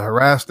to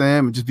harass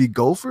them and just be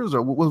gophers,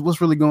 or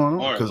what's really going on?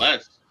 More or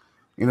less.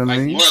 You know what I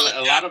mean?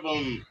 A lot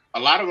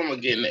of them will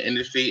get in the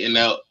industry and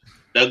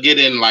they'll get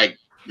in like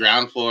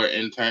ground floor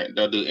intern.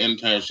 They'll do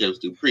internships,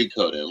 do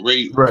pre-coding,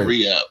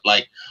 re-up,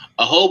 like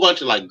a whole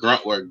bunch of like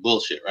grunt work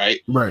bullshit,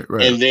 right? Right.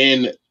 And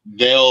then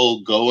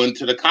they'll go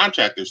into the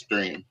contractor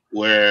stream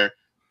where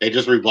they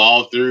just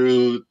revolve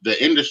through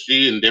the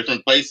industry in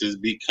different places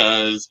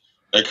because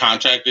they're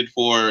contracted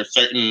for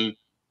certain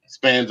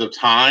spans of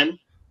time,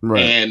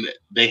 right? And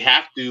they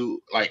have to,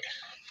 like,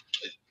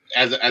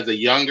 as a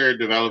younger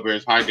developer,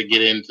 it's hard to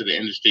get into the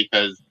industry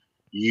because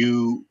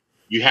you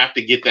have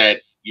to get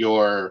that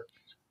your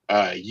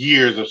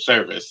years of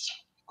service,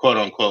 quote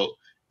unquote,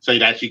 so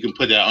that you can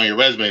put that on your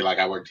resume. Like,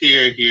 I worked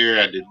here,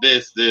 I did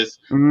this.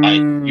 Like,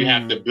 you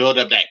have to build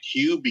up that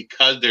queue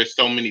because there's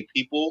so many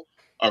people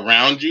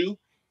around you,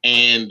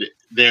 and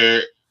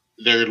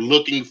they're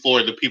looking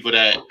for the people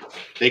that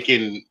they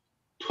can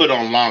put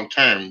on long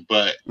term,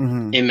 but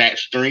in that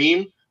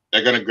stream,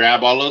 they're gonna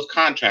grab all those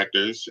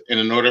contractors, and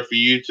in order for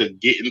you to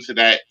get into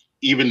that,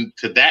 even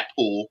to that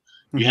pool,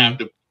 you have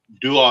to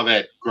do all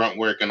that grunt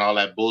work and all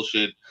that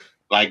bullshit.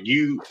 Like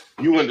you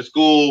went to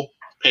school,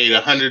 paid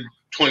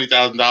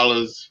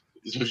 $120,000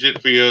 some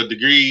shit for your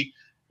degree.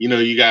 You know,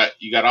 you got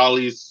all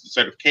these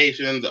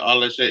certifications, all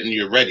that shit, and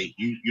you're ready.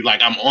 You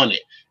like, I'm on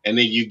it, and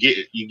then you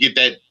get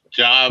that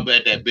job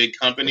at that big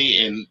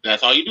company, and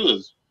that's all you do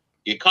is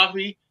get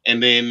coffee.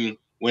 And then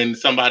when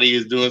somebody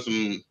is doing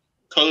some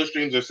code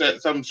streams or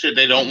some shit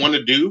they don't want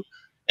to do,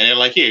 and they're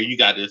like, here, you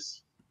got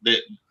this.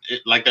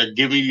 Like they're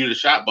giving you the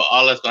shot, but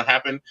all that's gonna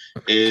happen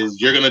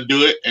is you're gonna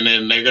do it, and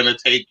then they're gonna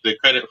take the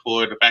credit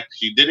for the fact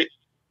that you did it,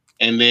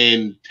 and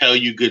then tell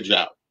you good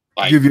job.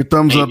 Like, give you a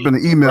thumbs up in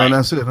the email, and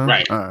that's it, huh?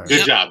 Right. All right.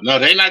 Good job. No,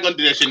 they're not gonna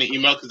do that shit in the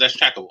email because that's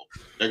trackable.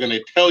 They're gonna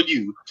tell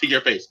you to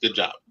your face, good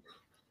job.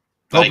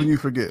 Hoping you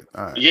forget.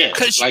 All right. Yeah,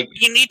 because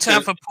you need to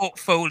have a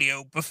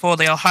portfolio before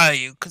they'll hire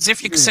you. Because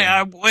if you can say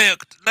I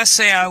worked, let's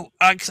say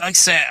I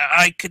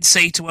could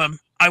say to them,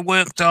 I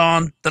worked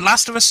on The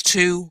Last of Us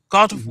 2,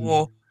 God of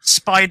War,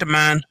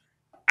 Spider-Man,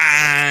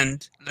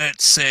 and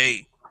let's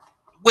say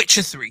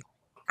Witcher 3,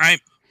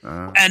 right?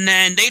 And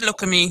then they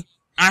look at me.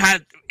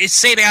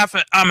 Say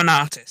I'm an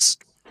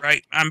artist,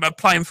 right? I'm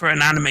applying for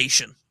an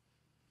animation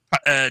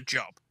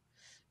job.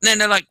 And then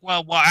they're like,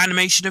 well, what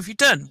animation have you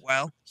done?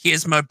 Well,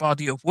 here's my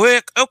body of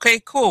work. Okay,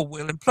 cool.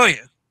 We'll employ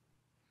you.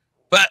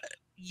 But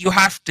you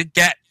have to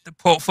get the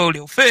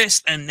portfolio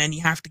first, and then you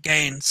have to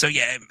gain. So,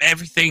 yeah,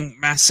 everything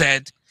Matt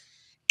said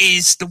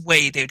is the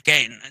way they'd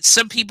get in.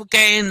 Some people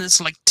get in as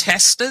like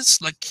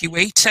testers, like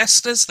QA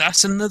testers.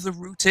 That's another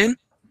route in.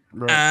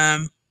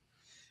 Right.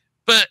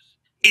 But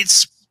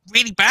it's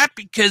really bad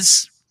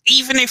because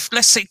even if,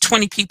 let's say,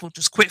 20 people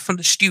just quit from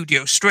the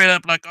studio, straight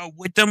up like, oh,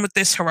 we're done with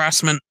this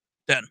harassment,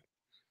 done.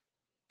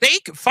 They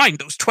can find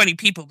those 20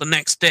 people the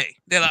next day.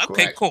 They're like,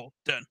 okay, cool,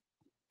 done.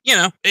 You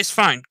know, it's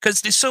fine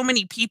because there's so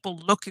many people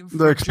looking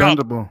for a job,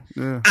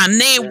 and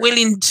they're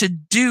willing to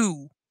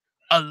do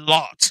a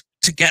lot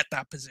to get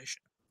that position.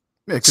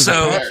 Yeah,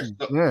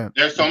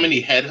 there's so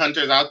many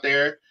headhunters out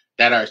there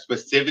that are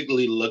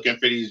specifically looking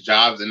for these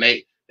jobs, and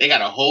they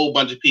got a whole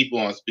bunch of people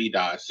on speed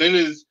dial. As soon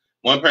as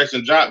one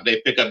person drops,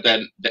 they pick up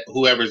that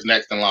whoever's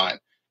next in line,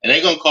 and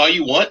they're gonna call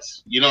you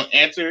once. You don't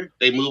answer,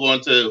 they move on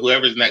to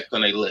whoever's next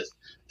on their list.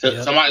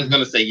 Somebody's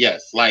gonna say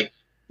yes,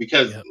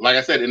 because like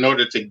I said, in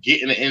order to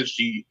get in the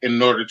industry,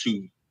 in order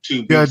to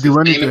be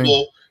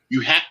sustainable,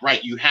 you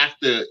have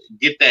to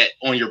get that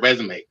on your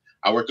resume.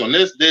 I worked on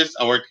this,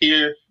 I worked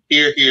here,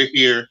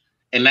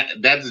 and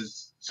that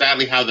is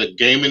sadly how the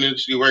gaming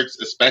industry works.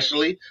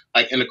 Especially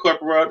like in the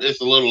corporate world,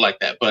 it's a little like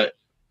that, but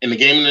in the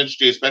gaming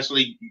industry,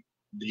 especially,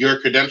 your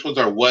credentials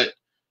are what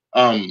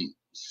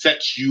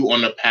sets you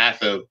on the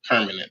path of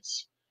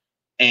permanence,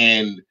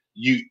 and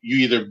you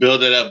either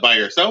build it up by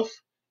yourself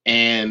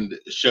and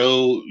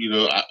show,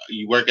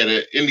 you work at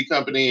an indie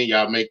company and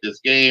y'all make this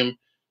game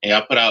and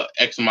y'all put out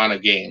X amount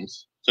of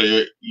games. So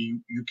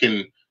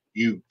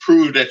you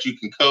prove that you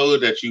can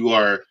code, that you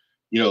are,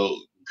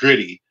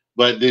 gritty,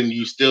 but then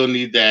you still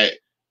need that.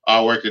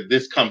 I worked at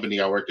this company,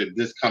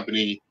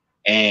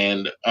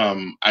 and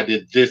I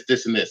did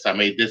this, and this. I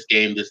made this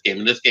game,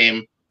 and this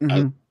game.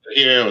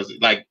 Here it was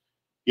like,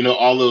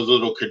 all those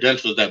little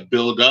credentials that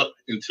build up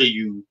until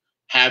you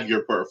have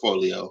your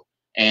portfolio.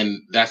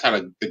 And that's how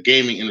the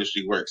gaming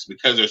industry works,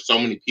 because there's so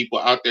many people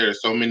out there.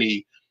 There's so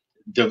many,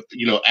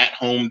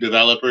 at-home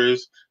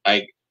developers,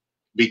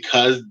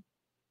 because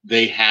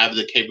they have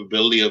the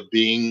capability of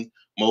being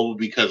mobile,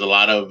 because a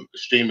lot of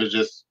streamers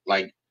just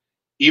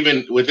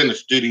even within the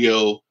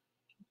studio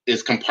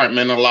is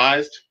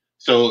compartmentalized.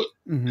 So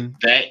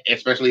that,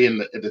 especially in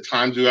the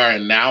times we are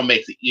in now,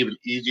 makes it even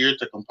easier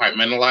to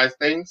compartmentalize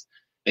things.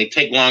 They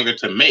take longer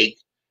to make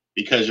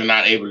because you're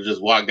not able to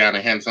just walk down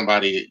and hand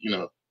somebody,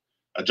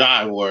 a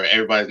job, or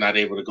everybody's not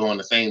able to go on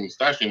the same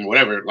start stream or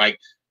whatever.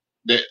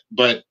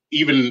 But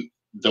even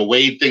the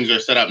way things are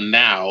set up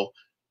now,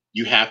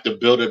 you have to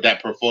build up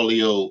that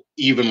portfolio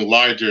even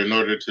larger in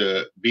order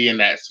to be in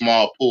that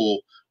small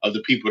pool of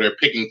the people they're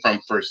picking from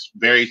for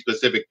very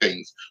specific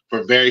things,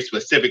 for very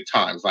specific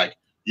times. Like,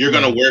 you're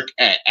going to work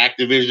at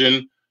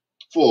Activision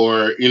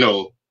for,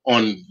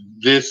 on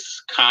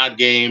this COD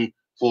game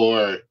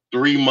for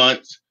 3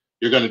 months.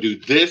 You're going to do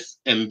this,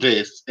 and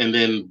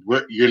then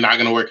you're not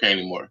going to work here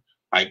anymore.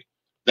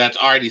 That's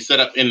already set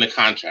up in the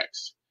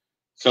contracts.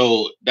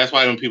 So that's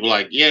why when people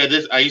I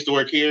used to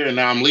work here and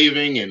now I'm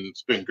leaving and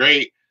it's been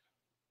great.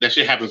 That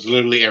shit happens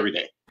literally every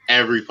day,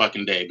 every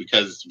fucking day,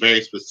 because it's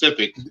very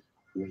specific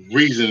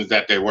reasons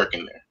that they're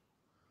working there.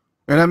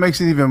 And that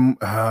makes it even,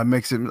 I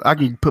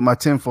can put my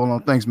tinfoil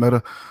on, thanks,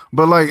 Meta.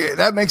 But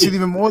that makes it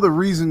even more the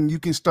reason you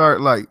can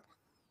start,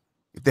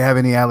 if they have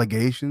any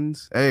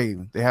allegations, hey,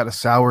 they had a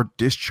sour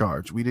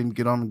discharge, we didn't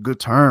get on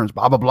good terms,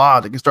 blah, blah, blah.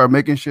 They can start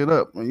making shit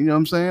up. You know what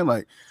I'm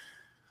saying?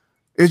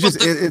 It's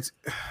just, it's,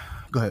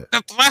 go ahead.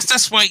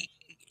 That's why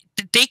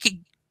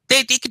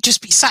they could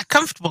just be sat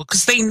comfortable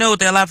because they know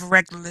they'll have a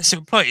regular list of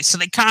employees, so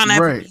they can't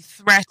ever be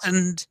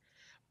threatened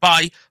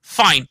by,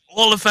 fine,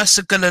 all of us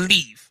are going to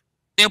leave.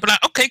 They'll be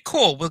like, okay,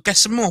 cool, we'll get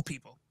some more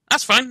people.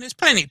 That's fine, there's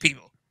plenty of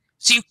people.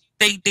 So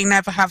they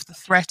never have the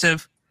threat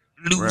of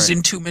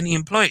losing too many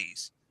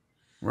employees.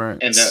 Right.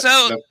 And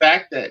the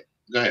fact that,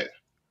 go ahead.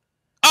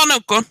 Oh, no,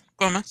 go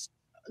on, Max.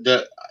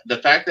 The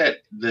fact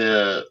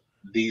that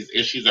these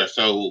issues are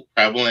so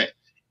prevalent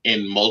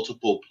in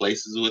multiple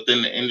places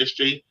within the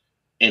industry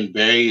in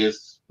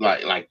various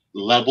like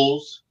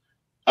levels,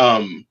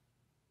 when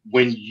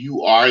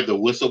you are the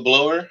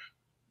whistleblower,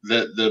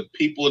 the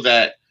people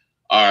that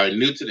are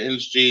new to the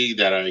industry,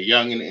 that are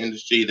young in the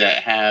industry,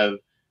 that have,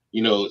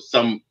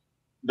 some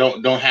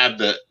don't have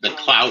the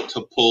clout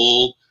to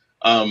pull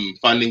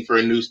funding for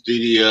a new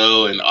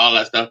studio and all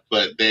that stuff,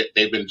 but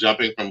they've been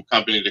jumping from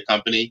company to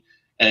company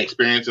and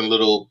experiencing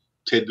little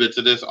tidbits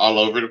of this all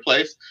over the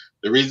place.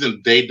 The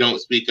reason they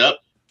don't speak up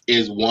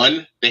is,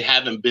 one, they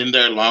haven't been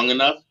there long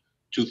enough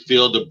to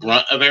feel the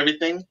brunt of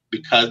everything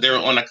because they're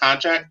on a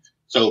contract.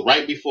 So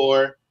right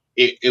before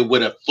it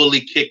would have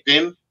fully kicked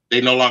in, they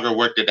no longer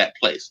worked at that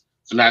place.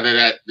 So now they're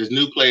at this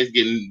new place,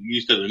 getting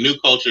used to the new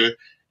culture,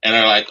 and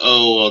they're like,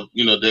 oh,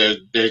 well, there's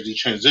the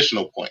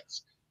transitional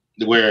points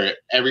where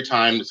every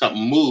time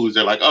something moves,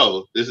 they're like,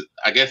 oh,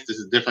 I guess this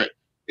is different.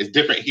 It's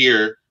different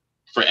here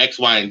for X,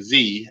 Y, and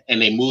Z,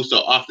 and they move so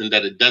often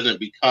that it doesn't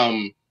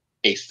become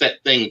a set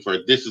thing for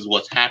this is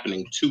what's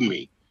happening to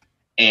me.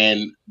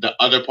 And the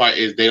other part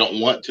is they don't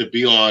want to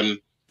be on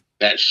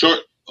that short,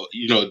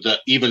 the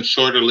even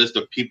shorter list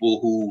of people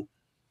who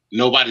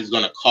nobody's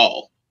going to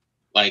call,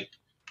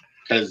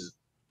 because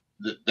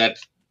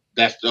that's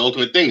the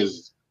ultimate thing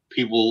is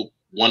people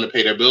want to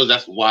pay their bills.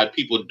 That's why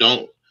people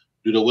don't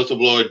do the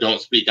whistleblower,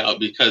 don't speak out,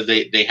 because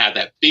they have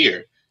that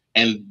fear,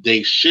 and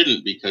they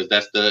shouldn't, because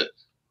that's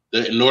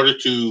in order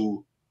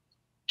to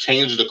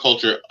change the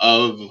culture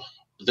of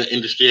the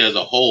industry as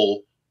a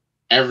whole,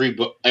 every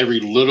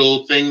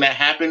little thing that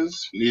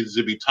happens needs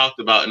to be talked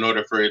about in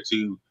order for it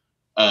to,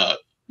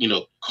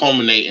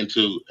 culminate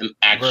into an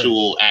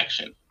actual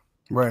action.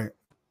 Right.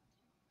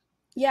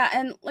 Yeah,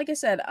 and like I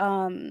said,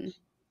 I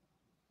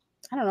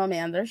don't know,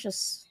 man. There's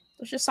just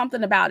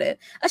something about it.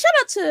 A shout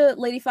out to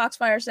Lady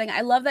Foxfire saying,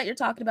 I love that you're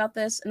talking about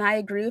this, and I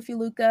agree with you,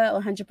 Luca,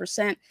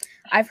 100%.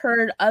 I've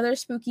heard other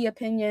spooky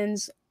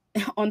opinions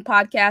on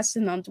podcasts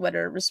and on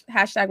Twitter.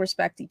 Hashtag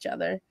respect each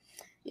other.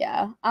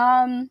 Yeah.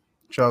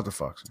 Shout out to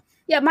Fox.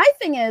 Yeah, my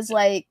thing is,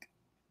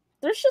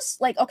 there's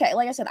just, okay,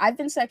 like I said, I've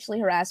been sexually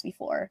harassed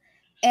before,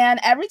 and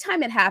every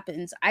time it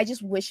happens, I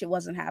just wish it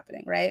wasn't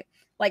happening, right?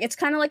 It's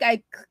kind of like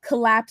I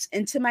collapse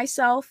into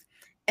myself,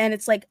 and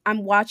it's like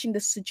I'm watching the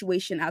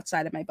situation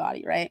outside of my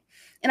body, right?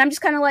 And I'm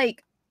just kind of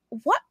like,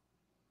 what?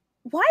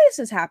 Why is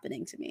this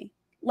happening to me?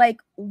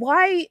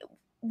 Why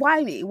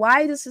me?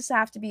 Why does this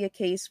have to be a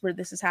case where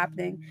this is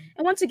happening?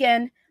 And once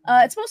again,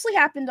 it's mostly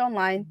happened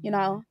online,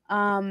 and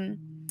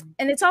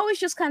it's always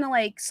just kind of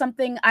like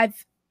something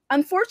I've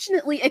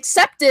unfortunately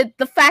accepted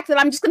the fact that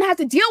I'm just going to have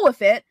to deal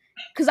with it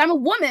because I'm a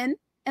woman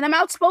and I'm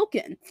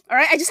outspoken. All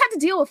right. I just have to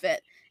deal with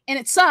it, and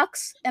it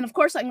sucks. And of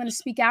course I'm going to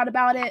speak out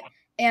about it,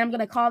 and I'm going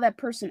to call that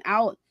person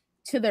out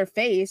to their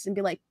face and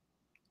be like,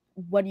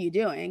 what are you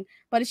doing?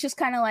 But it's just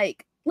kind of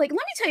like, let me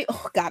tell you,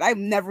 oh God,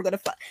 I'm never going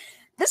to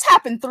this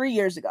happened 3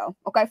 years ago.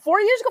 Okay. 4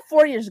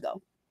 years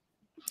ago,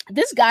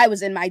 this guy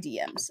was in my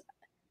DMs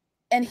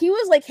and he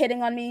was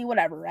hitting on me,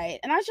 whatever. Right.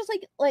 And I was just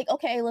like,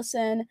 okay,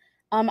 listen,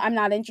 I'm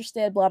not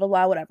interested, blah, blah,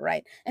 blah, whatever.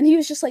 Right. And he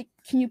was just like,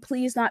 can you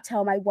please not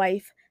tell my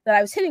wife that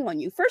I was hitting on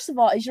you? First of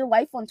all, is your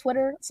wife on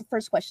Twitter? That's the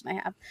first question I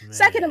have. Man.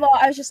 Second of all,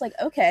 I was just like,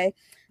 okay.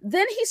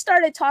 Then he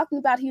started talking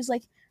about, he was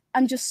like,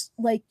 I'm just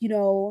what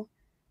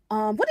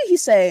did he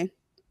say?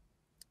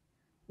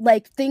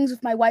 Things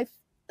with my wife,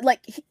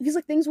 he's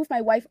like, things with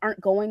my wife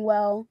aren't going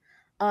well.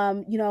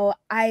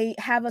 I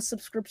have a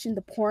subscription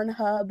to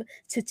Pornhub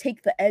to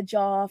take the edge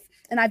off,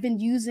 and I've been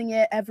using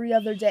it every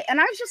other day.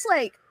 And I was just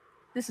like,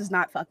 this is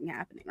not fucking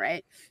happening,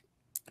 right?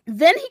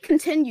 Then he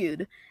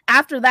continued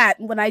after that.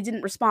 When I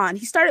didn't respond,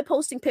 he started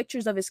posting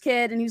pictures of his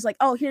kid, and he was like,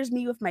 oh, here's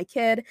me with my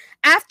kid.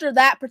 After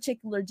that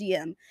particular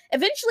DM,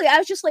 eventually I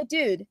was just like,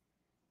 dude,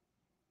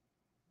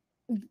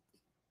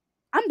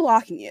 I'm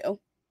blocking you.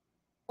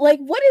 What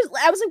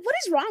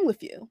is wrong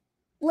with you?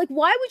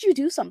 Why would you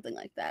do something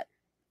like that?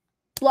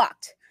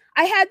 Blocked.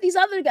 I had these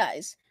other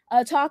guys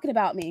talking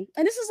about me,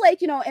 and this is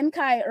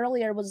Mkai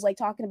earlier was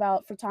talking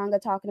about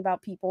Fratanga, talking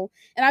about people,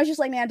 and I was just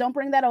like, man, don't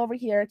bring that over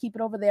here, keep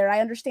it over there. I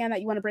understand that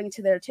you want to bring it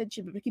to their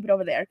attention, but keep it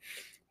over there.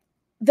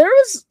 There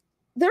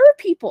were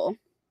people.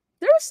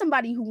 There was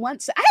somebody who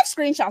once said, I have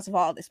screenshots of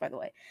all of this, by the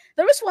way.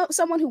 There was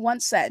someone who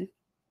once said,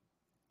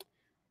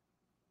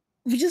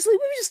 we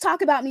just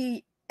talk about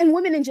me and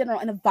women in general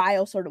in a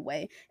vile sort of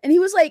way, and he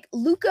was like,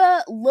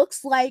 Luca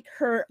looks like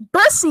her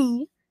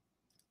bussy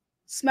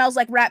smells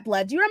like rat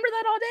blood. Do you remember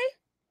that all day?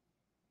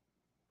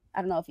 I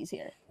don't know if he's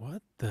here.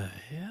 What the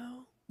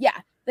hell? Yeah,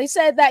 they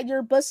said that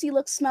your bussy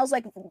smells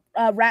like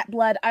rat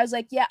blood. I was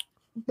like, yeah,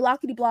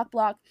 blockity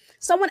block.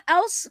 Someone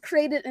else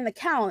created an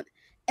account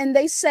and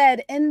they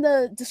said in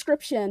the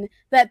description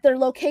that their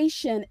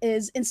location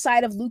is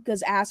inside of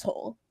Luca's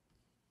asshole.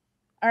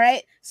 All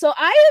right. So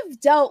I have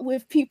dealt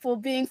with people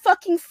being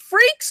fucking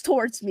freaks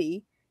towards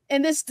me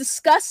in this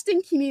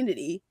disgusting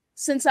community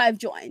since I've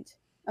joined.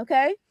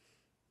 Okay.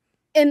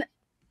 And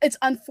it's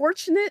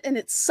unfortunate and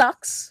it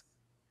sucks,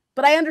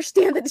 but I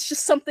understand that it's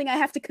just something I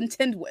have to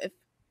contend with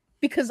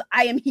because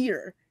I am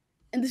here.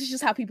 And this is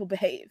just how people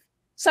behave.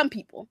 Some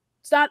people.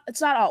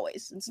 It's not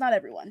always. It's not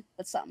everyone,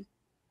 but some.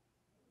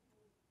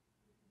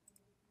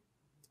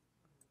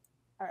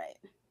 All right.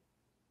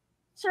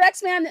 Sir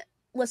X-Man,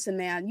 listen,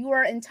 man, you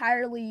are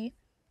entirely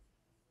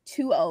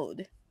too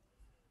old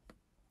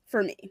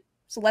for me.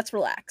 So let's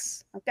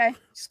relax, okay?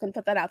 Just gonna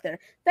put that out there.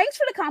 Thanks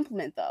for the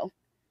compliment, though.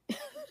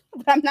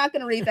 But I'm not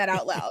gonna read that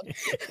out loud.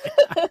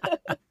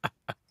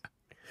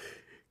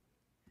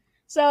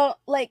 So,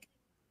 like,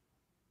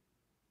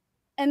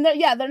 and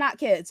they're not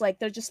kids. Like,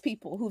 they're just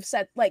people who've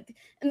said, like,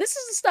 and this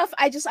is the stuff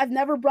I've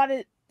never brought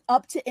it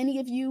up to any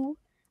of you.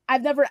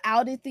 I've never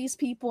outed these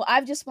people.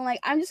 I've just been like,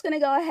 I'm just going to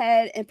go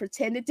ahead and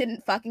pretend it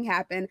didn't fucking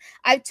happen.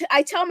 I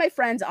tell my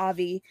friends,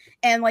 Avi,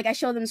 and like I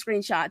show them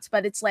screenshots,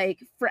 but it's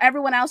like for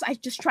everyone else, I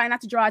just try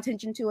not to draw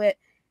attention to it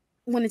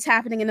when it's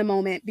happening in the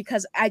moment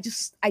because I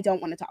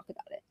don't want to talk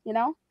about it, you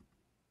know?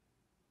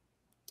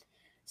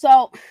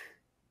 So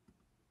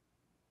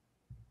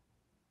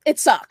it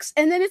sucks.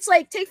 And then it's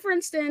like, take for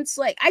instance,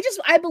 like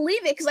I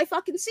believe it because I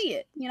fucking see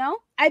it, you know?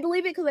 I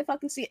believe it because I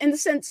fucking see it in the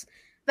sense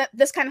that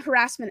this kind of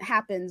harassment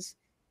happens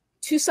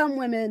to some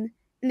women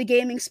in the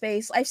gaming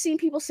space. I've seen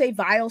people say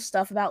vile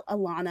stuff about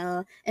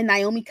Alana and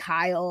Naomi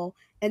Kyle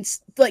and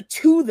like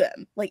to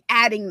them, like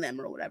adding them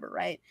or whatever,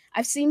 right?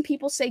 I've seen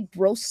people say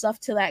gross stuff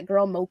to that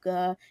girl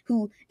Mocha,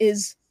 who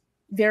is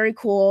very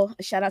cool.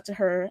 A shout out to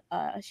her.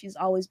 She's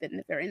always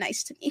been very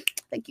nice to me.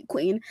 Thank you,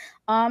 Queen.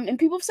 And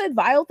people have said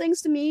vile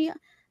things to me,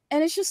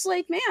 and it's just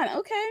like, man,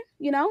 okay,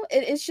 you know,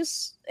 it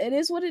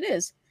is what it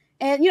is.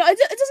 And you know, it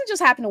doesn't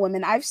just happen to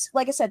women.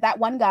 Like I said, that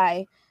one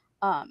guy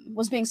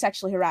was being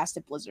sexually harassed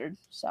at Blizzard.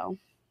 So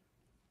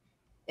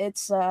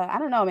it's I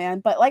don't know, man.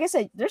 But like I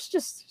said, there's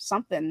just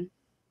something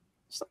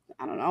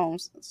I don't know.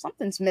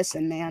 Something's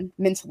missing, man,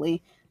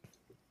 mentally.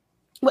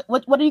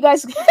 What do you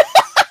guys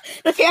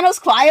the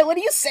Thanos quiet? What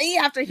do you say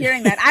after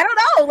hearing that? I don't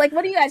know. Like,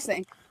 what do you guys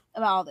think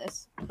about all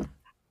this?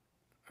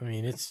 I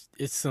mean, it's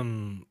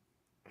some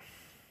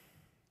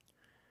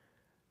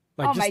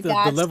like oh just my the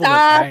god, level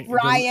stop, of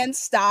Ryan,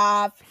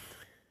 stop.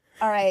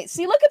 All right.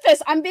 See, look at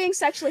this. I'm being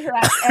sexually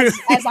harassed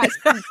as I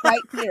speak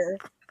right here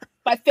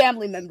by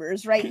family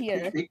members right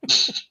here.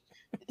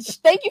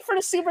 Thank you for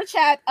the super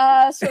chat,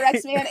 Sir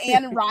X-Man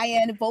and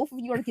Ryan. Both of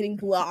you are getting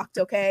blocked,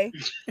 okay?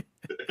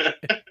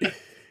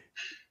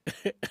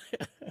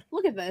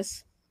 Look at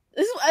this.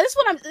 This is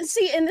what I'm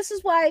see, and this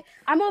is why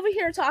I'm over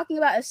here talking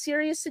about a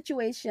serious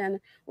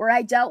situation where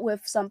I dealt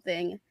with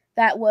something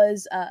that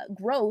was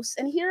gross,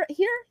 and here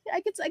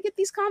I get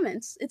these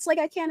comments. It's like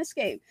I can't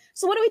escape.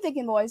 So what are we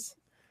thinking, boys?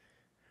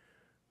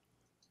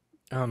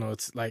 I don't know.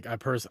 It's like I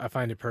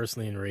find it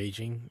personally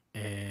enraging,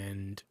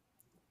 and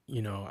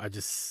you know,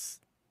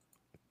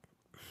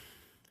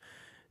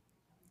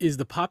 is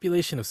the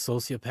population of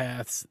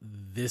sociopaths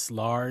this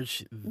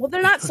large? Well,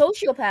 they're not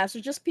sociopaths.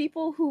 They're just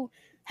people who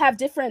have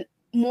different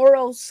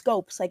moral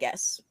scopes, I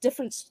guess.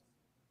 Different,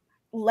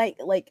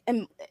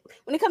 and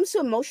when it comes to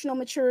emotional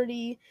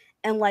maturity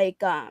and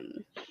like, I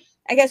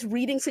guess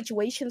reading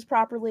situations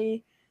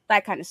properly,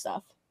 that kind of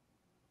stuff.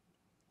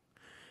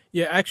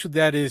 Yeah, actually,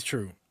 that is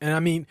true. And I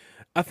mean,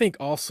 I think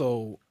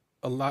also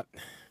a lot.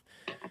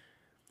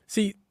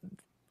 See,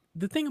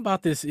 the thing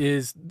about this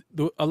is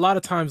a lot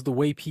of times the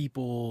way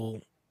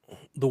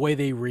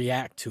they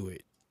react to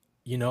it,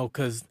 you know,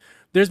 because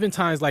there's been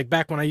times like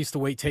back when I used to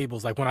wait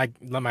tables, like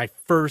my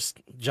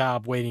first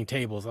job waiting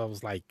tables, I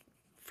was like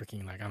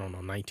freaking like, I don't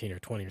know, 19 or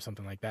 20 or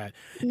something like that.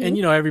 Mm-hmm. And,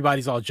 you know,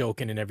 everybody's all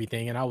joking and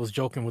everything. And I was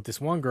joking with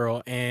this one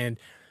girl, and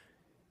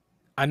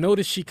I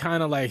noticed she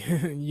kind of like,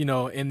 you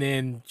know, and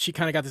then she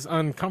kind of got this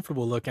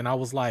uncomfortable look, and I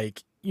was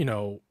like, you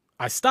know,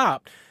 I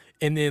stopped.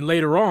 And then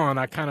later on,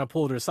 I kind of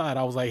pulled her aside.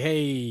 I was like,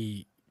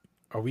 hey,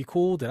 are we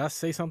cool? Did I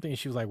say something? And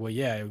she was like, well,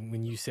 yeah,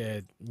 when you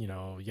said, you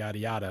know, yada,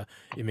 yada,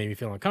 it made me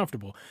feel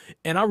uncomfortable.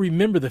 And I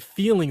remember the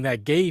feeling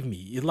that gave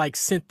me. It like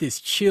sent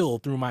this chill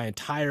through my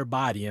entire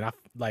body. And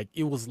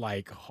it was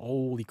like,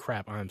 holy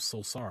crap, I'm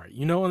so sorry.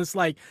 You know, and it's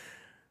like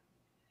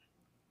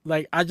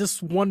I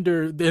just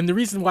wonder. And the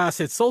reason why I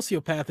said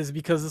sociopath is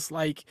because it's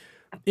like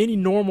any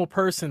normal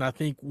person, I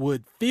think,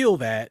 would feel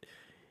that.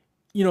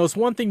 You know, it's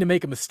one thing to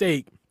make a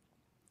mistake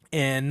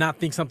and not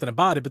think something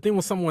about it, but then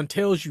when someone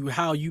tells you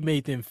how you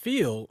made them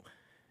feel,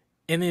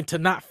 and then to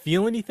not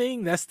feel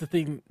anything, that's the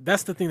thing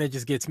that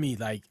just gets me.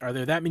 Like, are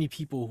there that many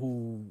people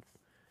who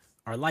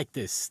are like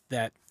this?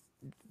 That,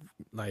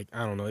 like,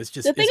 I don't know. It's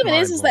just the thing of it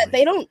is that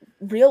they don't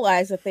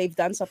realize that they've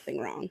done something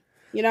wrong.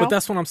 You know, but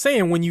that's what I'm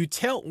saying. When you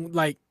tell,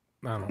 like,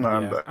 I don't know.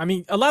 Yeah. I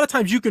mean, a lot of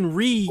times you can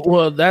read.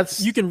 Well,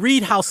 you can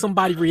read how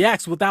somebody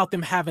reacts without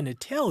them having to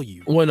tell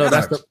you. Well, no,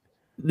 that's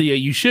yeah,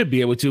 you should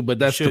be able to, but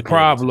that's the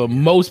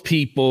problem.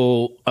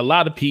 A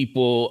lot of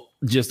people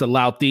just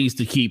allow things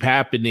to keep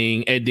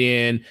happening. And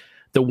then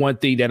the one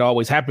thing that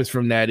always happens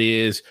from that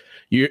is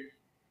you're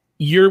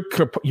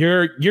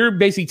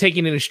basically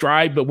taking it in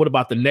stride, but what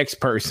about the next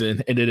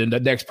person? And then the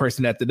next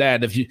person after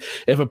that?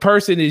 If a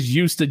person is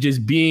used to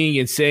just being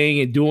and saying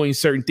and doing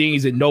certain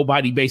things and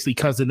nobody basically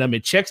comes to them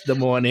and checks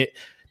them on it,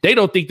 they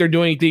don't think they're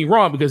doing anything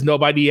wrong because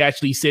nobody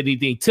actually said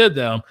anything to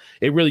them.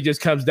 It really just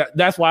comes down.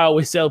 That's why I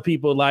always tell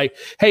people, like,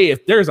 hey,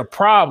 if there's a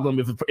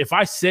problem, if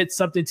I said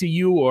something to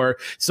you or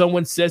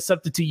someone said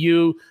something to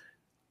you,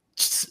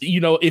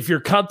 if you're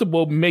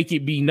comfortable, make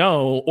it be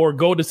known, or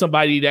go to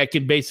somebody that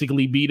can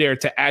basically be there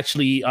to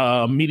actually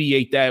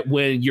mediate that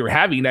when you're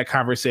having that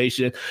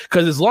conversation.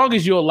 Because as long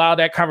as you allow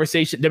that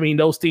conversation,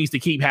 those things to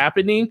keep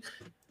happening,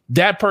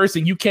 that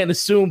person, you can't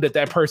assume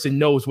that person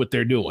knows what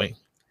they're doing.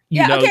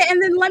 Okay, and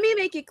then let me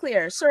make it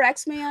clear, Sir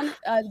X-Man,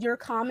 your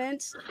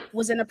comment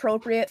was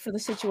inappropriate for the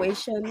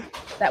situation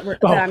that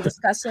I'm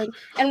discussing,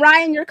 and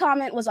Ryan, your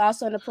comment was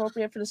also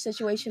inappropriate for the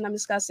situation I'm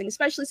discussing,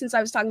 especially since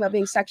I was talking about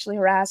being sexually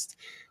harassed.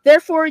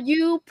 Therefore,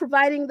 you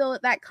providing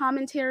that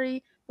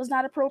commentary was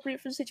not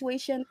appropriate for the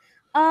situation.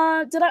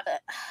 Am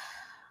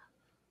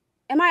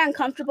I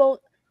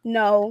uncomfortable?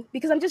 No,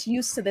 because I'm just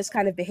used to this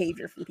kind of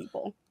behavior from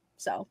people.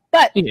 So,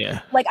 but yeah,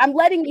 like, I'm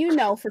letting you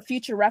know for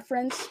future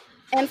reference.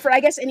 And for, I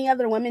guess, any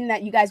other women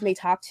that you guys may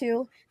talk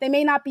to, they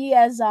may not be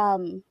as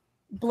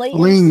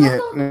blatant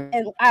lenient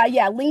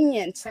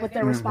with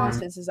their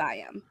responses as I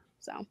am.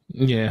 So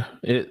yeah,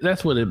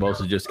 that's what it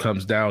mostly just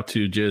comes down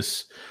to.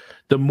 Just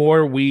the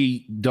more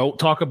we don't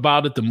talk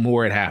about it, the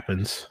more it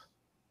happens.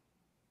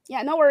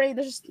 Yeah, no worry.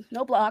 There's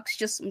no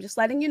blocks. I'm just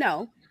letting you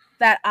know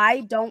that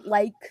I don't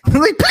like.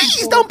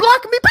 Please don't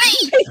block me,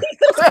 please.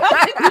 So,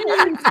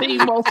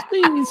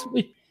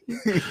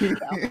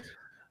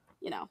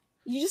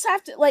 you just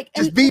have to, like,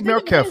 just be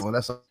more careful.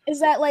 That's all. Is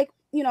that, like,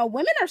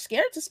 women are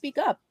scared to speak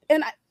up,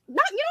 and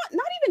not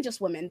even just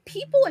women,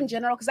 people in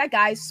general. Because that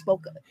guy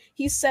spoke.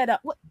 He said,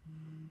 "What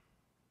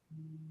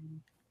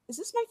is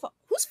this? My phone?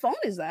 Whose phone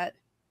is that?"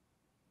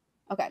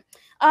 Okay.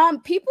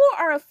 People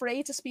are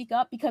afraid to speak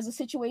up because the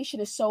situation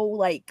is so,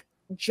 like,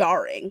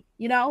 jarring,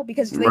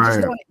 because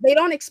they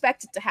don't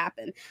expect it to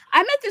happen.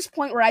 I'm at this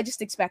point where I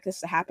just expect this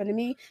to happen to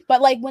me,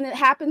 but, like, when it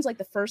happens, like,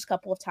 the first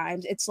couple of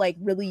times, it's, like,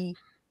 really.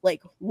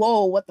 Like,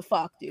 whoa, what the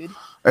fuck, dude?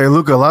 Hey,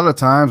 Luca, a lot of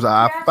times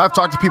I've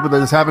talked to people that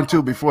this happened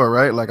to before,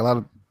 right? Like, a lot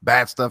of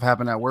bad stuff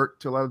happened at work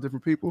to a lot of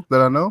different people that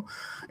I know.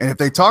 And if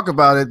they talk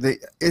about it,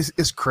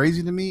 it's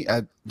crazy to me.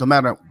 No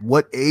matter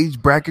what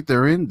age bracket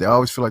they're in, they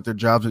always feel like their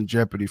job's in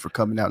jeopardy for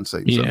coming out and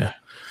saying something.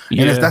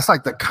 And that's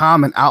like the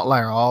common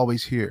outlier I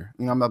always hear.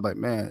 I'm not like,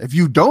 man, if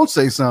you don't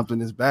say something,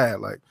 it's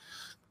bad. Like,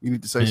 you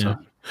need to say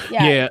something.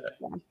 Yeah.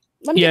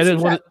 Let me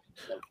go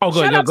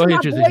Shout ahead. out Go to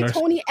ahead. My boy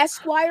Tony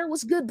Esquire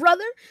was good,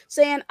 brother,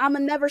 saying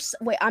I'm never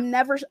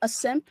a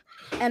simp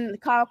and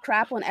call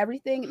crap on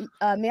everything.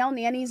 Male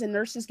nannies and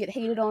nurses get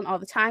hated on all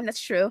the time. That's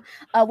true.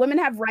 Women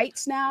have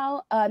rights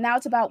now. Now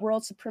it's about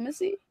world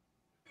supremacy.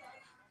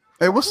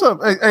 Hey, what's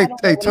up? Hey,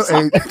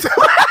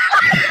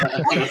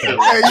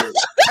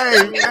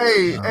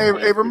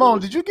 Ramon,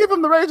 did you give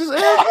him the Rages? Okay,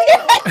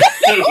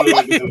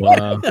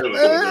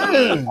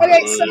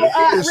 so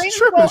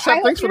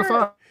Ravenflow, thanks for the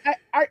fun.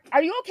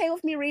 Are you okay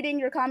with me reading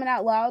your comment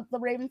out loud, the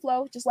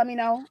Ravenflow? Just let me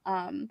know.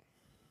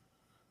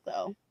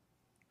 So.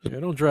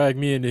 Yeah, don't drag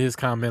me into his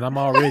comment. I'm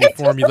already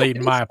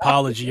formulating my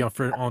apology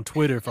on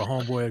Twitter for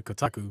homeboy at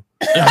Kotaku.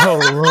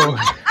 Oh, Lord.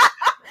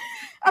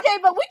 Okay,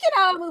 but we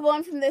can move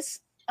on from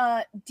this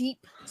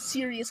deep,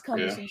 serious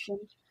conversation.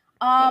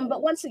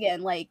 But once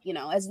again, like,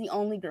 as the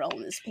only girl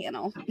in this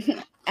panel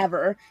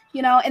ever,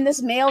 in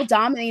this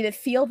male-dominated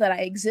field that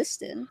I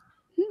exist in.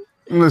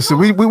 Listen,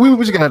 we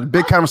just got a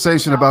big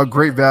conversation about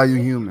great value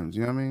humans.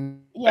 You know what I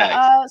mean?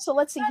 Yeah. So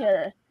let's see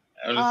here.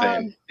 I'm just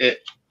saying,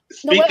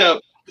 speak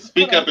up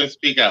and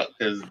speak out,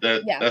 because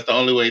that's the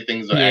only way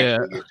things will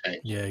actually get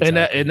changed. Yeah,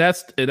 exactly. And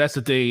that's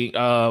the thing.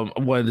 I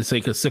wanted to say,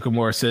 because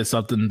Sycamore said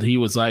something. He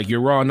was like, "You're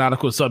wrong,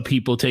 Nautical. Some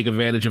people take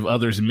advantage of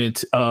others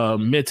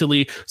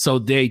mentally, so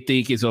they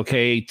think it's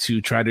okay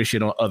to try to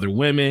shit on other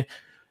women."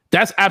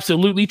 That's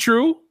absolutely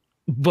true.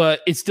 But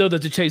it still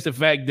doesn't change the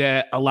fact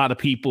that a lot of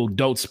people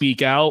don't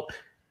speak out,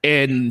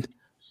 and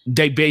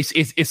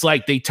it's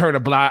like they turn a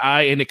blind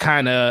eye, and it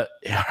kind of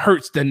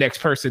hurts the next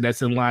person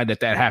that's in line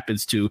that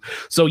happens to.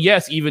 So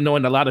yes, even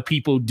knowing a lot of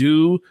people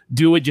do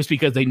it just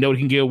because they know they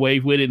can get away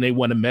with it and they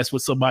want to mess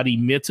with somebody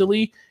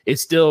mentally, it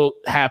still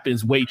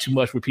happens way too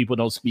much where people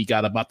don't speak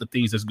out about the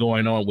things that's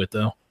going on with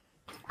them.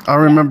 I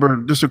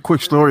remember just a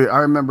quick story. I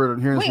remember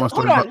hearing this one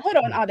story. Hold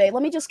on, Ade.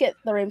 Let me just get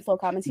the Rainflow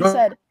comments. He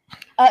said,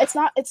 it's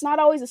not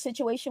always a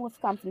situation with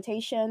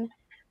confrontation.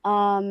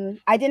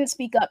 I didn't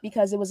speak up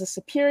because it was a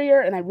superior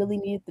and I really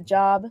needed the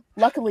job.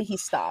 Luckily, he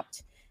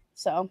stopped.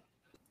 So.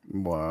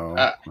 Wow.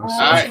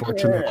 That's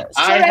unfortunate.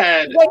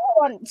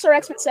 Sir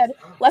X-Men said,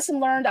 lesson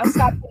learned, I'll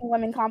stop giving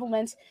women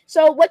compliments.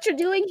 So what you're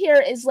doing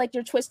here is, like,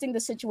 you're twisting the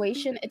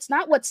situation. It's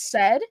not what's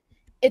said,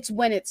 it's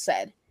when it's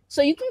said.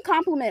 So you can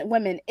compliment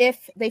women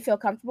if they feel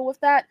comfortable with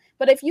that.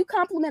 But if you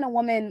compliment a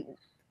woman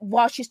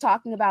while she's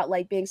talking about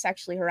like being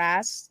sexually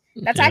harassed,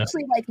 that's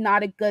actually like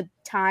not a good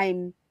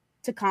time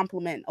to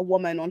compliment a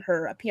woman on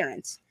her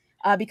appearance,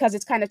 because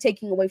it's kind of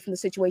taking away from the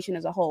situation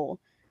as a whole.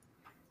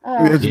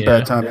 It's just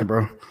bad timing,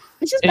 bro.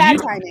 It's just bad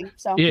timing.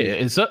 So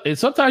and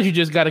sometimes you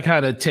just got to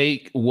kind of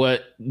take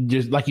what,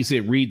 just like you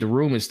said, read the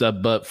room and stuff.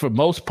 But for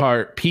most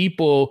part,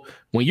 people,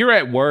 when you're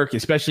at work,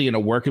 especially in a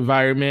work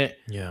environment,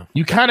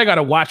 you kind of got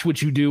to watch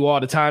what you do all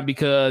the time,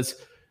 because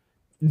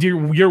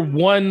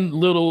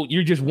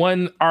you're just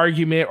one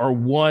argument or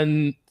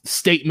one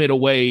statement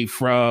away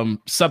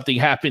from something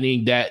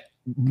happening that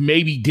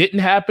maybe didn't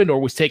happen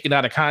or was taken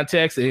out of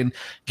context, and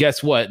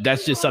guess what?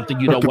 That's just something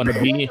you don't want to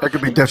be in. That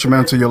could be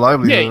detrimental to your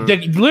livelihood. Yeah,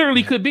 that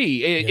literally could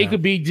be. It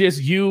could be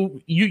just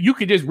you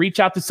could just reach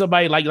out to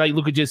somebody like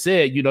Luca just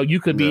said. You know, you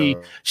could be.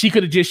 She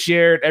could have just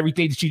shared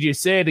everything that she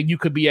just said, and you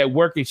could be at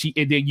work, and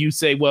then you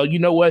say, "Well, you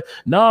know what?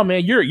 No,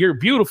 man, you're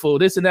beautiful.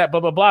 This and that, blah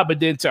blah blah." But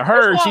then to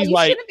her, she's you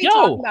like, shouldn't be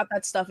talking about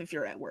that stuff if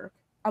you're at work.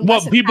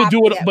 Well, people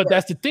do it, but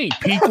that's the thing.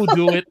 People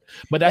do it,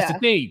 but that's the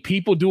thing.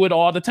 People do it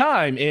all the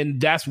time, and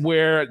that's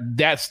where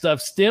that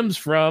stuff stems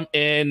from.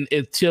 And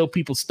until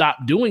people stop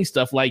doing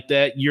stuff like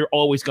that, you're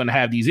always going to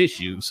have these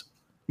issues.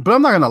 But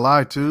I'm not going to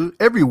lie, too.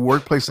 Every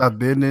workplace I've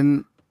been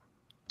in,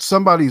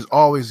 somebody's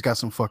always got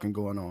some fucking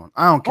going on.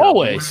 I don't care.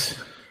 Always.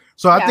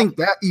 So I think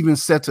that even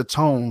sets a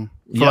tone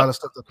for a lot of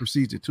stuff that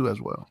precedes it, too, as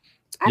well.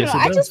 I don't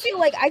know. I just feel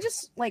like,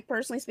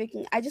 personally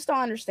speaking, I just don't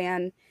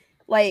understand,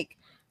 like,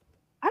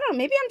 I don't know,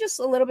 maybe I'm just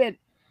a little bit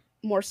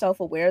more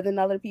self-aware than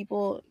other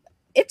people.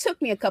 It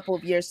took me a couple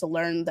of years to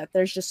learn that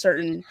there's just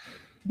certain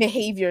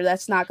behavior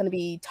that's not going to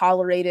be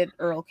tolerated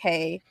or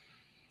okay.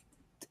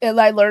 And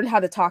I learned how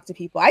to talk to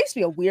people. I used to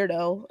be a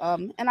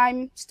weirdo, and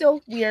I'm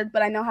still weird,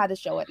 but I know how to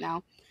show it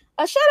now.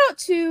 A shout out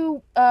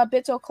to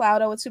Bito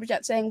Cloudo with Super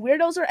Chat saying,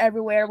 weirdos are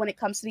everywhere when it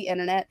comes to the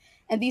internet,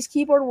 and these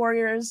keyboard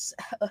warriors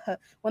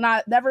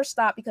will never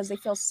stop because they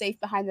feel safe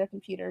behind their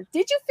computer.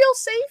 Did you feel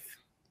safe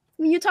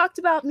when you talked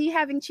about me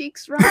having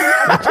cheeks, Ron? He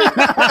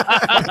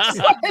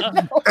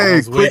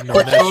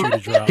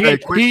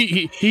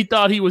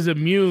thought he was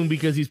immune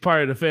because he's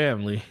part of the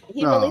family.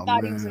 He really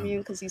thought he was immune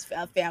because he's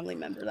a family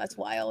member. That's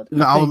wild.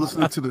 No, I was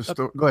listening to the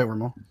story. Go ahead,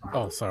 Ramon.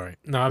 Oh, sorry.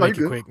 No, I'll make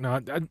it quick.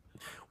 No,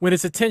 when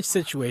it's a tense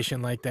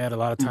situation like that, a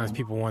lot of times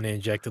people want to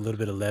inject a little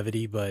bit of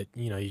levity, but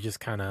you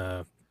just kind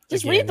of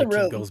read the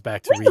room. Goes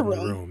back to reading the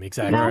room.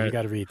 Exactly. You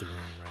got to read the room,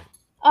 right?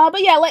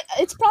 But yeah, like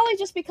it's probably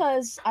just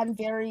because I'm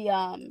very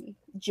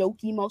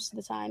jokey most of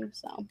the time.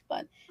 So,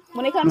 but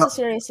when it comes to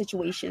serious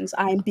situations,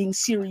 I am being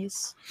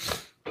serious.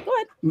 Go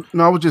ahead.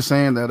 No, I was just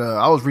saying that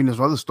I was reading this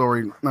other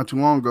story not too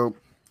long ago.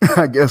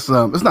 I guess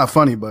it's not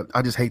funny, but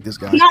I just hate this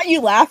guy. Not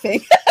you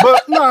laughing.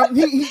 But no,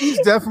 he's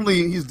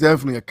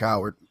definitely a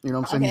coward. You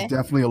know what I'm saying? Okay. He's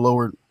definitely a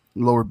lower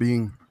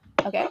being.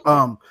 Okay.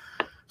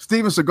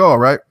 Steven Seagal,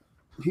 right?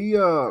 He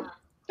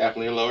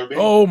definitely a lower being.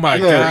 Oh my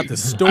God, the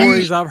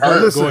stories I've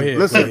heard. Go ahead.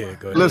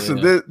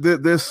 Listen.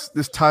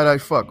 This tie-dye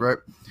fuck, right?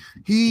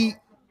 You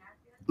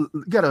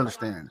gotta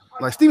understand.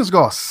 Like Steven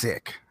Seagal's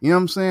sick. You know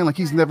what I'm saying? Like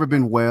he's never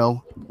been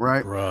well,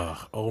 right? Bruh.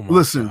 Oh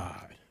my God.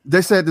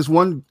 They said this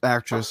one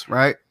actress,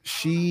 right?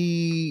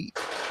 She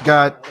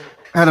had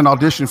an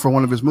audition for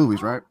one of his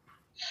movies, right?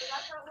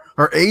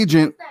 Her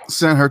agent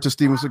sent her to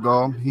Steven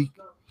Seagal.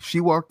 She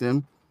walked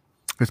in,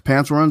 his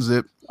pants were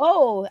unzipped.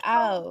 Oh,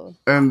 ow.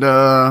 And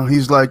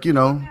he's like,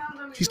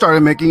 he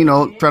started making,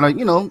 trying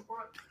to,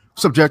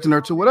 subjecting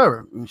her to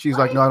whatever. And she's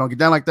like, no, I don't get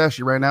down like that.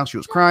 She ran out. She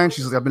was crying.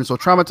 She's like, I've been so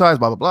traumatized,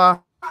 blah, blah, blah.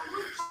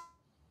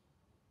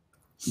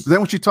 Then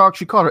when she talked,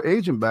 she called her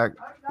agent back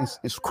and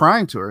is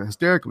crying to her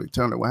hysterically,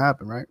 telling her what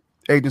happened, right?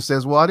 Agent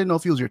says, well, I didn't know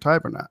if he was your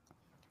type or not.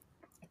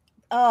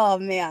 Oh,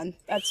 man.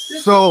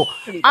 That's so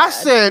I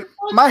said,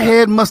 my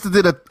head must have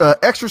did a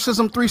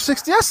exorcism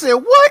 360. I said,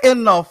 what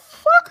in the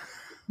fuck?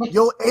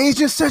 Your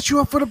agent set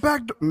you up for the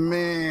back door,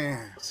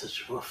 man.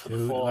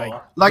 Dude,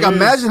 like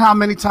imagine how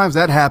many times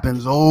that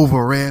happens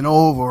over and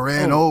over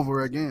and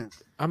over again.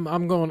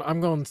 I'm going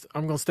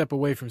to step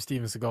away from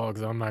Steven Seagal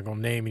because I'm not going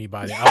to name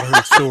anybody. I've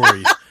heard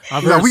stories.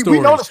 We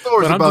know the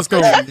stories but about I'm just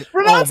going.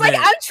 Ramon's like,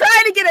 I'm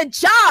trying to get a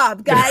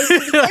job, guys. In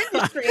the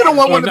industry. You don't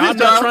want one of his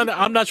jobs.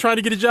 I'm not trying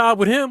to get a job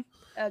with him.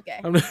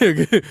 Okay.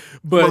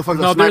 But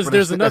no,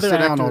 there's another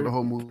actor. The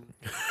whole movie.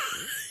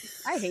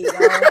 I hate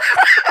y'all.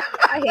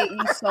 I hate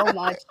you so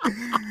much.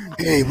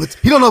 Hey,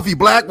 he don't know if he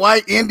black,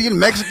 white, Indian,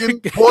 Mexican,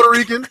 Puerto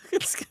Rican.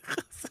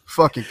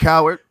 Fucking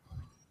coward.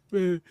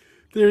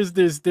 There's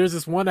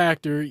this one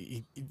actor,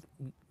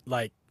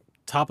 like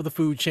top of the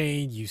food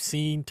chain. You've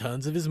seen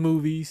tons of his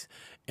movies,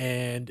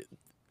 and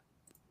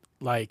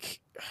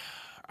like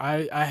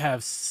I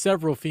have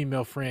several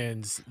female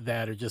friends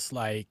that are just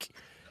like,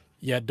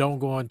 yeah, don't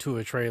go into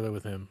a trailer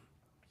with him.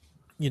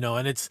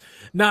 And it's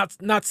not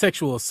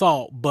sexual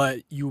assault, but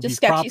you'll just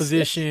be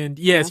propositioned.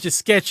 Yeah, it's just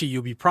sketchy.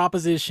 You'll be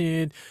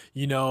propositioned.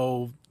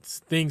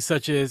 Things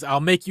such as I'll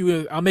make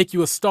you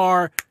a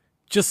star,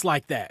 just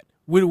like that.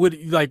 What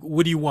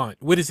do you want?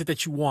 What is it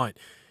that you want?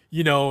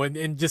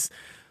 And just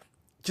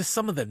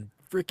some of the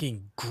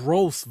freaking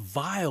gross,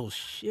 vile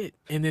shit.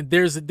 And then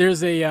there's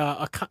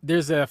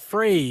a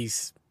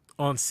phrase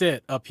on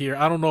set up here,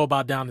 I don't know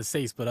about down the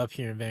States, but up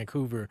here in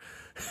Vancouver,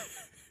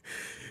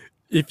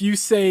 if you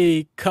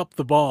say cup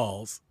the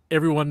balls,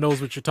 everyone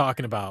knows what you're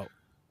talking about.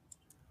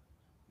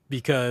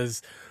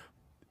 Because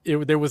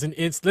there was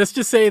let's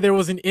just say there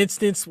was an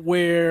instance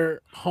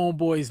where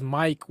Homeboy's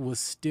mic was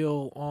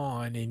still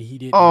on and he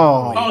didn't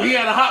know it. Oh, he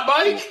had a hot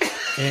mic?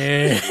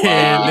 And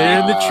they're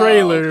in the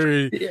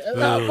trailer.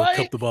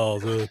 Cup the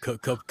balls.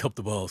 Cup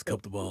the balls.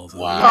 Cup the balls.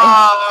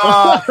 Wow.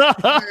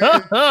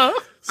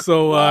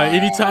 So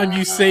anytime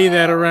you say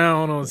that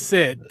around on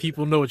set,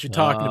 people know what you're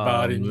talking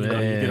about, and you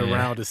get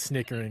around to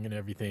snickering and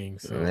everything.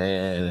 So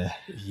yeah,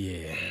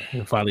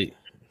 you probably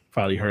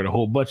heard a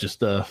whole bunch of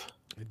stuff.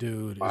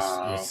 Dude,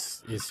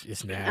 it's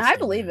nasty. I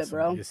believe it,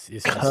 bro.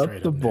 It's Cup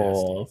the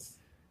balls.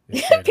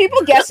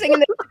 People guessing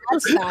in the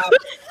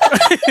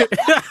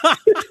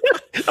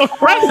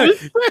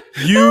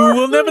You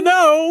will never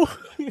know.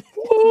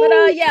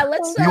 But yeah,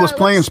 let's. He was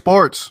playing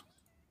sports.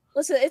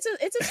 Listen,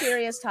 it's a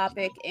serious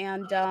topic,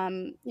 and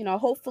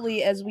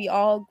hopefully, as we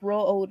all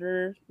grow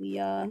older, we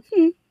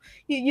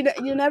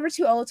you're never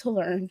too old to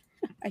learn,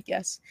 I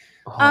guess.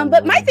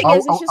 But my thing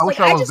is, it's just I wish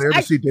I was there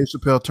to see Dave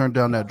Chappelle turn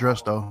down that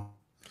dress, though.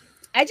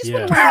 I just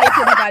wouldn't want to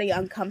make everybody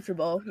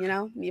uncomfortable,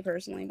 me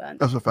personally. But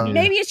that's a fact.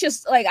 Maybe it's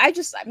just like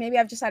maybe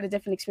I've just had a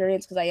different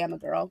experience because I am a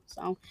girl. So,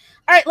 all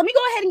right, let me go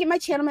ahead and get my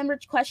channel member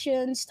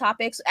questions,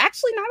 topics.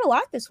 Actually, not a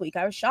lot this week.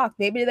 I was shocked.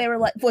 Maybe they were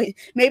like,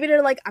 maybe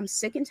they're like, I'm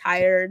sick and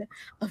tired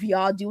of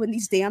y'all doing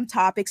these damn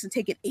topics and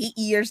taking 8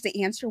 years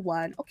to answer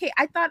one. Okay,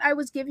 I thought I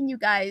was giving you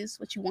guys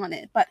what you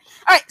wanted. But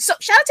all right, so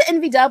shout out to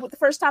Envy Dub with the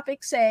first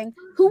topic saying,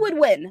 who would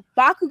win,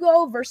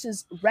 Bakugo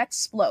versus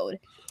Rexplode?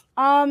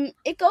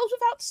 It goes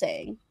without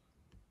saying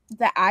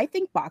that I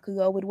think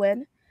Bakugo would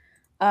win.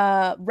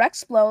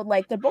 Rexplode,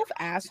 like, they're both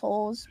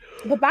assholes,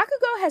 but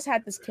Bakugo has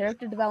had this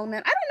character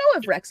development. I don't know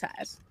if Rex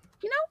has.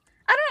 I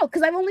don't know,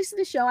 because I've only seen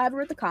the show. I haven't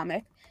read the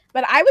comic,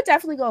 but I would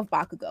definitely go with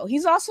Bakugo.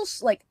 He's also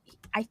like,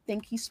 I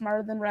think he's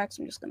smarter than Rex.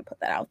 I'm just gonna put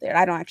that out there.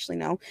 I don't actually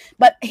know,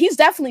 but he's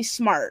definitely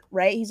smart,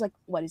 right? He's like,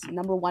 what is he,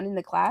 number 1 in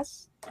the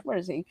class? Where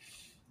is he?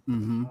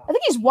 Mm-hmm. I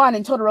think he's 1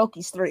 and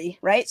Todoroki's 3,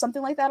 right?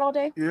 Something like that all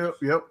day.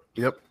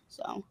 Yep.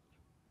 So,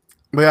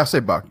 but yeah, I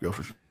say Bakugo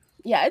for sure.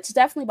 Yeah, it's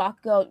definitely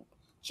Bakugo.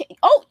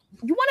 Oh,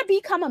 you want to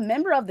become a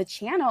member of the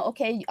channel?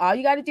 Okay, all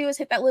you got to do is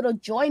hit that little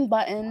join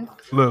button.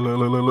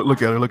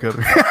 Look at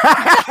her.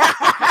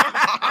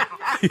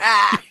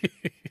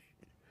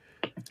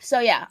 So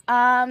yeah,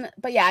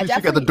 but yeah, I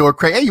definitely got the door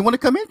crack. Hey, you want to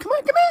come in? Come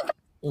on.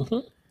 Mm-hmm.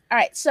 All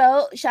right,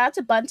 so shout out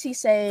to Bunty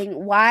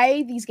saying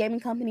why these gaming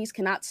companies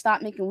cannot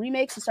stop making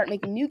remakes and start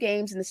making new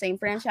games in the same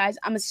franchise.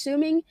 I'm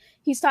assuming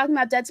he's talking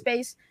about Dead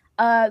Space.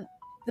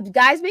 The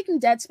guys making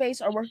Dead Space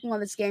are working on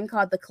this game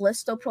called the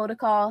Callisto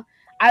Protocol.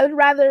 I would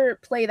rather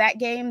play that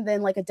game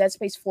than like a Dead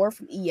Space 4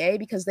 from EA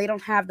because they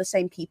don't have the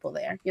same people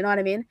there. You know what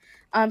I mean?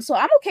 So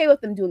I'm okay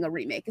with them doing a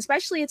remake,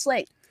 especially it's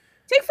like,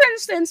 take for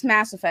instance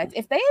Mass Effect.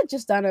 If they had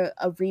just done a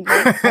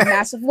remake of if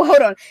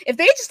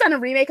they had just done a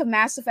remake of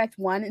Mass Effect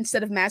 1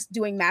 instead of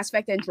doing Mass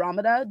Effect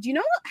Andromeda, do you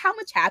know how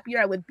much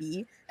happier I would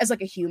be as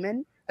like a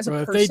human, as a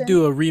person? If they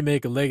do a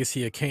remake of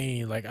Legacy of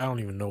Kain, like I don't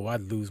even know,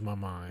 I'd lose my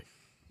mind.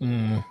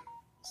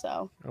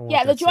 So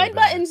yeah, the join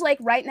button's like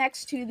right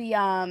next to the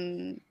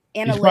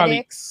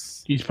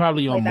analytics. He's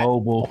probably on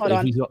mobile.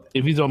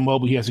 If he's on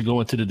mobile, he has to go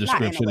into the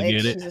description to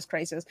get it. Jesus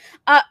Christ.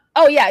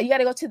 Oh yeah, you got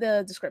to go to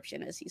the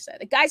description, as he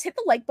said. Guys, hit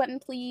the like button,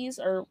 please,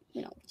 or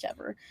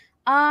whichever.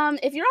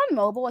 If you're on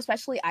mobile,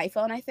 especially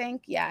iPhone, I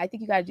think you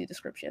got to do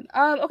description.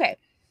 Okay,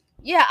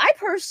 yeah, I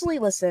personally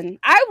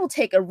I will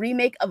take a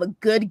remake of a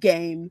good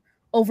game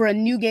over a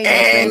new game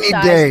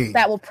franchise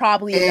that will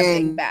probably end up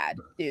being bad,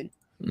 dude.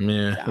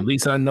 Yeah, at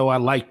least I know I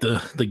like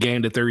the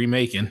game that they're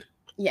remaking.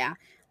 Yeah.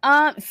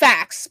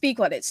 Facts. Speak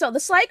on it. So the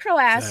Sly Crow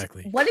asks,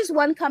 what is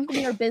one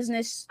company or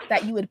business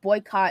that you would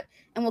boycott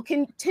and will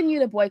continue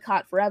to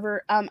boycott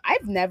forever?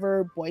 I've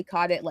never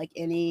boycotted like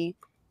any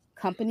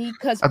company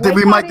because I think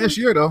we might this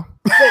year though.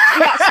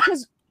 Yes,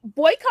 because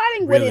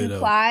boycotting would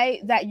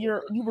imply that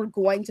you were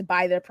going to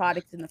buy their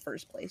product in the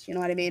first place. You know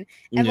what I mean?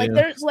 And like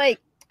there's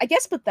like I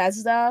guess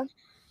Bethesda,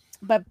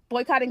 but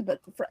boycotting,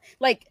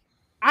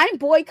 I'm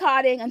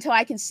boycotting until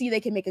I can see they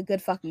can make a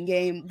good fucking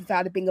game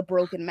without it being a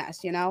broken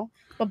mess,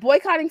 But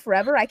boycotting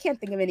forever, I can't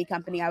think of any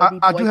company I would be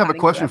boycotting. I do have a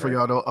question for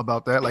y'all though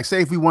about that. Like,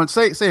 say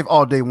if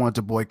All Day wanted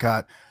to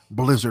boycott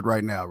Blizzard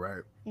right now,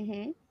 right?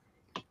 Mm-hmm.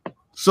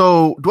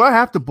 So do I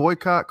have to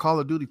boycott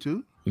Call of Duty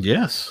too?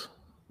 Yes,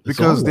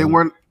 because they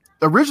weren't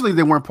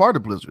part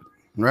of Blizzard,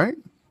 right?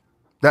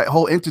 That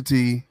whole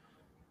entity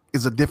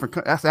is a different.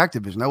 That's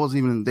Activision. That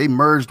wasn't even. They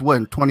merged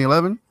in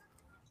 2011.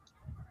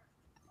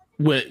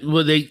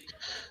 Well, they.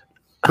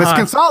 But it's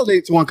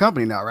consolidated to one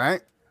company now, right?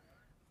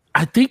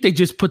 I think they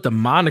just put the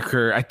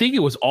moniker. I think it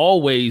was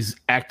always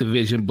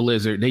Activision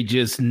Blizzard. They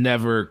just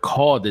never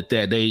called it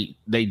that.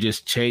 They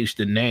just changed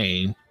the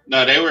name.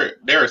 No, they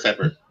were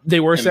separate. They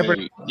were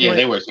separate.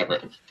 They were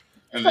separate.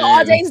 And so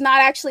All Day's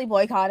not actually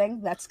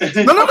boycotting. That's good.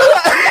 No.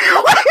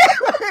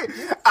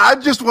 I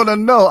just want to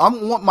know.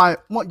 I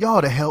want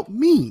y'all to help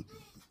me.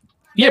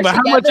 Yeah, they're but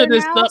how much of together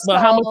this now, stuff? But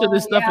how much of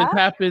this so, stuff yeah. has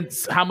happened?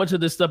 How much of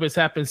this stuff has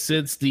happened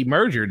since the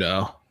merger,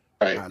 though?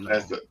 Right. I know.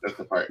 That's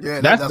the part.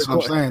 Yeah, That's that's the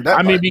what I'm saying. That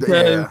I mean,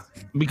 part,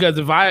 because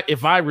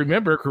if I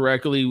remember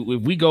correctly,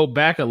 if we go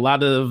back, a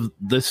lot of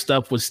this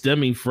stuff was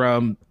stemming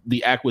from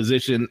the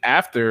acquisition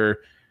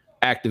after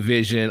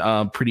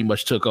Activision pretty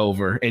much took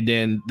over, and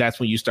then that's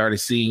when you started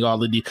seeing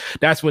all of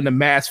that's when the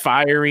mass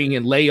firing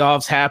and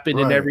layoffs happened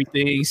and Right.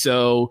 everything.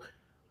 So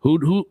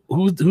who's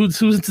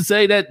to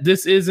say that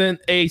this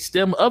isn't a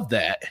stem of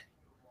that?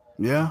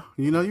 yeah,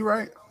 you know, you're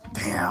right.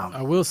 Damn.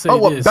 I will say Oh,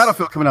 well, this.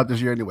 Battlefield coming out this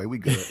year anyway. We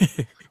good.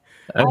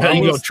 How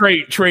you gonna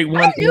trade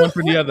one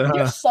for the other, You're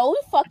huh? so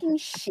fucking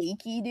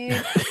shaky, dude.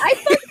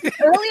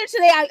 Earlier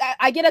today,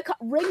 I get a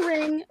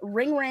ring,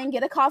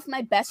 get a call from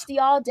my bestie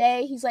all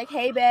day. He's like,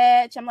 "Hey,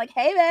 bitch." I'm like,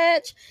 "Hey,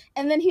 bitch."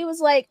 And then he was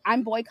like,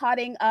 "I'm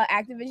boycotting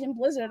Activision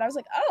Blizzard." I was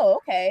like, "Oh,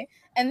 okay."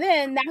 And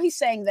then now he's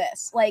saying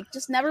this. Like,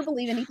 just never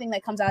believe anything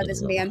that comes out of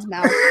this man's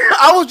mouth.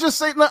 I was just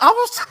saying.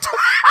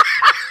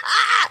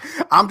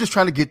 I'm just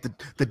trying to get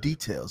the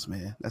details,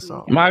 man. That's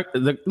all.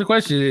 The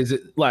question is,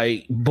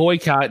 like,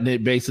 boycotting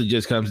it basically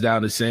just comes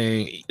down to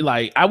saying,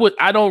 like,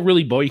 I don't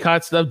really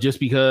boycott stuff just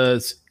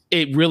because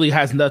it really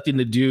has nothing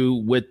to do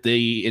with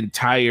the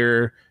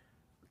entire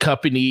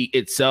company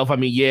itself. I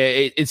mean, yeah,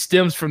 it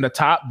stems from the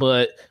top,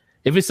 but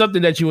if it's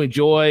something that you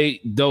enjoy,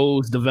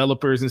 those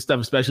developers and stuff,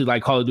 especially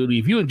like Call of Duty,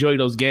 if you enjoy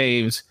those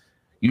games,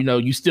 you know,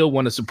 you still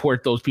want to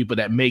support those people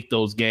that make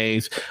those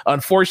games.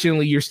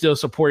 Unfortunately, you're still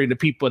supporting the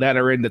people that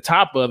are in the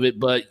top of it,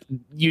 but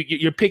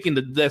you're picking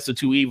the lesser of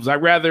two evils.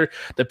 I'd rather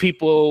the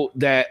people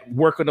that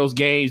work on those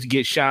games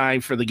get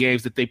shine for the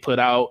games that they put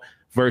out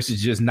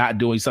versus just not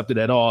doing something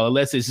at all.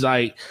 Unless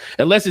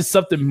it's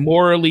something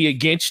morally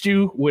against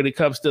you when it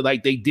comes to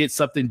like they did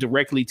something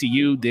directly to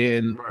you,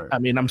 then Right. I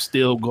mean, I'm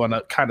still going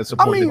to kind of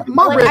support I mean, it.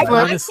 my red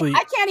flag. Honestly,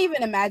 I can't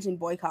even imagine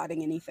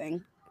boycotting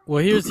anything.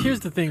 well, here's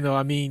the thing though.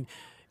 I mean,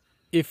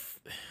 if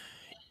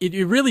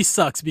it really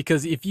sucks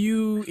because if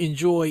you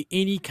enjoy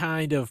any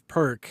kind of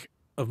perk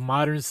of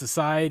modern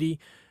society,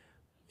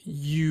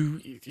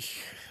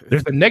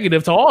 there's a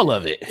negative to all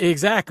of it.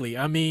 Exactly.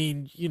 I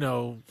mean, you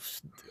know,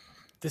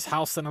 this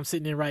house that I'm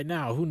sitting in right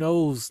now, who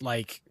knows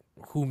like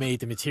who made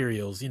the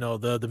materials, you know,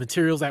 the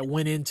materials that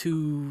went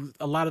into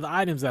a lot of the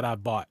items that I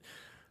bought.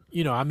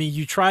 You know, I mean,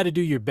 you try to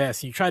do your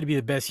best and you try to be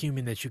the best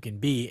human that you can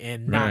be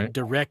and not Right.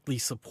 directly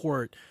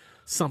support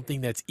something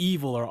that's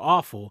evil or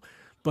awful.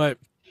 But,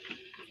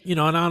 you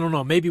know, and I don't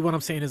know, maybe what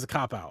I'm saying is a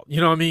cop out.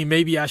 You know what I mean?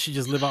 Maybe I should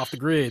just live off the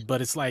grid.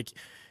 But it's like,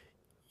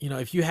 you know,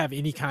 if you have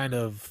any kind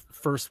of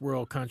first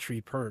world country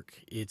perk,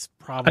 it's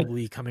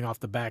probably coming off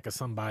the back of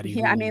somebody.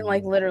 Yeah, I mean,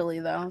 like literally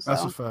though. So.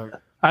 That's a fact.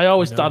 I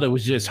always You know? thought it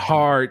was just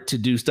hard to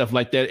do stuff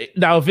like that.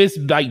 Now, if it's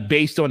like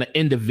based on an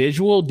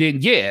individual, then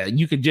yeah,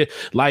 you could just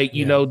like,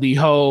 you know, the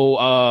whole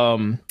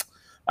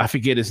I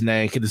forget his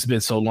name because it's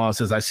been so long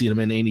since I've seen him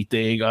in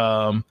anything.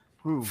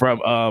 From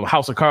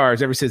House of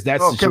Cards, ever since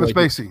that's Kevin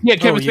Spacey. Yeah,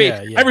 Kevin Spacey.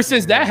 Yeah, yeah. Ever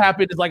since that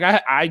happened, it's like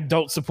I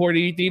don't support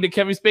anything that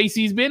Kevin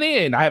Spacey's been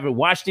in. I haven't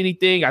watched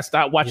anything. I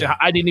stopped watching. Yeah.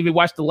 I didn't even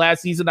watch the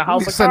last season of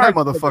House of Send that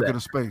Cards. motherfucker to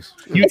space.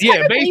 It's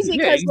kind of crazy basically,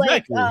 because,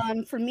 exactly.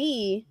 like, for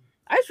me,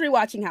 I was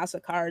rewatching House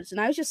of Cards, and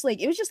I was just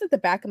like, it was just at the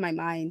back of my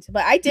mind.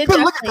 But I You did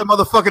couldn't look at that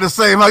motherfucker the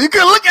same. Huh? You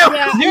couldn't look at him.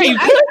 Yeah,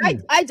 Yeah,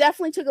 you I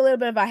definitely took a little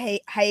bit of a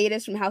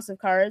hiatus from House of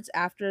Cards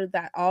after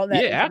that. All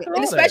that, Yeah, after and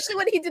all especially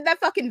when he did that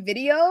fucking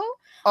video.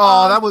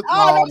 Oh, that was. that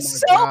Oh, was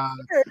my so God.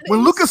 weird. It When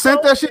was Lucas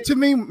sent so that shit to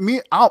me,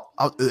 I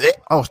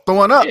was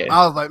throwing up. Yeah.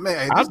 I was like,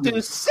 man, this I'm dude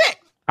just- is sick.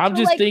 I'm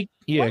So, just like, thinking.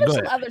 Yeah, what are go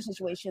some ahead. other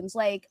situations?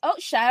 Like, oh,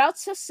 shout out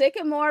to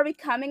Sycamore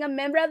becoming a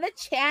member of the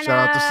channel.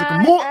 Shout out to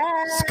Sycamore.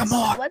 Yes.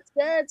 Sycamore. What's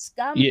good?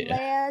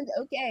 Scumland.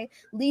 Okay.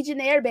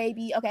 Legionnaire,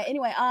 baby. Okay.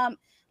 Anyway,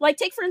 like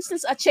take for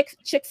instance a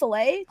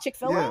Chick-fil-A.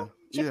 Yeah,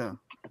 yeah.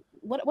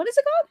 What is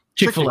it called?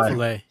 Chick-fil-A.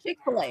 Chick-fil-A.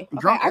 Chick-fil-A. Okay.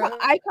 Drunk?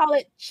 I call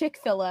it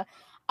Chick-fil-A.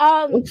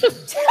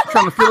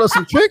 Trying to fill us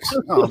some chicks.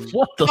 Oh,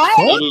 What the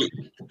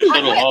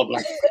Total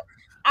Auburn.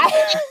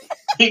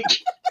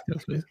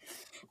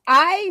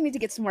 I need to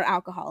get some more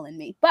alcohol in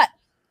me, but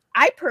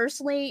I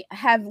personally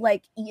have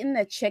like eaten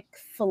a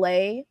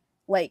Chick-fil-A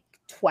like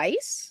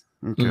twice.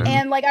 okay.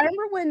 And like I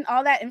remember when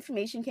all that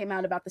information came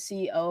out about the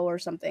CEO or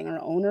something or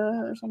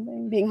owner or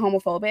something being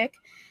homophobic,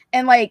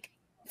 and like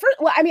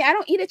I mean I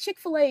don't eat a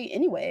Chick-fil-A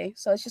anyway,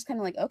 so it's just kind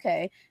of like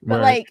okay, but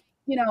Right. like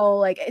you know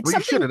like it's Well, you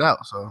shit something. it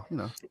out, so you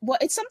know. Well,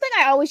 it's something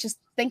I always just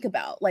think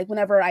about like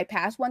whenever I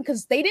pass one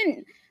because they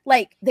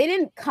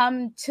didn't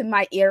come to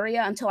my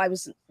area until I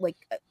was like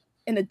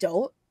an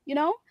adult, you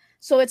know.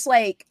 So it's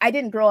like I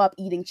didn't grow up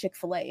eating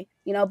Chick-fil-A,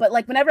 you know, but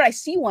like whenever I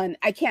see one,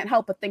 I can't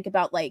help but think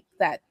about like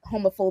that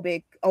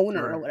homophobic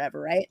owner or Right.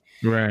 whatever, right?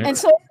 Right. And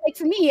so like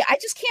for me, I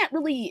just can't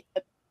really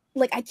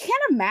like I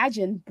can't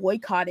imagine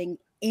boycotting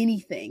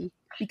anything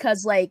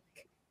because like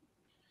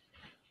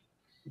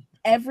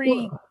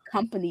every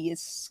company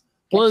is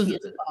Well, sketchy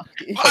as fuck,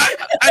 dude.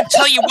 I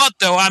tell you what,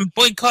 though, I'm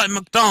boycotting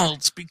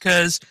McDonald's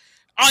because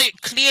I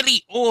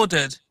clearly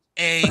ordered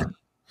a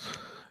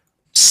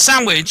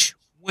sandwich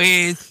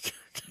with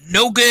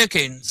no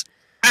gherkins,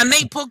 and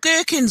they put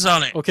gherkins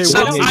on it. Okay,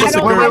 so what's I the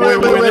don't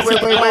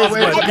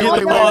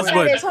gherkin?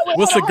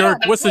 What's the gherk?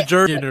 What's the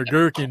jerkin or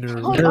gherkin or?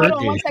 Hold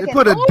on 1 second. They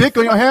put a dick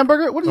on your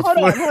hamburger? What are you Hold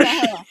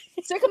on.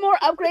 Sycamore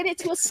upgraded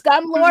to a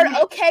scum lord.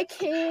 Okay,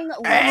 King.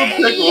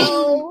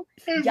 Leo,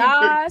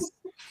 Yas.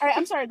 All right,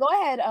 I'm sorry. Go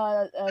ahead,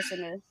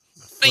 Singer.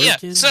 But yeah,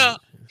 so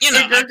you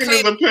know, gherkin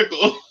is a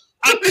pickle.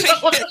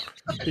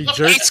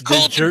 It's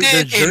called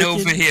gherkin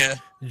over here.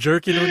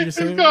 Jerking on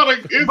yourself.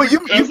 But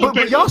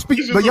y'all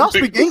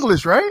speak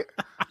English, right?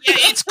 Yeah,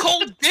 it's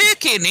called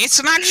gherkin. It's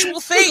an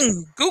actual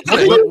thing. Google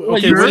it.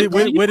 Okay,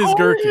 what is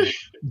gherkin?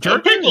 A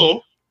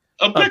pickle.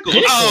 A pickle.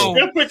 Oh,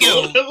 a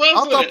pickle.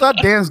 I thought that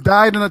dance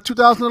died in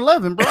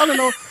 2011, bro. I don't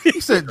know. He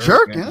said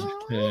jerking.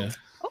 Yeah.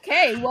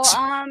 Okay, well,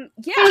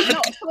 yeah,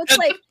 no, so it's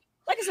like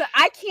I said,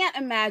 I can't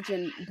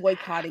imagine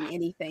boycotting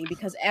anything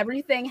because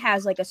everything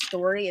has like a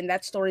story, and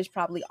that story is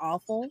probably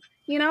awful,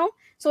 you know?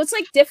 So it's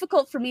like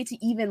difficult for me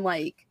to even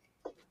like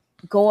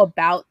go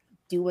about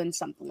doing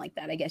something like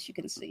that, I guess you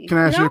can see. Can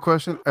I ask you a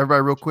question?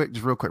 Everybody, real quick.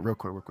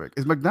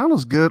 Is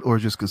McDonald's good or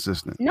just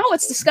consistent? No,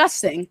 it's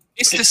disgusting.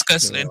 It's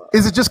disgusting.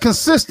 Is it just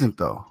consistent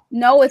though?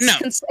 No, it's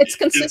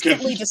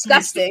consistently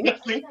disgusting.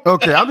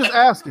 Okay, I'm just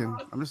asking.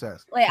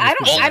 Like I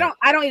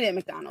don't eat it at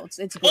McDonald's.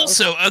 It's gross.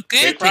 Also a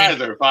Their gherkin.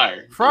 fries are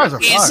fire. Fries are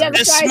fire. Yeah, the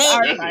It's fries small.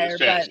 are fire,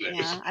 but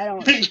yeah, I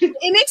don't.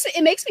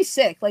 It makes me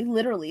sick. Like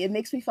literally, it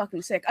makes me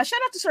fucking sick. Shout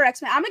out to Sir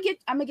X-Man. I'm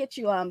gonna get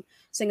you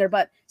Singer,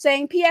 but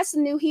saying P.S. the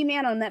new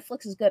He-Man on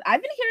Netflix is good.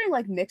 I've been hearing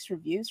like mixed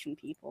reviews from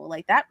people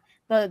like that.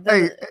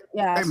 Hey,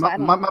 so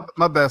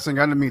my bad,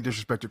 Singer. I didn't mean to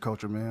disrespect your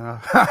culture, man.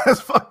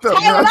 That's fucked up.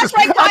 Tyler, that's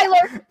right,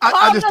 Tyler.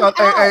 I just thought,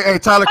 hey,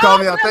 Tyler, call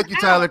me out. Thank you,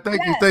 Tyler.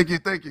 Thank you.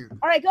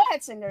 All right, go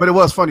ahead, Singer. But it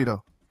was funny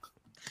though.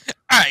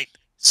 All right.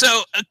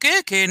 So a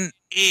gherkin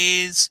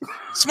is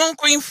small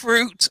green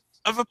fruit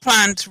of a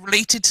plant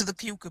related to the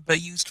cucumber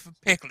used for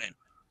pickling.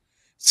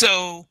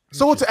 So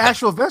it's an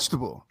actual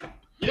vegetable.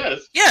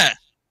 Yes. Yeah.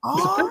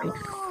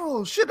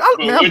 Oh shit! I'm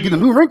getting a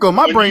new wrinkle in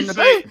my brain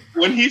today.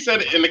 When he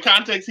said it in the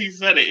context, he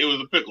said it was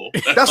a pickle.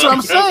 That's what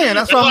I'm saying.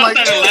 That's what I'm like.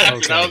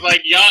 Laughing. I was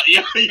like,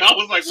 y'all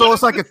was like. So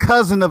it's like a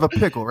cousin of a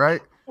pickle, right?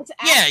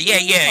 Yeah.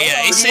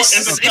 It's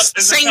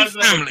the same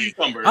family.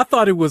 I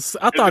thought it was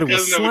slang. I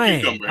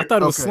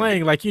thought it was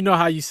slang. Like you know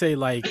how you say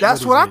like.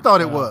 That's what I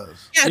thought it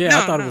was. Yeah,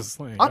 I thought it was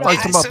slang. I thought you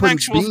were talking about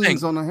putting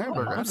beans thing. on the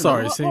hamburger. I'm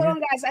sorry, Hold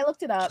on, guys. I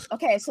looked it up.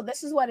 Okay, so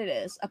this is what it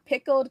is: a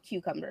pickled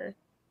cucumber.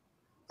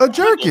 A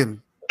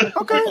jerkin.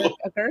 Okay.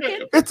 A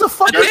gherkin? It's a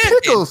fucking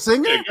pickle,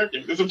 Singer.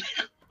 It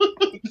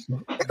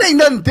ain't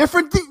nothing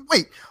different.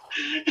 Wait.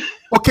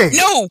 Okay.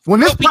 No. When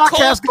this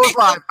podcast goes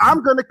live,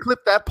 I'm gonna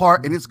clip that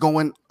part and it's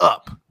going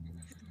up.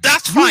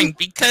 That's fine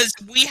because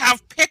we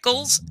have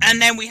pickles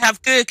and then we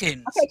have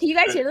gherkins. Okay, can you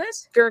guys hear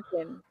this?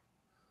 Gherkin.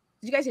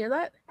 Did you guys hear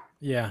that?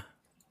 Yeah.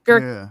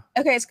 Yeah.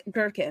 Okay, it's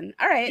gherkin.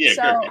 All right. Yeah,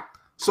 so gherkin.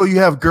 So you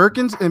have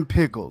gherkins and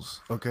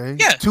pickles. Okay.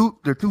 Yeah.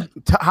 They're two.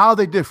 How are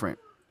they different?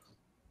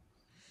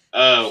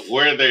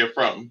 Where they're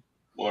from,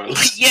 more or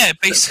less. Yeah,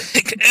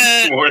 basically.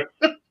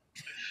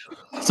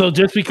 So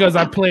just because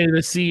I planted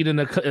a seed in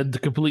a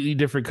completely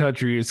different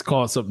country, it's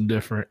called something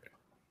different.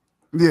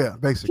 Yeah,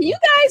 basically. Can you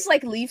guys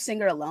like leave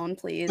Singer alone,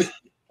 please?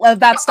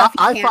 About stuff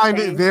I find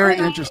it very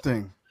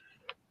interesting.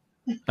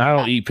 I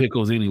don't eat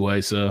pickles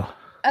anyway, so.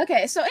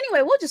 Okay, so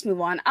anyway, we'll just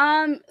move on.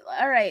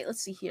 All right, let's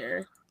see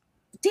here.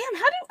 Damn,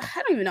 I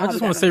don't even know. I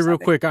just want to say real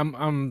quick,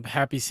 I'm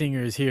happy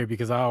Singer is here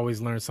because I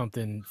always learn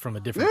something from a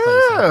different place.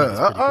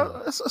 Yeah,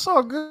 cool. it's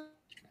all good.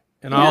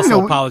 And I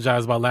also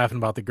apologize about laughing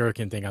about the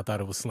gherkin thing. I thought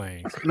it was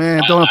slang.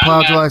 Man, don't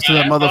apologize to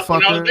that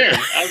motherfucker. I was there.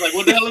 I was like,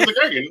 what the hell is a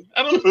gherkin?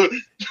 I don't know.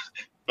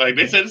 Like,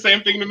 they said the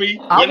same thing to me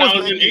when I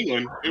was in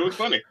England. It was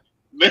funny.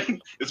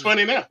 It's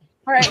funny now.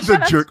 All right, the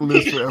jerk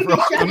list forever.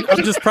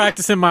 I'm just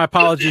practicing my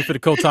apology for the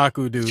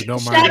Kotaku dude.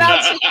 Don't mind.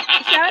 Shout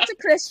out to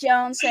Chris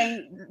Jones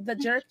saying the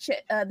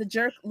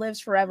jerk lives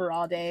forever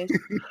all day.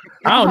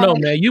 I don't know,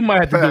 man. You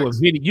might have to do a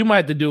video. You might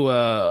have to do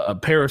a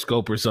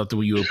Periscope or something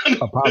where you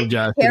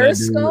apologize.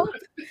 Periscope.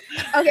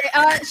 Okay.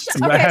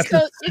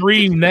 So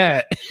stream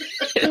that.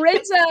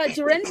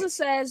 Dorenza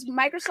says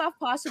Microsoft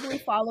possibly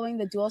following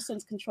the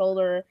DualSense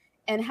controller,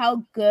 and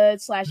how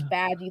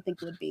good/bad do you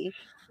think it would be?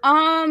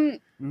 I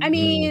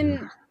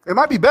mean. It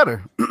might be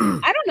better.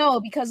 I don't know,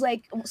 because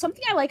like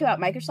something I like about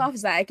Microsoft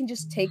is that I can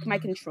just take my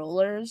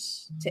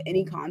controllers to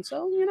any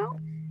console, you know?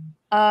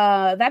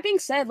 That being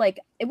said, like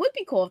it would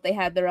be cool if they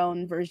had their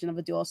own version of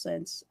a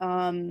DualSense.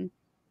 I don't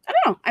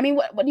know. I mean,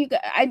 what do you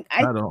guys? I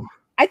think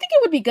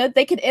it would be good.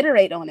 They could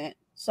iterate on it.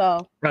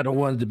 So I don't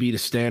want it to be the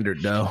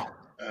standard though.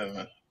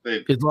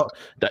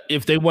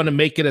 If they want to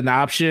make it an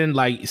option,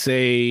 like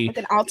say like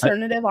an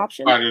alternative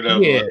option.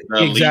 Yeah,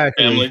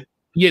 exactly. Family.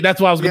 Yeah,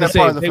 that's what I was going to say.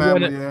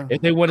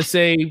 If they want to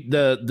say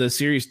the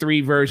Series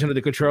 3 version of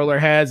the controller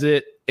has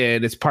it,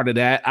 and it's part of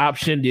that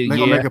option, then they're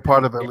going to make it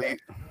part of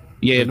Elite.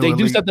 Yeah, if they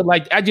do something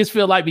like, I just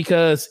feel like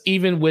because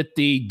even with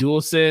the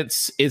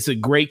DualSense, it's a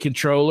great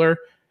controller,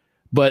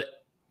 but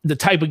the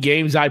type of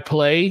games I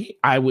play,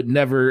 I would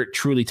never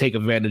truly take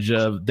advantage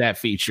of that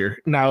feature.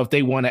 Now, if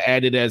they want to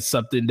add it as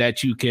something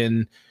that you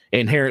can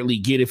inherently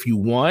get if you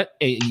want,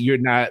 and you're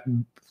not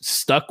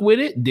stuck with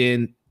it,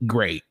 then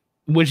great.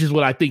 Which is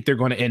what I think they're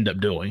going to end up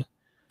doing.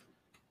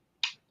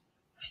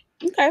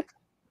 Okay.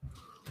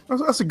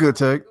 That's a good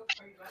take.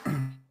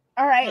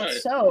 All right,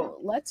 so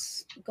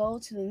let's go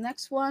to the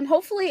next one.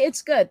 Hopefully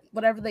it's good,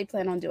 whatever they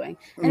plan on doing.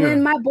 And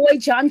then my boy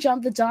John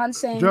Jump the Don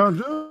saying,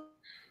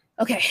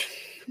 okay,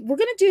 we're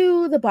going to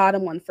do the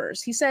bottom one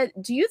first. He said,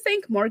 do you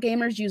think more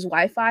gamers use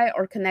Wi-Fi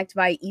or connect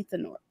via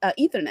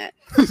Ethernet?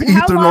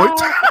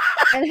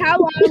 And how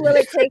long will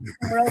it take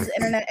the world's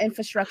internet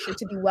infrastructure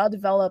to be well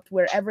developed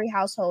where every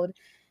household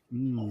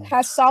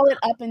has solid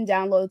up and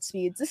download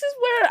speeds? This is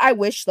where I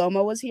wish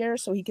Thomo was here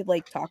so he could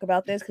like talk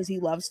about this, because he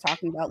loves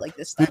talking about like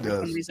this stuff for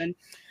some reason.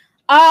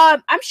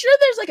 I'm sure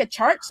there's like a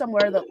chart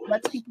somewhere that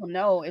lets people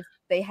know if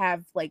they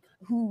have like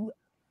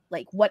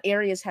what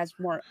areas has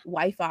more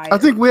Wi-Fi. I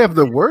think we have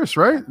the worst,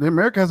 right?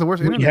 America has the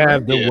worst internet. We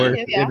have the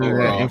worst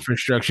internet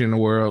infrastructure in the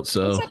world.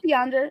 So what's up,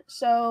 Yonder?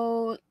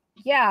 So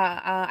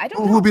yeah, I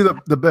don't know. Who'll be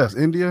the best?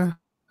 India?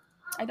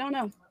 I don't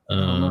know.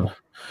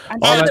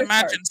 I'd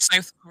imagine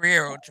South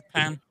Korea or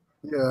Japan.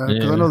 Yeah,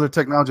 because I know the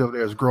technology over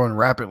there is growing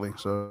rapidly.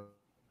 So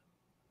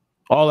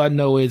all I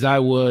know is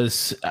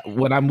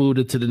when I moved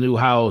into the new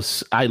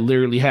house, I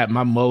literally had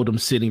my modem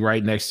sitting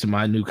right next to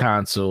my new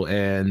console,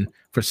 and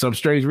for some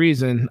strange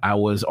reason, I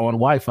was on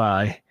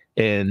Wi-Fi,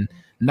 and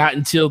not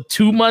until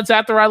 2 months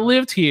after I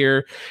lived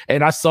here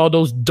and I saw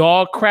those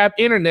dog crap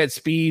internet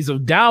speeds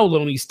of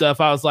downloading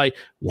stuff, I was like,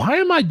 why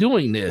am I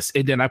doing this?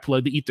 And then I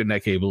plugged the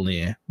Ethernet cable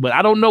in, but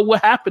I don't know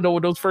what happened over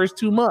those first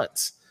 2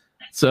 months.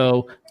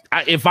 So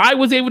if I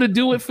was able to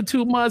do it for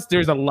 2 months,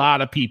 there's a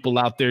lot of people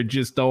out there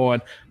just on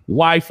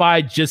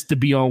Wi-Fi just to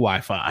be on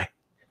Wi-Fi.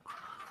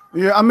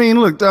 Yeah, I mean,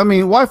 look,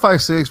 Wi-Fi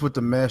 6 with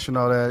the mesh and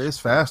all that, it's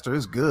faster,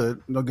 it's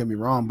good. Don't get me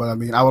wrong, but I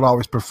mean, I would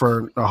always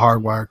prefer a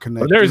hardwired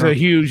connection. Well, there's a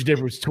huge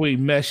difference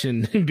between mesh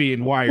and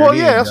being wired. Well,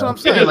 yeah, that's what I'm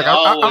saying. Like,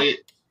 I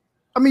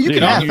mean, you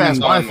can have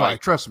fast Wi-Fi.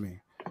 Trust me.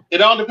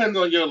 It all depends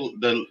on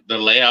the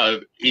layout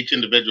of each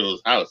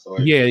individual's house.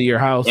 Like, your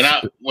house.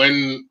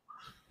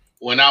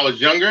 When I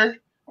was younger,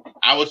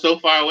 I was so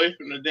far away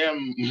from the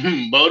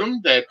damn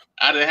modem that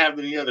I didn't have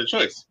any other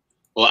choice.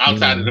 Well,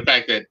 outside of the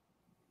fact that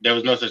there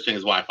was no such thing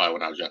as Wi-Fi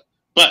when I was young.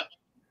 But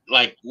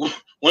like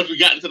once we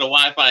got into the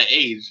Wi-Fi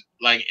age,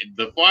 like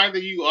the farther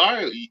you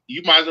are,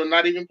 you might as well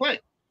not even play.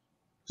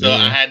 So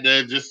I had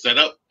to just set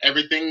up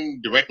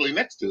everything directly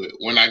next to it.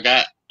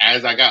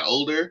 As I got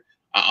older,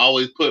 I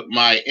always put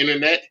my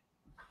internet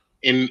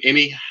in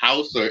any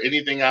house or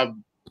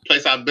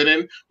place I've been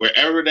in,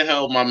 wherever the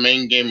hell my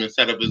main gaming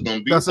setup is going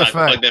to be. That's a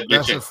fact.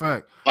 That's a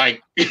fact.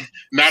 Like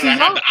now that I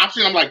have the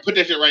option, I'm like, put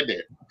that shit right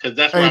there, because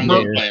that's where I'm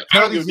going to play. I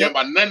don't give a damn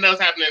about nothing else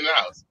happening in the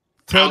house.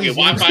 I'll get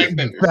Wi-Fi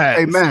extenders.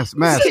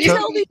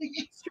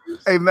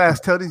 Hey, Mass,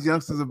 tell these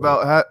youngsters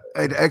about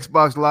the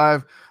Xbox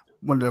Live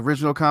when the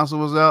original console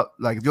was out.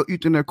 Like, if your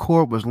Ethernet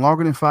cord was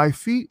longer than 5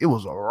 feet, it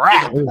was a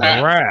wrap. It was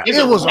a wrap. You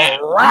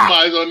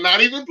might as well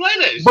not even play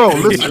that shit. Bro,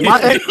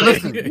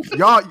 listen,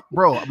 y'all,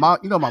 bro, my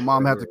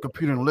mom had the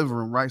computer in the living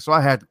room, right? So I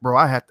had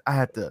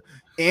to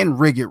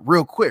rig it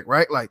real quick,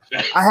 right? Like,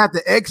 I had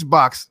the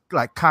Xbox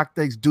like cocked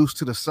eggs deuced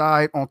to the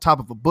side on top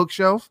of a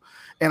bookshelf,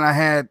 and I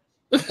had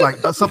like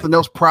something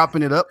else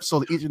propping it up so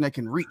the Ethernet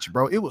can reach,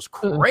 bro. It was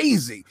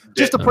crazy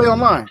just to play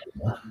online.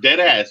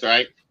 Dead ass,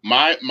 right?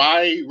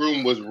 My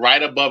room was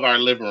right above our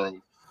living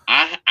room.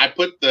 I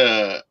put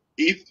the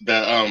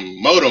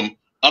modem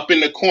up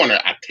in the corner.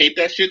 I taped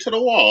that shit to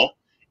the wall,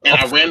 and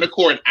I ran the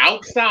cord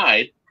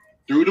outside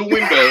through the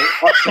window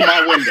up to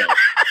my window.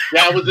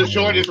 That was the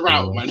shortest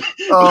route, man.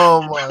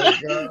 Oh my god,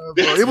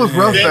 bro. It was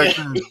rough back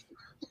then.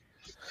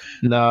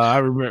 No, I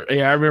remember.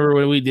 Yeah, I remember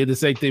when we did the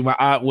same thing. My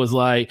aunt was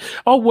like,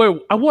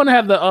 "Oh, I want to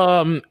have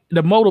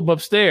the modem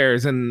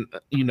upstairs," and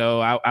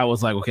I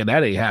was like, "Okay,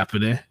 that ain't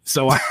happening."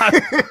 So I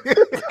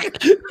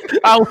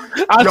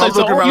was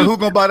looking around. Who's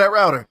gonna buy that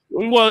router?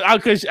 Well,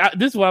 because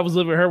this is why I was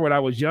living with her when I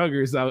was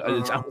younger. So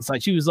I was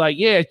like, she was like,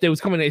 yeah, they was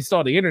coming to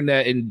install the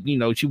internet, and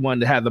she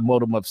wanted to have the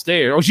modem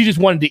upstairs, or she just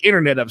wanted the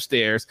internet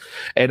upstairs.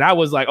 And I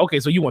was like, okay,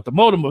 so you want the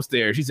modem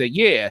upstairs? She said,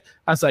 yeah.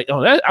 I was like,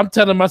 oh, I'm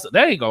telling myself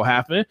that ain't gonna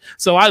happen.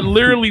 So I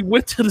literally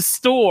went to the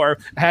store,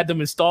 had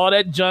them install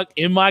that junk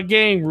in my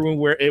game room,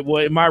 where it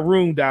was in my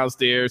room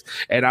downstairs,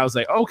 and I was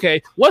like,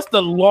 okay, what's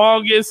the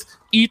longest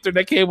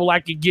Ethernet cable I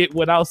could get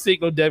without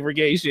signal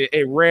degradation,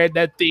 and ran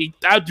that thing.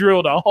 I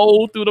drilled a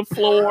hole through the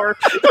floor.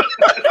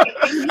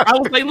 I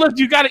was like, look,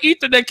 you got an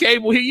Ethernet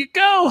cable. Here you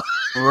go.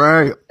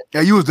 Right. Yeah,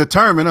 you was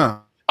determined, huh?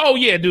 Oh,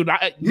 yeah, dude.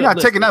 You're not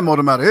taking that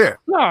modem out of here.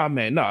 No,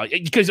 man, no.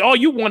 Because all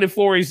you wanted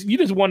for is, you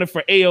just wanted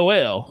for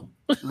AOL.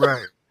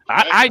 Right.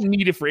 I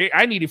need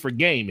it for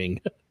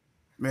gaming.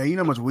 Man, you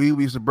know how much weed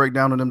we used to break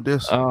down on them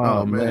discs?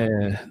 Oh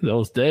man.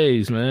 Those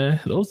days, man.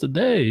 Those are the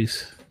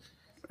days.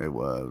 It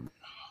was.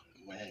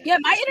 Yeah,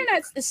 my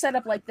internet is set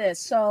up like this.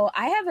 So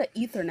I have an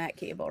Ethernet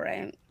cable,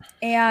 right?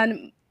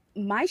 And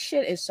my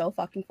shit is so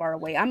fucking far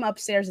away. I'm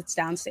upstairs, it's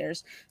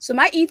downstairs. So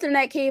my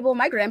Ethernet cable,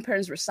 my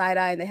grandparents were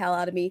side-eyeing the hell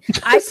out of me.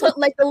 I put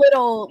like the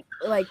little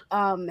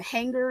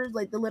hangers,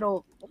 like the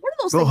little, what are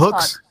those little things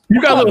hooks. called?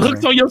 You got little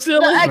hooks on your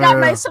ceiling? I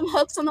got some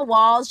hooks on the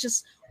walls,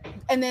 just,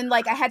 and then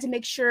like I had to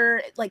make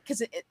sure, like,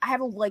 because I have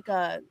you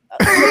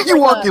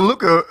walking,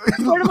 Luca,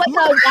 sort of like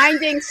a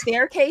winding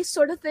staircase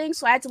sort of thing.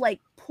 So I had to like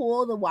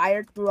pull the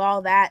wire through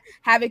all that,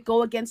 have it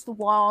go against the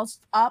walls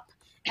up.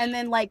 And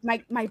then like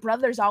my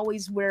brother's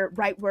always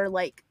right where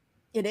like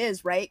it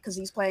is, right? Because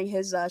he's playing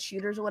his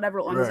shooters or whatever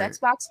on his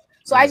Xbox.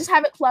 So I just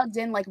have it plugged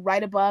in like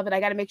right above, and I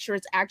got to make sure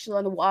it's actually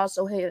on the wall,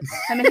 so him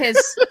and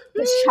his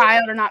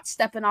child are not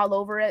stepping all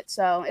over it.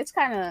 So it's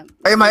kind of.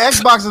 Hey, my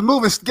Xbox is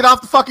moving. Get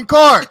off the fucking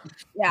card.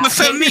 Yeah. But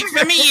for me,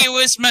 it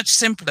was much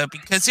simpler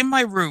because in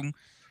my room,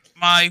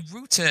 my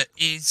router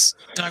is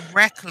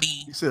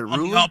directly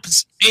on the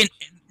opposite.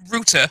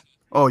 Router.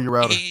 Oh, your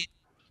router.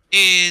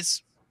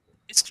 It's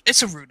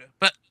a router,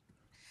 but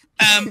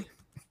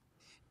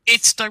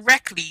it's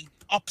directly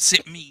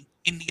opposite me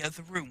in the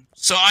other room.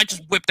 So I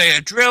just whipped out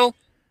a drill,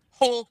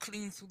 hole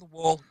clean through the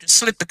wall, just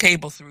slit the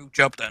cable through,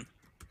 job done.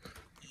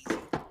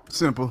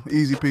 Simple,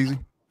 easy peasy.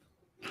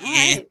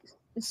 Yeah.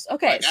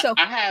 Okay, like, so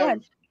I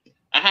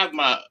have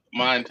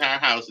my entire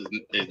house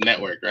is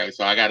networked, right?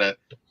 So I got a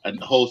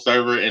whole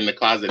server in the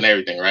closet and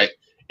everything, right?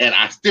 And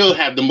I still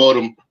have the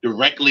modem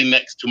directly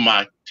next to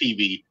my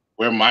TV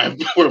where my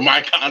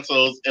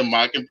consoles and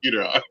my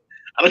computer are.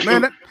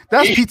 Man,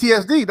 that's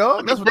PTSD,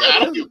 dog. That's what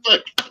that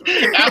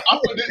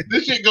is.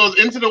 This shit goes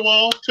into the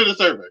wall to the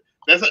server.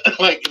 That's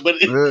like, but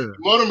the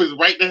modem is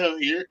right the hell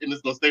here, and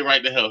it's gonna stay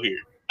right the hell here.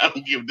 I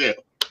don't give a damn.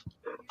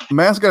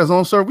 Man's got his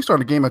own server. We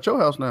starting a game at your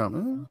house now,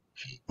 man.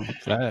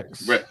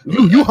 Facts.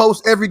 You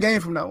host every game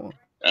from now on.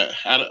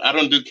 I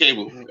don't do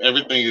cable.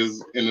 Everything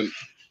is in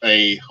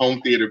a home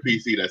theater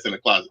PC that's in a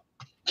closet.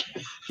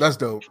 That's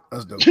dope.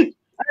 That's dope.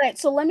 All right,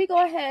 so let me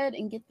go ahead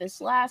and get this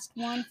last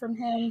one from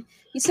him.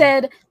 He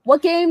said,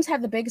 "What games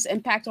have the biggest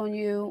impact on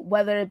you,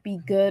 whether it be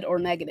good or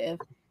negative?"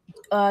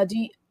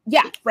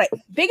 Yeah, right.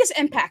 Biggest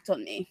impact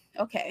on me.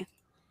 Okay.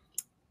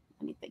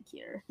 Let me think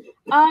here.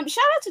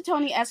 Shout out to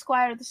Tony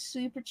Esquire, the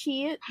super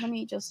cheat.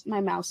 My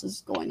mouse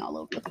is going all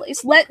over the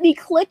place. Let me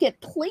click it,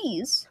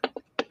 please.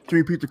 Can you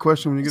repeat the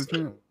question when you get a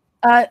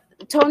chance?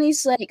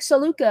 Tony's like, so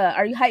Luca,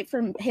 are you hyped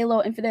for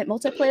Halo Infinite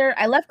multiplayer?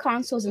 I left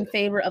consoles in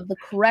favor of the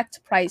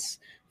correct price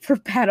for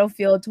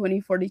Battlefield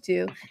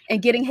 2042,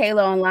 and getting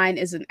Halo Online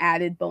is an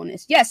added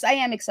bonus. Yes, I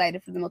am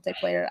excited for the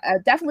multiplayer.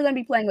 I'm definitely going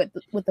to be playing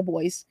with the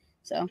boys.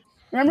 So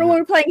remember when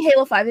we were playing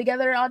Halo 5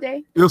 together all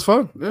day? It was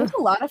fun. Yeah. It was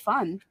a lot of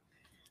fun.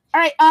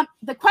 All right.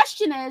 The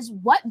question is,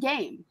 what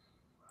game?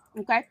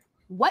 Okay.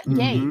 What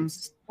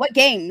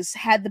games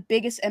had the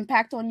biggest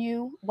impact on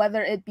you,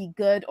 whether it be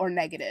good or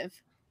negative?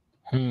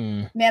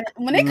 Man,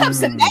 when it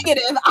comes to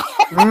negative,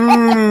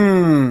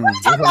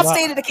 let's talk about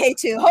State of Decay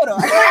 2. Hold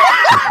on.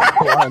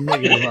 A lot of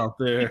negative out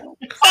there.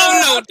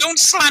 Oh no! Don't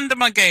slander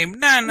my game.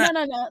 No.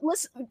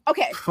 Listen,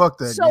 okay. Fuck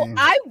that. So game.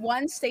 I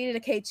won State of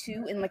Decay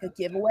 2 in like a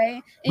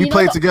giveaway. And we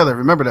played together.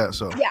 Remember that?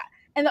 So yeah.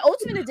 And the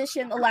Ultimate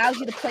Edition allows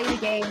you to play the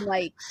game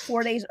like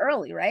 4 days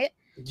early, right?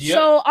 Yep.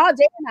 So all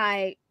day and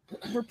I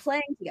were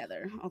playing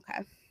together.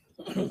 Okay.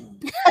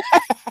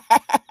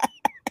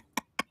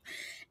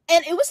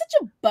 And it was such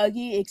a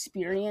buggy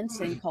experience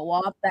in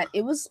co-op that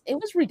it was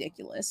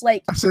ridiculous.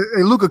 Like I said,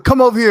 "Hey Luca,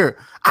 come over here."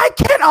 I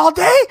can't all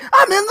day.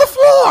 I'm in the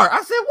floor.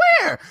 I said,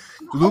 "Where?"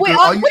 Luca, I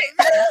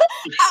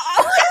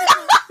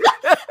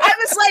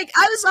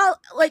was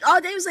all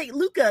day. I was like,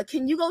 "Luca,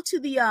 can you go to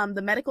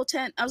the medical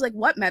tent?" I was like,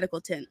 "What medical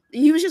tent?"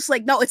 And he was just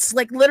like, "No, it's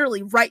like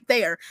literally right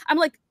there." I'm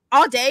like,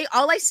 all day,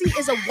 all I see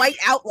is a white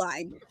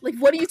outline. Like,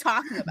 what are you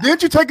talking about?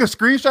 Didn't you take a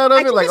screenshot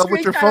of it, like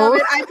with your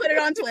phone? I put it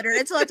on Twitter.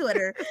 It's on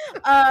Twitter.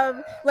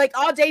 Like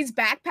all day's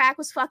backpack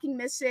was fucking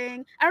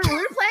missing. I remember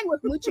we were playing with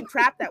Mooch and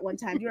Crap that one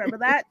time. Do you remember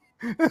that?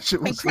 That shit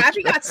was and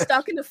Crappy got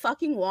stuck in the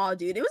fucking wall,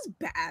 dude. It was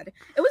bad.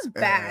 It was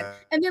bad.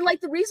 And then, like,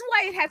 the reason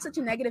why it had such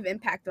a negative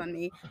impact on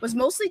me was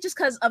mostly just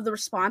because of the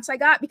response I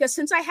got. Because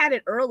since I had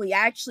it early,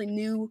 I actually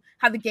knew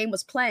how the game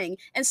was playing.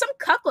 And some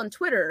cuck on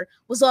Twitter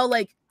was all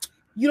like,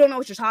 "You don't know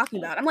what you're talking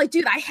about." I'm like,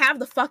 dude, I have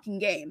the fucking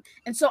game.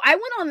 And so I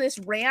went on this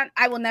rant.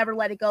 I will never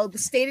let it go. The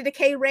State of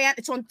Decay rant.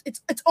 It's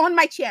on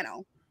my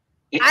channel.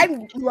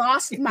 I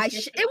lost my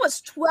shit. It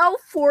was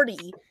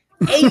 12:40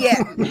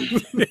 a.m.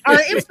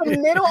 It was the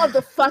middle of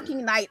the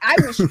fucking night. I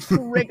was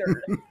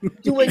triggered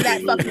doing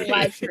that fucking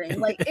live stream.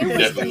 Like it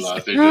was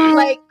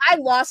like I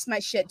lost my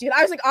shit, dude.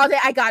 I was like, all day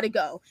I gotta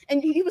go.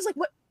 And he was like,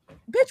 "What?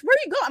 Bitch, where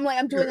do you go?" I'm like,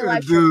 "I'm doing a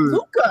live stream."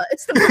 Luca,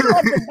 it's the middle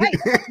of the night.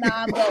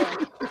 Nah, I'm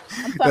going.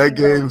 That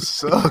game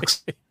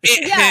sucks.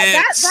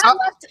 Yeah,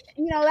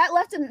 that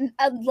left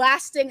a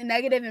lasting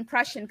negative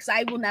impression because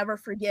I will never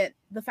forget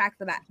the fact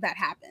that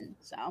happened.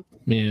 So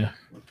yeah.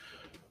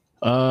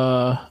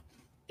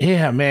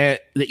 Yeah, man.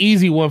 The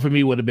easy one for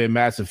me would have been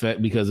Mass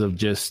Effect because of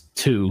just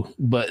 2,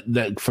 but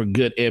that for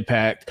good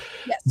impact.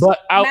 Yes, but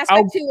Mass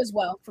Effect 2 as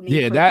well for me.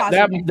 Yeah,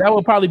 that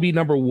would probably be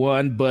number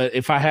 1. But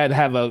if I had to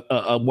have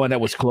a one that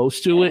was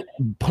close to it,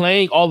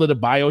 playing all of the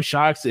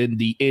BioShocks and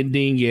the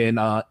ending in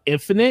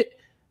Infinite,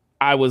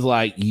 I was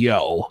like,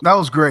 yo, that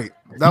was great.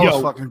 That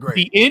was fucking great.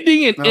 The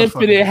ending in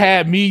Infinite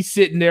had me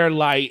sitting there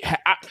like.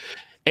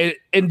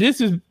 And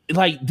this is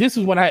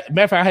when matter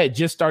of fact, I had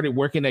just started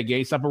working at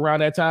GameStop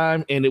around that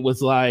time, and it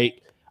was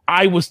like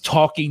I was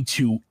talking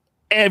to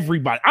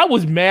everybody. I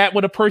was mad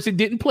when a person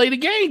didn't play the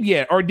game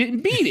yet or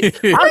didn't beat it.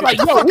 I was like,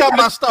 yo, fuck out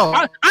my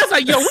stuff. I was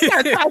like, yo, we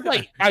got. I was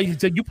like, I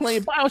said, you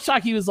playing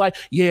BioShock? He was like,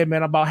 yeah,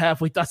 man, I'm about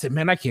halfway through. I said,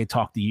 man, I can't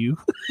talk to you.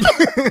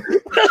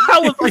 I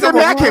was like, man,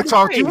 I can't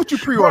talk to you. What you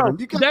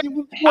pre-ordered?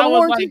 I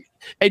was like,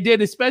 and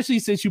then especially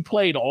since you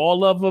played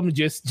all of them,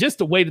 just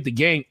the way that the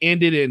game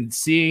ended and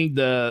seeing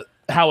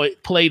how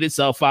it played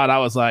itself out, I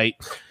was like,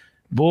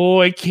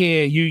 boy,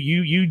 Ken,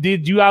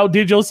 you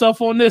outdid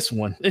yourself on this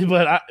one.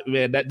 But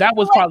that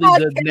was probably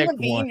the next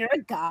one. You're a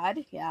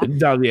god, yeah.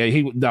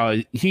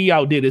 He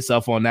outdid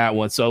himself on that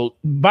one. So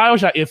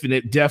BioShock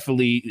Infinite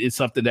definitely is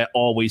something that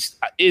always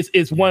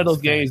it's one of those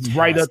games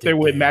right up there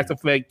with Mass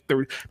Effect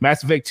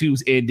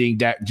 2's ending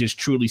that just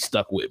truly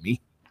stuck with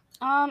me.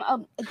 A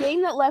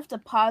game that left a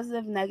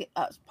positive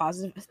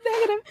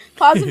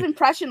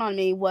impression on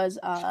me was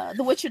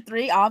The Witcher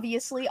 3.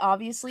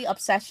 Obviously,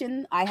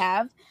 obsession I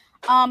have.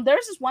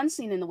 There's this one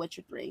scene in The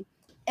Witcher 3,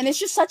 and it's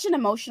just such an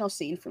emotional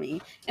scene for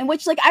me, in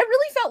which like I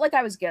really felt like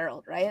I was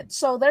Geralt, right?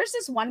 So there's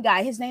this one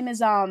guy. His name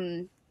is I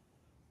can't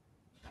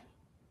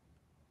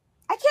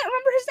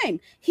remember his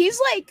name.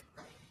 He's like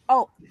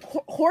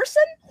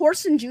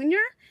Whoreson Jr.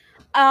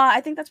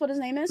 I think that's what his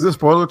name is. Is this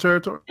spoiler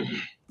territory?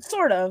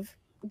 Sort of.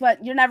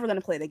 But you're never going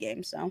to play the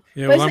game, so.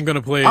 Yeah, well, I'm going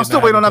to play it. I'm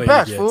still waiting on that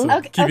patch, fool.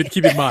 So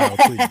keep it mild,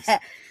 please.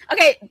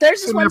 Okay,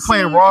 there's this one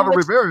playing Raw to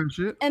Rivera and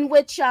shit. In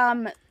which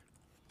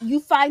you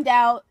find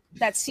out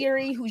that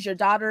Ciri, who's your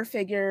daughter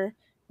figure,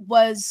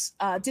 was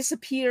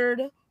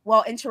disappeared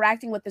while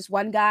interacting with this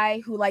one guy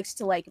who likes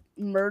to like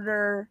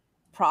murder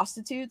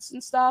prostitutes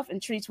and stuff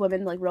and treats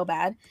women like real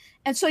bad.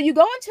 And so you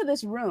go into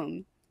this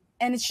room,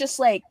 and it's just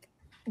like,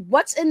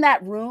 what's in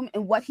that room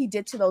and what he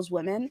did to those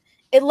women.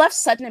 It left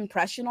such an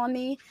impression on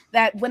me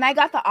that when I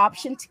got the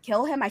option to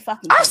kill him, I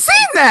fucking I've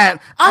seen that.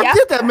 I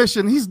did that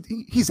mission.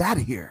 He's out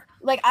of here.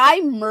 Like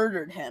I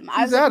murdered him.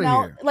 I was like,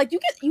 no, like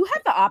you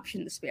have the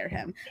option to spare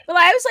him. But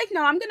I was like,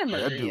 no, I'm gonna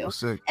murder you.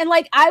 And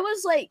like I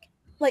was like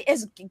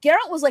as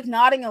Geralt was like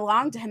nodding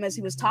along to him as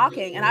he was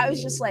talking, and I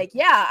was just like,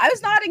 yeah, I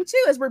was nodding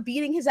too as we're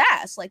beating his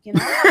ass, like so,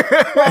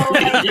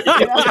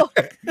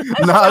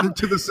 nodding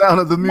to the sound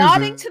of the music,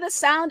 nodding to the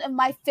sound of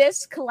my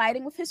fist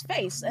colliding with his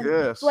face,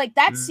 and like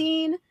that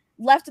scene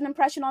left an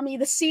impression on me.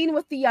 The scene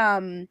with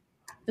the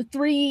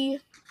 3,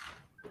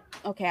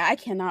 okay, I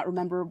cannot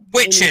remember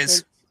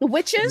witches. The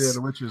witches. Yeah,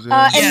 the witches.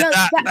 Yeah. And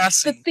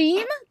the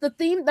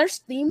theme, their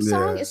theme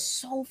song is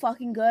so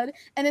fucking good.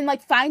 And then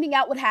like finding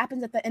out what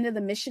happens at the end of the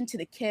mission to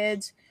the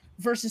kids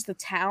versus the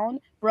town,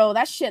 bro,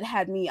 that shit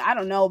had me. I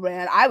don't know,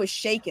 man. I was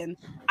shaking.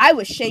 Yeah.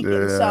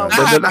 So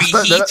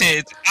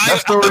that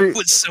story.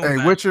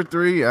 Hey, Witcher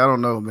 3. I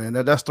don't know, man.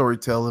 That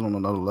storytelling on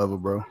another level,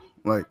 bro.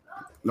 Like,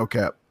 no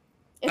cap.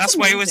 That's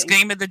why it was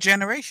game of the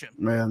generation.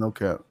 Man, no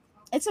cap.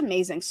 It's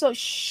amazing. So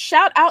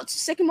shout out to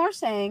Sycamore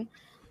saying,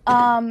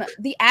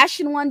 the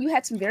Ashen one, you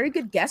had some very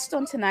good guests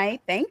on tonight.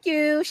 Thank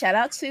you. Shout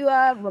out to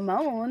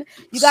Ramon.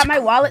 You got my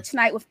wallet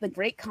tonight with the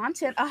great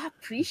content.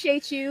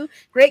 Appreciate you.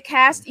 Great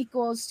cast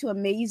equals to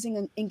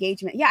amazing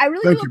engagement. Yeah, I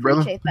really do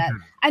appreciate that.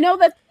 I know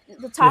that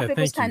the topic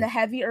was kind of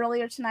heavy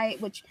earlier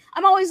tonight, which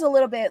I'm always a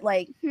little bit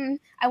like,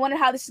 I wonder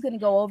how this is going to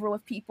go over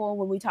with people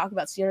when we talk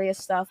about serious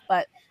stuff.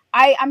 But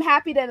I'm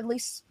happy that at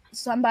least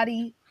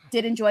somebody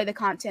did enjoy the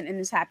content and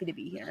is happy to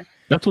be here.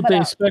 That's what they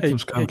expect from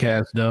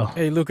Comcast, though.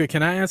 Hey, Luca,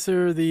 can I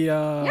answer the?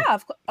 Yeah,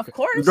 of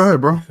course. Go ahead,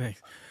 bro.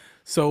 Thanks.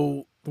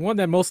 So the one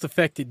that most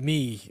affected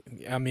me,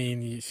 I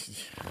mean,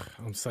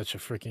 I'm such a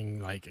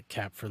freaking like a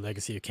cap for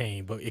Legacy of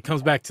Kain, but it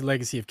comes back to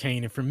Legacy of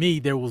Kain, and for me,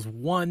 there was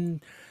one.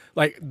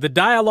 Like the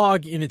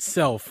dialogue in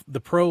itself,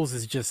 the prose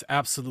is just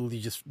absolutely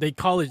just. They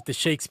call it the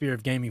Shakespeare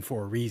of gaming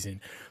for a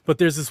reason. But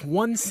there's this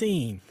one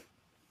scene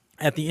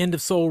at the end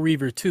of Soul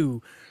Reaver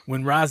 2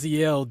 when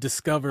Raziel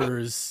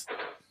discovers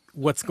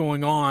what's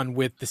going on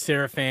with the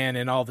Seraphim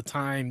and all the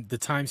time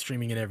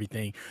streaming and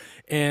everything.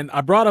 And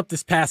I brought up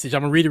this passage.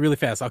 I'm gonna read it really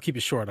fast. I'll keep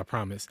it short, I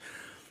promise.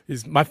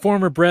 Is my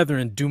former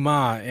brethren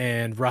Dumas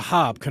and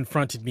Rahab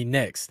confronted me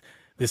next.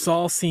 This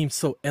all seemed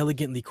so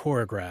elegantly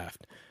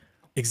choreographed.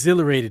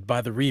 Exhilarated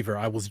by the Reaver,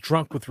 I was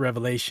drunk with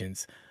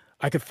revelations.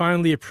 I could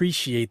finally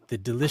appreciate the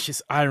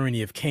delicious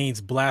irony of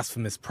Kain's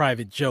blasphemous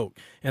private joke,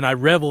 and I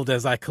reveled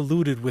as I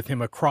colluded with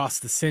him across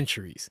the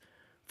centuries.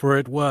 For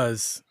it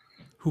was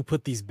I who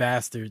put these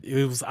bastards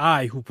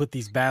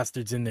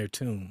in their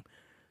tomb,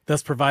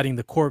 thus providing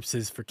the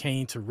corpses for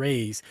Kain to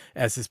raise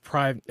as his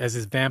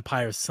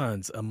vampire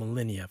sons a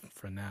millennia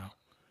from now.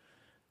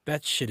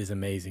 That shit is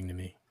amazing to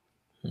me.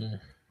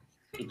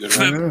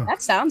 That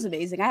sounds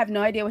amazing. I have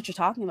no idea what you're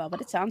talking about,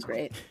 but it sounds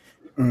great.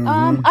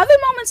 Mhm. Other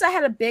moments I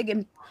had a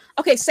big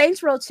okay,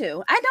 Saints Row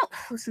 2. I don't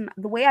listen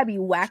the way I be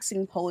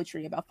waxing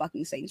poetry about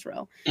fucking Saints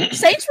Row.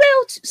 Saints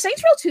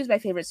Row 2 is my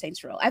favorite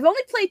Saints Row. I've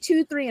only played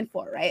 2, 3, and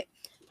 4, right?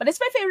 But it's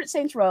my favorite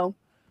Saints Row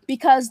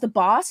because the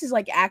boss is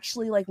like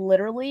actually like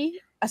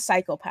literally a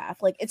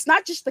psychopath. Like it's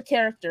not just the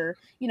character,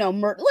 you know,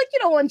 like you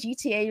know, on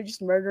GTA you're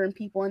just murdering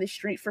people in the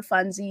street for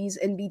funsies,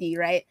 NBD,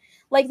 right?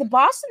 Like the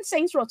boss in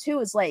Saints Row 2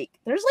 is like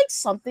there's like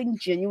something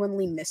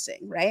genuinely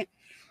missing, right?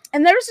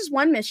 And there was this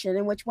one mission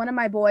in which one of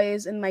my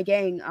boys in my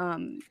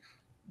gang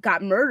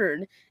got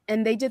murdered,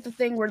 and they did the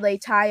thing where they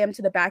tie him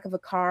to the back of a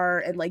car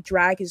and like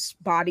drag his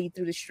body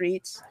through the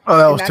streets. Oh,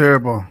 that was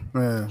terrible.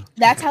 Yeah.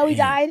 That's how he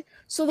died.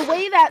 So the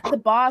way that the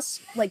boss,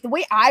 like the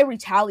way I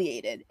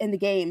retaliated in the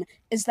game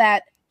is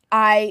that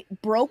I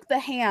broke the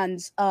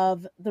hands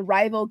of the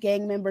rival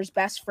gang member's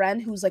best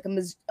friend, who's like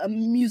a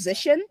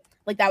musician.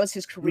 Like that was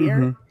his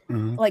career.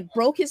 Like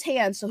broke his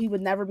hand so he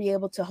would never be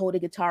able to hold a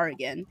guitar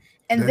again.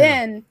 And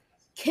then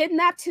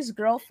kidnapped his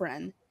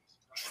girlfriend,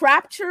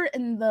 trapped her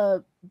in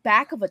the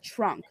back of a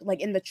trunk, like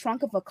in the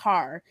trunk of a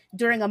car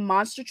during a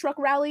monster truck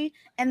rally.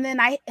 And then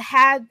I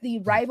had the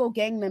rival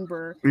gang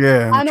member,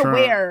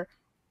 unaware,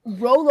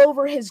 roll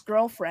over his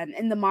girlfriend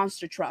in the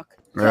monster truck,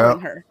 killing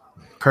her.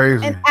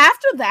 Crazy. And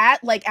after that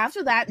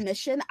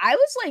mission, I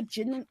was like,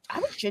 I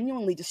was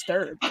genuinely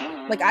disturbed.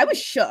 Like I was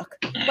shook,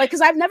 like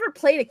because I've never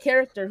played a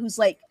character who's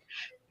like,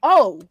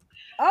 oh,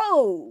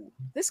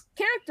 this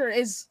character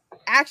is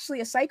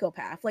actually a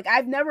psychopath. Like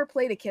I've never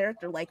played a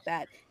character like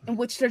that in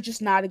which they're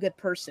just not a good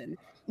person,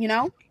 you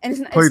know. And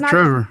it's not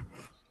Trevor.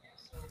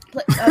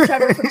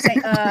 Trevor from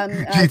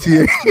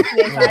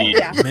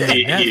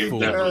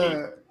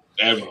GTA.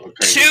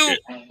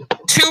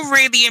 Two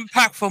really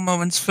impactful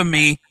moments for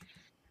me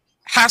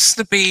has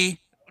to be,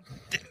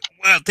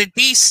 well,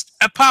 these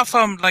apart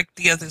from like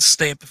the others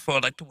stayed before,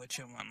 like The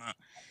Witcher and whatnot.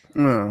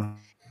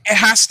 It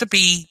has to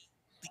be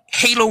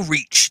Halo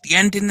Reach, the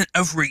ending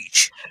of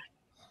Reach.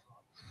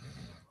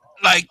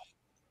 Like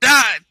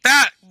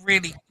that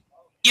really,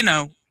 you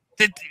know,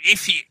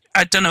 if you,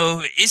 I don't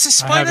know, is it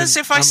spoilers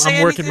if I say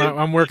anything?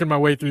 I'm working my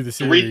way through the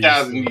series.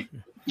 3,000.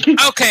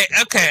 Okay,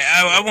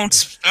 I won't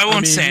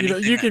say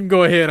anything. You can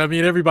go ahead. I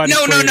mean, everybody.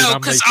 No,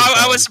 because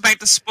I was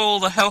about to spoil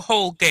the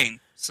whole game.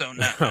 So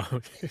no.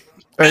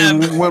 Hey,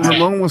 when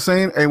Ramon was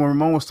saying, when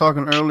Ramon was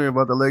talking earlier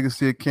about the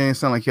legacy of Kain,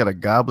 sounded like he had a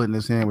goblet in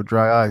his hand with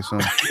dry ice. Oh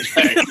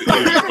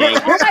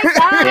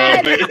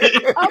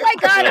my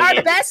god! Our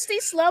bestie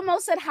Slow-Mo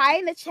said hi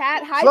in the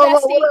chat. Hi, Slow-Mo,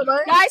 bestie. what up, man?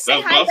 Guys,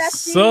 say hi,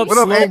 bestie. Sup,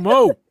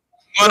 Slow-Mo?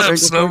 What up,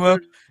 Slow-Mo?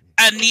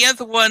 And the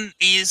other one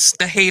is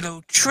the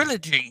Halo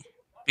trilogy,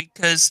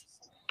 because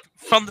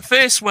from the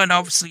first one,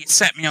 obviously, it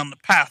set me on the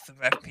path of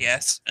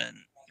FPS and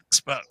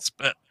Xbox,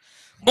 but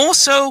more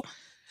so,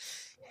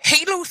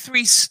 Halo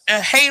 3's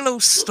Halo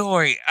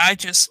story, I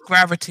just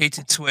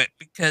gravitated to it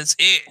because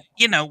it,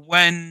 you know,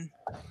 when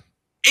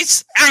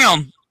it's, hang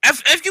on,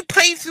 have you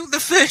played through the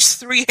first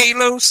 3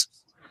 Halos?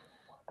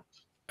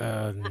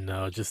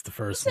 No, just the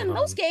first Listen, one.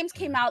 those games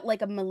came out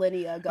like a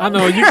millennia ago. I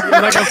know you.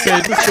 Like I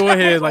said, just go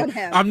ahead. Like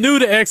I'm new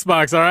to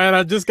Xbox. All right,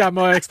 I just got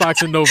my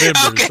Xbox in November.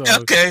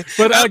 Okay.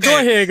 But go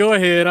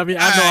ahead. I mean,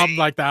 I know I'm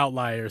like the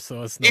outlier,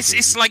 so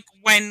it's like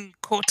when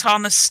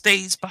Cortana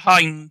stays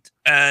behind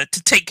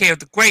to take care of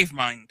the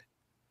Gravemind,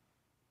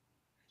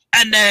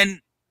 and then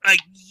like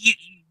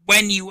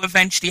when you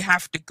eventually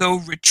have to go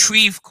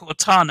retrieve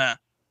Cortana.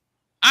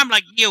 I'm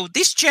like, yo,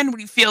 this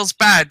generally feels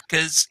bad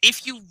because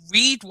if you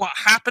read what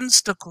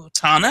happens to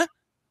Cortana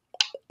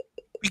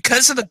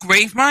because of the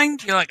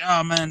Gravemind, you're like,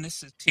 oh man,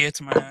 this is a tear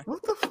to my eye.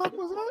 What the fuck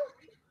was that?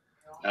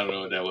 I don't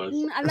know what that was.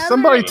 Is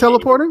somebody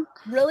teleporting?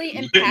 Really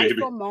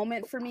impactful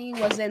moment for me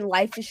was in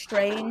Life is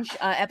Strange,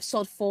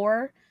 episode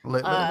 4.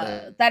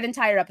 That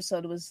entire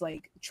episode was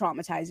like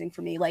traumatizing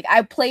for me. Like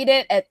I played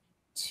it at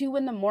 2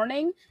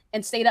 a.m.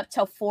 and stayed up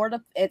till 4 to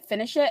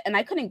finish it, and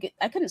I couldn't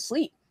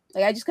sleep.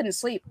 Like I just couldn't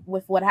sleep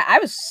with what I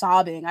was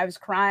sobbing. I was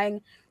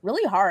crying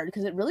really hard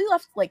because it really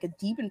left like a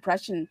deep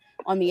impression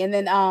on me. And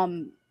then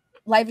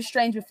Life is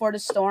Strange Before the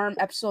Storm,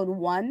 episode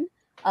 1,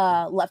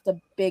 left a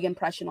big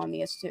impression on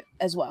me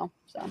as well.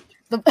 So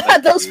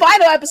those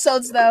final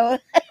episodes, though.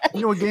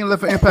 You know what game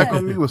left an impact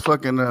on me was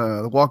fucking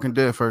The Walking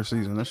Dead first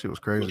season. That shit was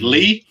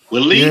crazy.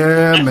 With Lee?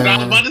 Yeah, that's man. what I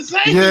was about to say.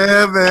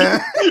 Yeah,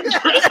 man.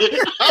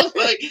 I was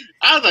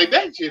like,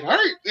 that shit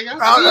hurt.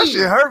 That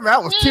shit hurt, man. I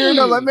was tearing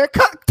up like, man,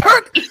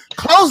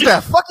 close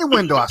that fucking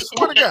window. I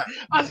swear to God.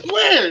 I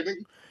swear.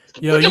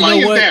 Yo, you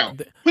know what?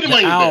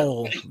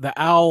 The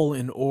owl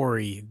in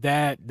Ori,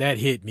 that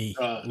hit me.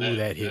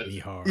 That hit me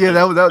hard. Yeah,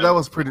 that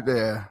was pretty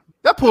there.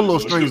 That pulled a little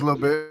strings a little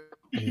bit.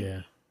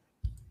 Yeah.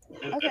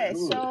 Okay,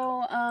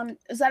 so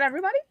is that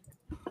everybody?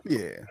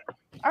 Yeah.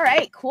 All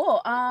right,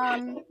 cool.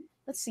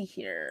 Let's see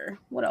here.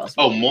 What else?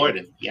 Oh,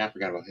 Morden. Yeah, I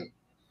forgot about him.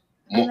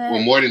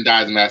 When Morden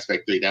dies in Mass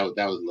Effect 3, that was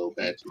a little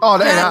bad too. Oh,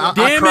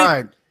 I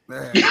cried.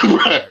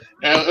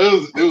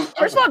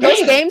 First of all,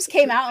 those games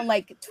came out in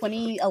like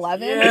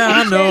 2011. Yeah,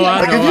 I know.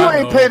 Like if you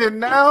ain't played it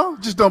now,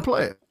 just don't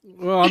play it.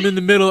 Well, I'm in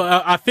the middle.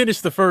 I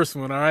finished the first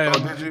one. All right,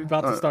 Oh, did you? I'm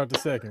about to start the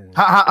second one.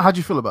 How'd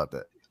you feel about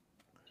that?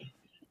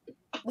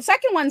 The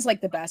second one's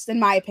like the best, in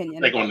my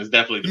opinion. Second one is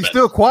definitely the He's best.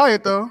 still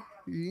quiet though.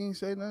 You ain't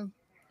say nothing.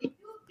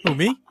 Who,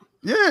 me?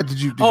 Yeah,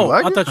 did you Oh,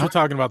 like I it? thought you were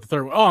talking about the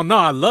third one. Oh no,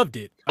 I loved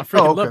it. I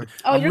freaking loved it.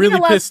 Oh, I'm you're really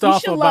gonna love, pissed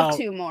off you should about love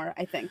 2 more,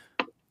 I think.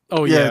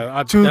 Oh Yeah,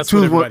 yeah, two- that's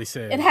two's what what- everybody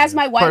said. It has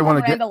my wife Probably wanna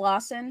Miranda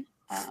Lawson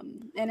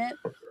in it.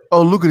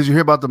 Oh, Luca, did you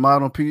hear about the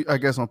mod on I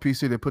guess on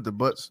PC they put the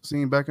butts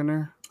scene back in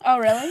there? Oh,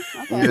 really?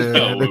 Okay.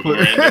 Yeah, they put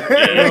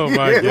Oh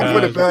my they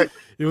put it gosh. back.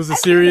 It was a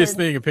serious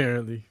thing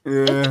apparently.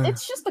 Yeah.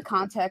 It's just the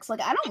context.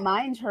 Like, I don't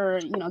mind her,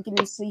 getting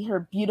to see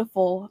her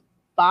beautiful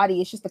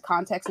body. It's just the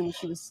context in which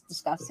she was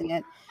discussing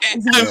it.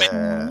 It's the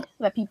Yeah. issue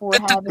that people were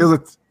having. It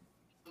was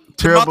a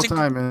terrible modding-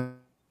 time, man.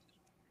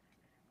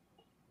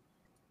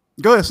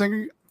 Go ahead,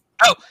 Singer.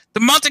 Oh, the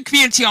modding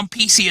community on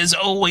PC has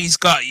always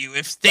got you.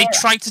 If they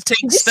try to take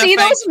Did you stuff see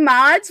out, those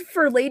mods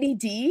for Lady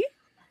D?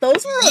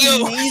 Those were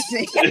Yo.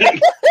 amazing.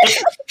 the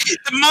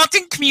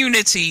modding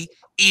community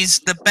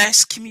is the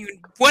best community,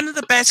 one of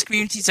the best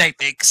communities out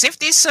there. Because if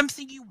there's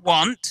something you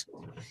want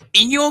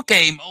in your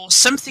game or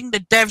something the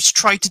devs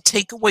try to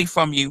take away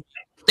from you,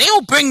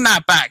 they'll bring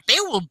that back. They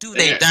will do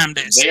their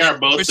damnedest. They are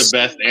both the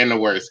best and the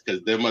worst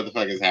because them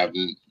motherfuckers have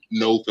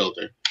no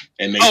filter,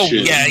 and they Oh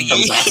should. yeah,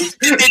 sometimes.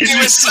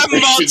 there are some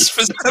mods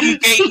for some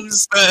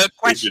games that are They should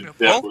questionable.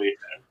 definitely.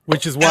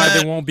 Which is why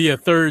there won't be a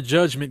third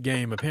Judgment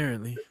game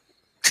apparently.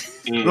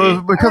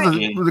 Well, because of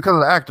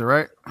the actor,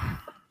 right?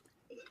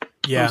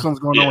 Yeah. Something's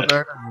going on with the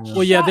actor.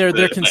 Well, yeah,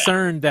 they're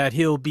concerned that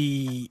he'll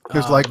be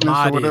His likeness or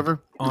modded whatever?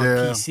 on Yeah.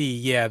 PC.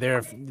 Yeah,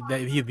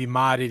 that he'll be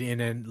modded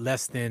in a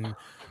less than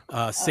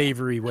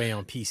savory way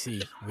on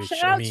PC. Which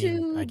Shout I out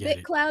mean, I to get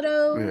it.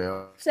 BitCloudo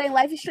Yeah. saying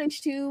Life is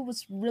Strange 2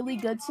 was really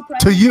good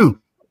surprise. To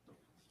you.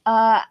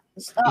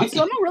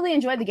 So I'm really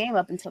enjoyed the game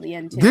up until the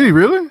end too. Did he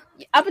really?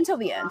 Up until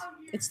the end.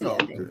 It's the Oh,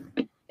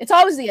 ending. It's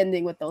always the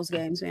ending with those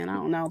games, man. I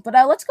don't know. But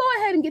let's go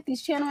ahead and get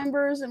these channel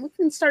members and we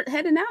can start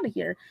heading out of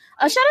here.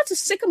 Shout out to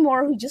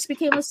Sycamore, who just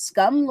became a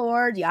Scum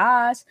Lord.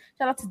 Yas.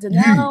 Shout out to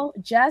Danelle,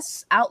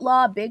 Jess,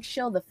 Outlaw, Big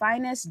Shill, The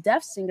Finest,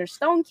 Deaf Singer,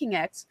 Stone King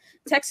X,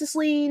 Texas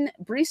Lean,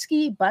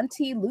 Brisky,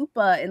 Bunty,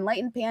 Lupa,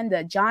 Enlightened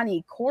Panda,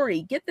 Johnny,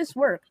 Corey, Get This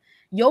Work,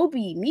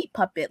 Yobi, Meat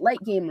Puppet, Light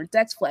Gamer,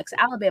 Dexflex,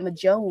 Alabama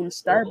Jones,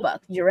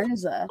 Starbuck,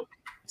 Urenza,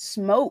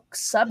 Smoke,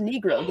 Sub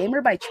Negro,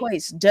 Gamer by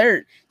Choice,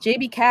 Dirt,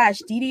 JB Cash,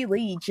 DD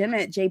Lee,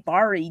 Jimmet, J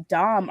Bari,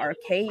 Dom,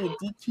 Arcade,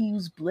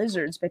 DQ's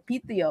Blizzards,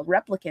 Pepithio,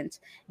 Replicant,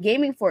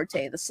 Gaming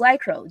Forte, The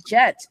Slycrow,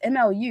 Jet,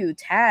 MLU,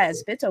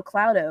 Taz, Vito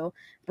Cloudo,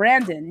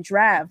 Brandon,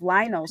 Drav,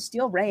 Lionel,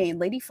 Steel Rain,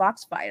 Lady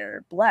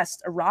Foxfire,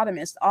 Blessed,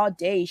 Erotomist, All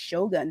Day,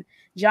 Shogun,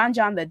 John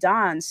the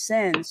Don,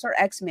 Sin, Sir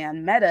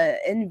X-Man, Meta,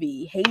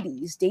 Envy,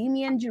 Hades,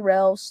 Damien,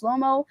 Jarrell,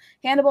 Slomo,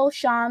 Hannibal,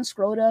 Sean,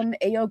 Scrotum,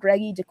 Ayo,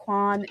 Greggy,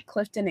 Daquan,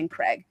 Clifton, and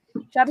Craig.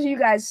 Shout out to you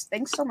guys.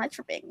 Thanks so much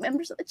for being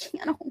members of the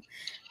channel.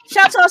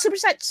 Shout out to all Super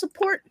Chat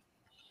support.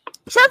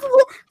 Shout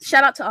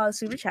out to all the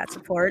Super Chat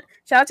support.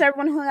 Shout out to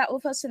everyone who hung out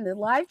with us in the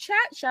live chat.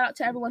 Shout out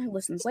to everyone who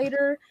listens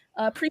later.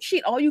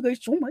 Appreciate all you guys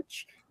so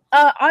much.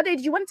 Ade,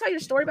 did you want to tell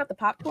your story about the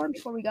popcorn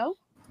before we go?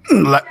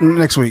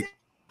 Next week.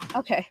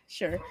 Okay,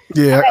 sure.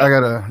 Yeah, right. I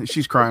gotta.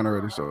 She's crying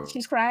already, so.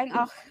 She's crying.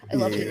 Oh, I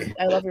love you.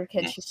 I love your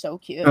kid. She's so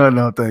cute.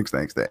 No, thanks.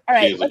 All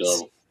right, She's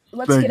let's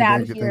adorable. get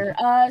out of here.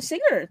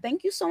 Singer,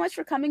 thank you so much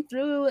for coming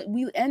through.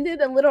 We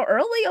ended a little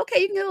early. Okay,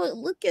 you can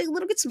go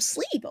get some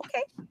sleep.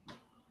 Okay.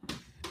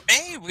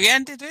 Hey, we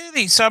ended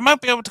early, so I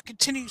might be able to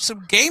continue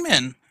some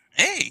gaming.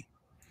 Hey,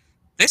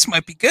 this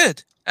might be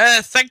good.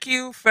 Thank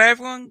you for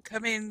everyone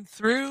coming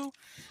through.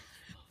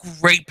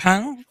 Great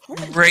panel,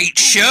 great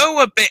show.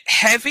 A bit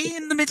heavy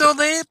in the middle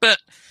there, but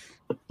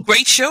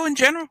great show in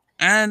general.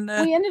 And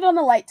We ended on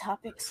a light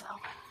topic, so.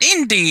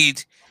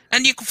 indeed,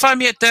 and you can find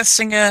me at Death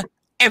Singer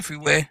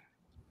everywhere.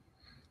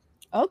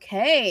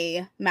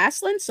 Okay,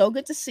 Maslin, so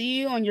good to see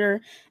you on your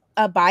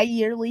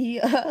bi-yearly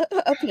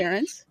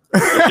appearance.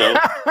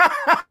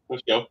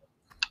 Let's go.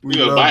 We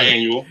You know, love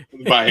it.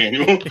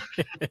 biannual.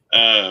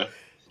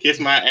 Kiss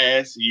my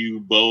ass, you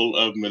bowl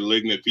of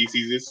malignant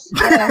feces.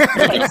 We ain't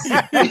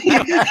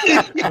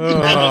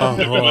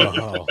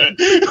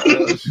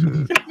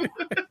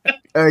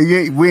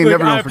Look,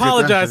 never I gonna forget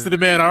apologize that to the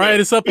man. All right,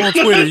 it's up on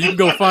Twitter. You can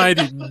go find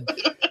it.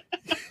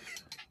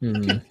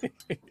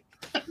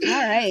 All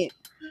right.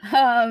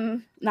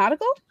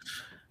 Nautical?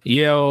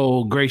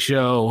 Yo, great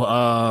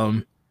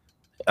show.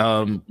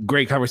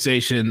 Great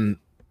conversation.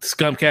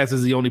 Scumcast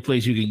is the only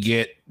place you can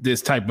get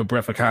this type of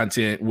breadth of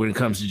content when it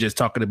comes to just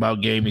talking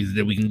about gaming,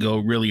 that we can go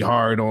really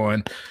hard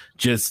on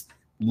just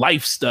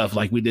life stuff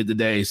like we did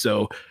today.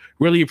 So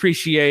really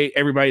appreciate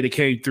everybody that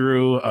came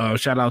through.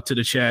 Shout out to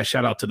the chat.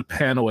 Shout out to the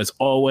panel as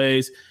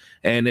always.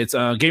 And it's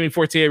Gaming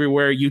Forte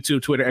everywhere: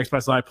 YouTube, Twitter,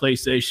 Xbox Live,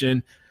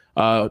 PlayStation.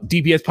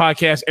 DPS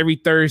podcast every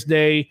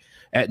Thursday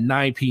at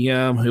 9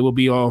 p.m. It will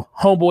be on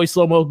Homeboy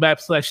Slow Mo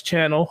 /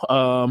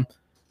 channel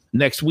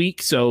next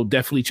week. So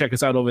definitely check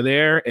us out over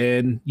there.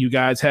 And you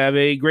guys have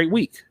a great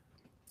week.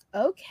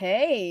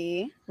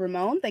 Okay.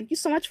 Ramon, thank you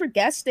so much for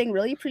guesting.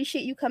 Really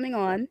appreciate you coming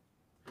on.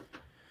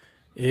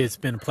 It's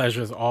been a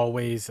pleasure as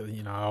always.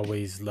 You know, I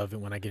always love it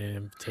when I get an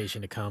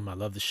invitation to come. I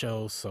love the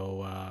show.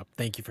 So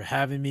thank you for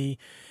having me.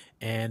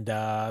 And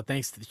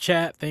thanks to the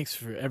chat. Thanks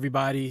for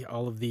everybody,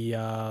 all of the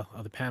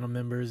other panel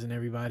members and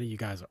everybody. You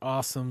guys are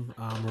awesome.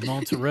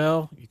 Ramon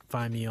Terrell. You can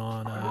find me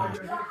on,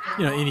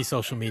 any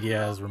social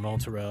media as Ramon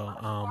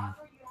Terrell.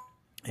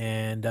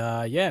 And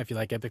yeah, if you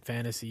like epic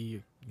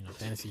fantasy,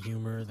 fantasy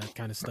humor, that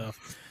kind of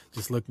stuff,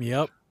 just look me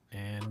up.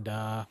 And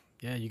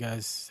yeah, you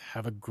guys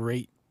have a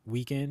great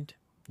weekend.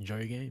 Enjoy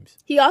your games.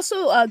 He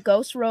also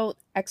ghost wrote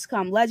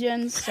XCOM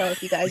Legends, so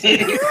if you guys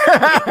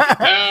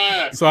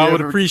so I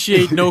would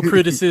appreciate no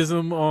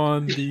criticism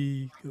on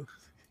the okay.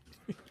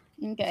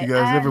 If you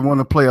guys ever want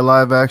to play a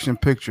live action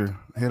picture,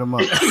 hit them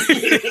up.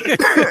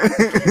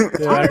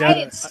 I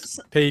got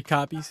paid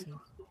copies.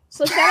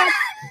 So shout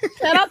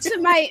out to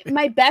my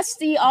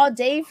bestie All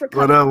Day for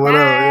coming What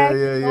back. up?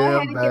 Yeah,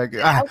 I'm back.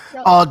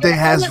 All Day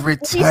has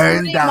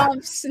returned.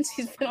 Since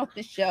he's been on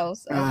the show.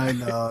 So. I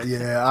know.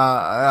 Yeah,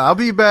 I'll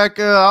be back.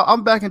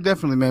 I'm back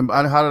indefinitely, man.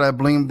 How did I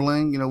bling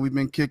bling? We've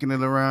been kicking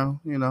it around.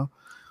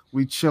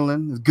 We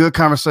chilling. It's good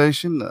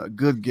conversation.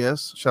 Good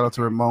guest. Shout out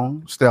to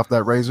Ramon. Stay off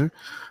that razor.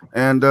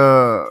 And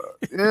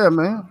yeah,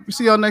 man. We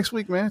see y'all next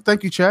week, man.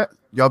 Thank you, chat.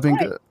 Y'all been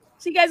good.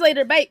 See you guys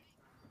later. Bye.